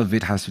there's a lot of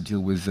it has to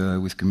deal with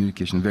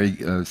communication. I'm very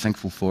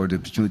thankful for the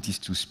opportunities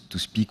to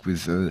speak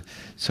with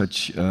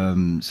such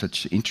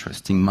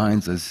interesting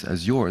minds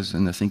as yours,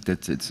 and I think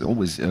that it's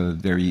always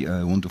very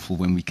wonderful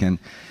when we can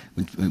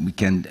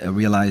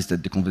realize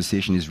that the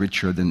conversation is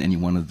richer than any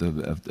one of the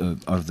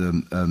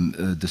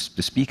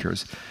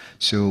speakers.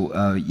 So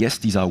yes,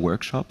 these are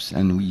workshops,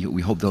 and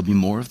we hope there'll be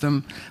more of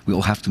them. We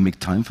all have to make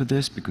time for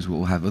this because we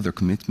all have other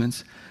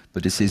commitments.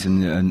 But this is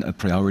a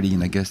priority,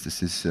 and I guess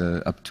this is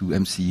up to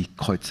MC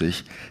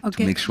Creutzig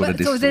to make sure that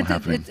this is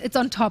happening. It's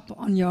on top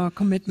on your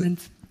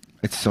commitments.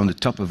 It's on the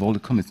top of all the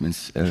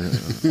commitments, all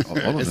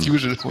of as them,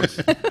 usual. of course.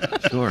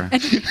 Sure.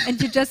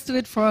 And you just do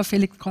it for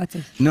Felix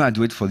Creutzig? No, I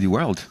do it for the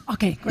world.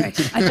 Okay, great.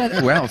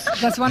 Who else?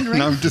 I was wondering.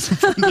 No, I'm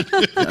disappointed.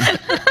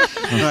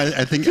 No,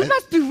 I think you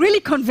must be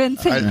really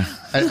convincing.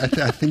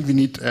 I think we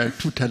need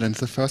two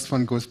talents. The first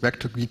one goes back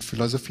to Greek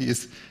philosophy: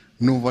 is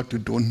know what you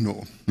don't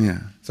know. Yeah.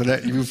 So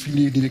that you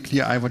need a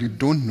clear eye what you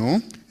don't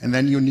know, and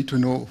then you need to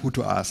know who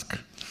to ask.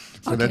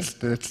 So okay.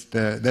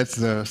 that's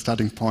the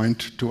starting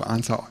point to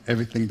answer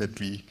everything that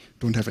we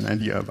don't have an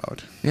idea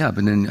about. Yeah,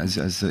 but then as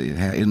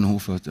Herr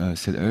Edenhofer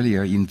said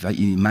earlier,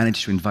 he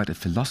managed to invite a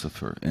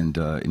philosopher in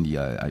the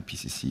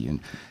IPCC. And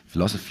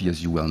philosophy,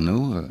 as you well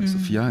know,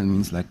 Sophia, it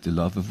means like the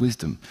love of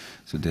wisdom.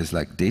 So there's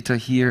like data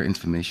here,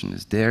 information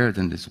is there,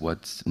 then there's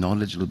what's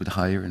knowledge a little bit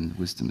higher, and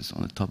wisdom is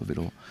on the top of it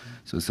all.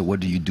 So what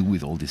do you do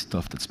with all this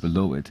stuff that's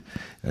below it?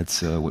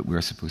 That's what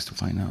we're supposed to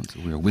find out.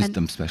 So we're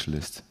wisdom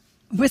specialists.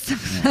 Wisdom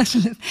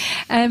specialist.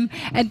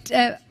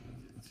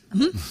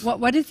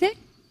 What is it?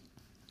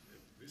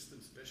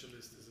 Wisdom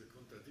specialist is a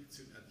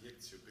contradiction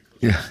adjective, because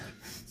Yeah.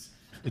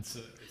 It's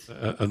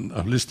a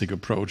holistic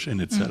approach in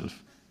itself.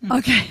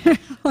 Okay.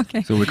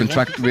 Okay. So we're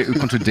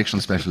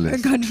contradiction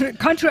specialists.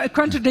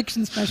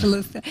 Contradiction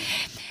specialist.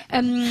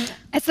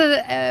 As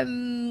a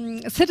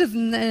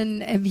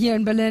citizen here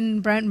in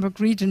Berlin, Brandenburg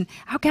region,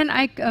 how can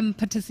I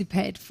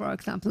participate, for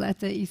example, at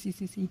the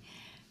ECCC?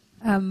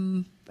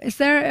 Is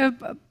there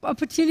an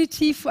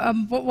opportunity?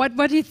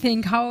 What do you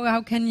think?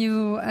 How can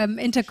you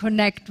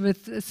interconnect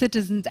with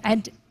citizens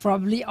and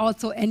probably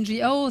also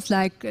NGOs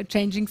like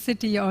Changing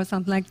City or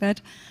something like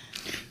that?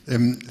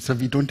 So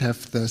we don't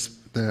have the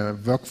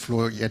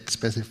workflow yet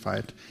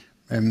specified,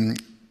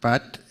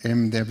 but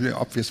there will be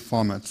obvious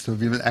formats. So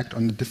we will act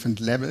on the different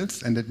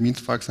levels, and that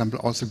means, for example,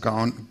 also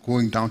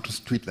going down to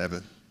street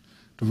level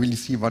to really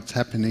see what's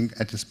happening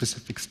at a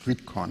specific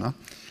street corner,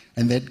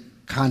 and that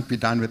can't be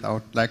done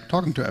without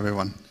talking to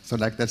everyone. So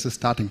that's the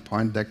starting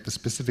point, the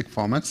specific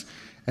formats,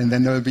 and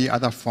then there will be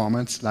other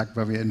formats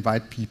where we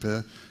invite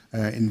people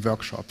in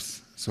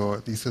workshops. So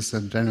this is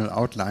a general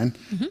outline.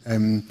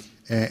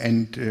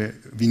 And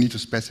we need to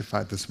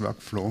specify this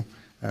workflow,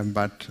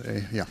 but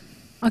yeah.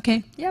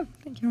 Okay, yeah,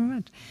 thank you very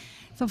much.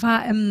 So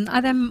far,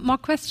 are there more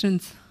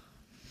questions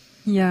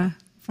here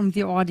from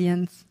the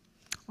audience?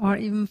 Or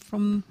even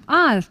from,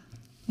 in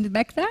the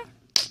back there?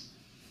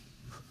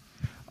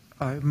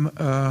 I'm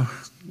a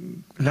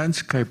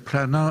landscape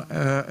planner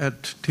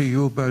at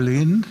TU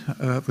Berlin,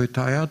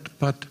 retired,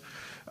 but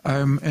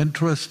I'm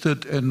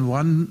interested in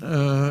one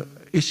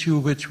issue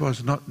which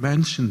was not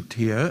mentioned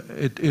here.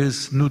 It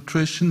is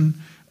nutrition,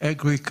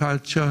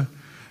 agriculture,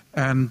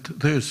 and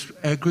this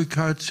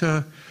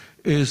agriculture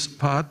is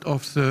part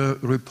of the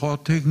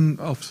reporting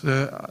of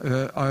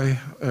the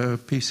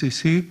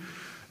IPCC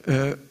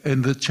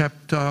in the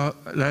chapter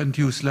land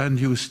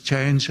use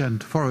change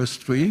and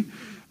forestry.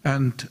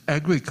 And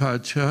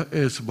agriculture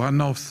is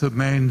one of the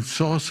main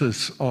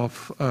sources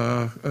of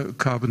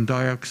carbon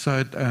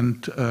dioxide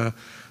and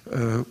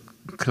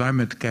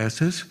climate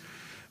gases.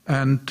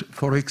 And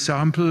for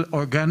example,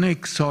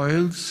 organic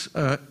soils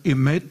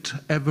emit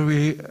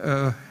every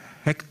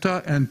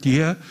hectare and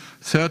year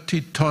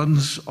 30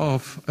 tons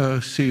of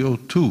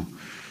CO2.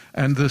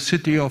 And the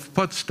city of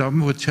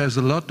Potsdam, which has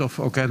a lot of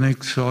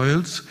organic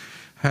soils,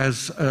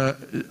 has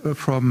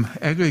from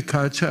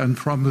agriculture and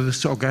from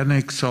this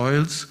organic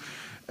soils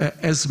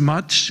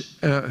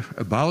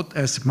about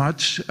as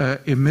much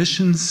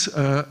emissions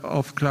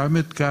of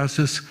climate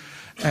gases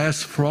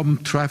as from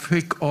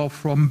traffic or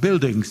from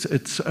buildings.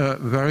 It's a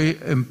very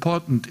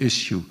important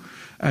issue.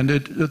 And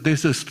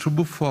this is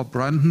true for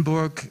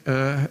Brandenburg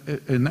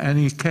in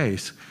any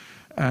case.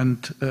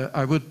 And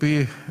I would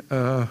be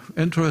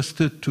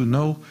interested to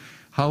know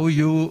how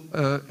you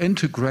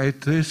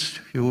integrate this.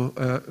 You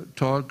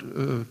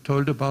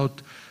told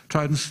about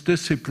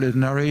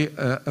transdisciplinary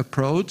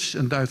approach,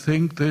 and I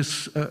think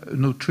this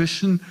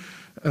nutrition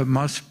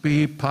must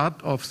be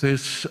part of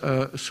this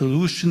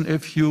solution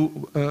if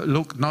you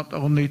look not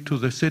only to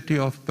the city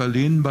of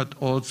Berlin but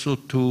also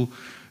to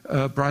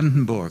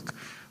Brandenburg.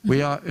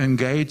 We are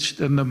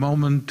engaged in the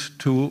moment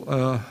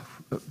to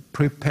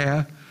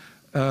prepare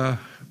a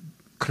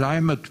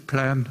climate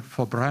plan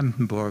for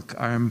Brandenburg.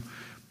 I'm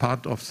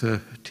part of the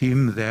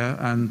team there,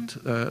 and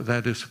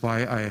that is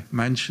why I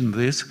mention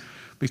this,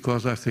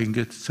 because I think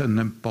it's an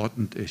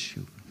important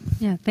issue.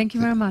 Yeah, thank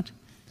you very much.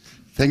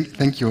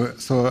 Thank you.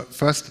 So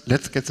first,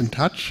 let's get in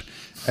touch.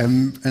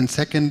 And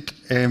second,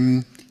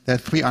 there are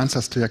three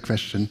answers to your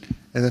question.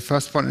 The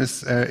first one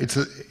is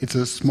it's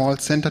a small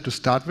center to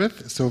start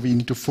with, so we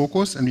need to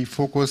focus, and we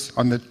focus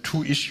on the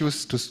two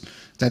issues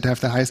that have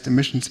the highest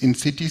emissions in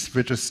cities,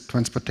 which is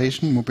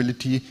transportation,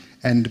 mobility,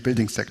 and the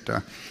building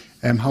sector.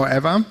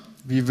 However,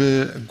 we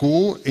will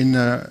go in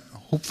a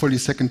hopefully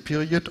second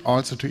period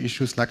also to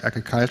issues like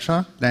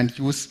agriculture, land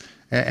use,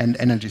 and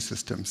energy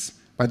systems.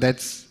 But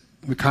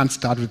we can't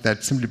start with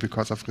that simply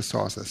because of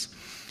resources.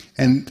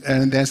 And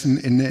there's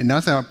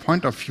another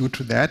point of view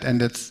to that,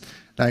 and it's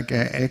like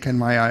Elke and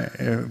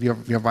we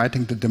are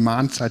writing the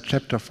demand side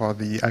chapter for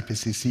the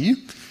IPCC.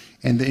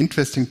 And the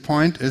interesting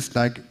point is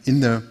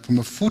from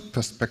a food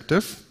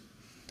perspective,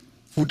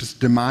 food is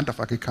demand of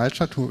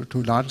agriculture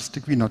to largest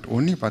degree, not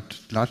only, but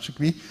large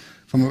degree.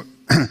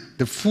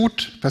 The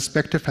food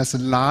perspective has the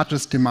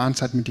largest demand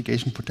side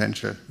mitigation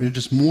potential, which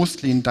is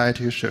mostly in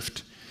dietary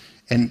shift.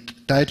 And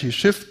dietary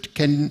shift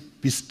can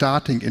be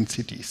starting in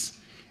cities.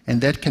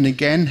 And that can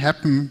again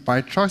happen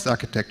by choice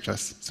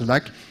architectures. So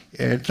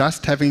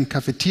just having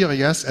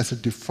cafeterias as a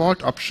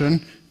default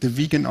option, the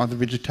vegan or the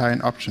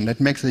vegetarian option. That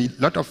makes a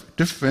lot of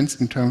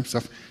difference in terms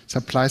of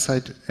supply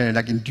side,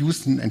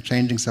 inducing and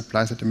changing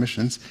supply side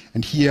emissions.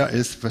 And here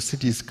is where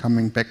cities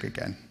coming back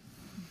again.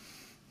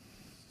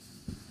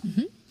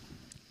 Mm-hmm.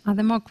 Are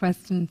there more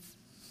questions?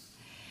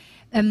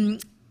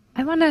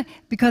 I wonder,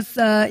 because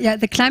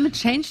the Climate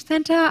Change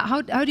Center,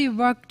 how do you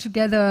work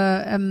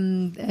together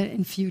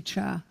in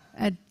future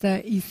at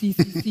the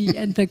ECCC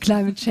and the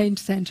Climate Change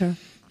Center?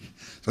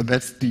 So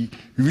that's the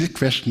real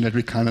question that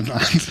we cannot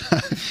answer.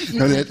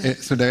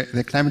 So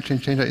the Climate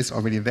Change Center is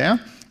already there,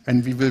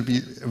 and we will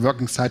be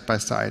working side by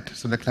side.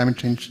 So the Climate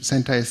Change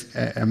Center is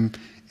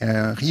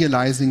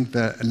realizing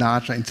the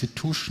larger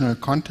institutional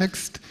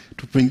context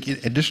to bring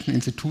additional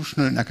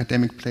institutional and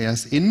academic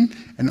players in,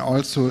 and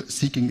also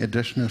seeking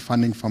additional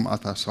funding from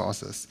other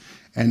sources.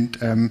 And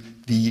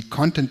the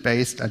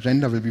content-based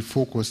agenda will be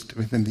focused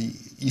within the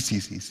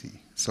ECCC.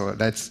 So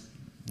that's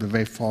the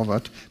way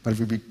forward, but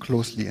will be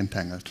closely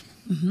entangled.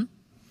 Mm-hmm.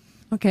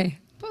 Okay,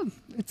 well,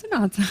 it's an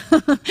answer.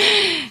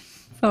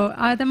 So,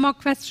 are there more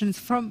questions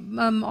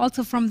from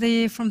also from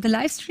the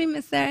live stream?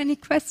 Is there any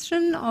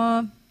question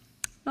or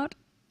not?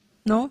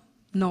 No,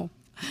 no.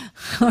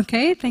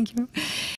 Okay, thank you.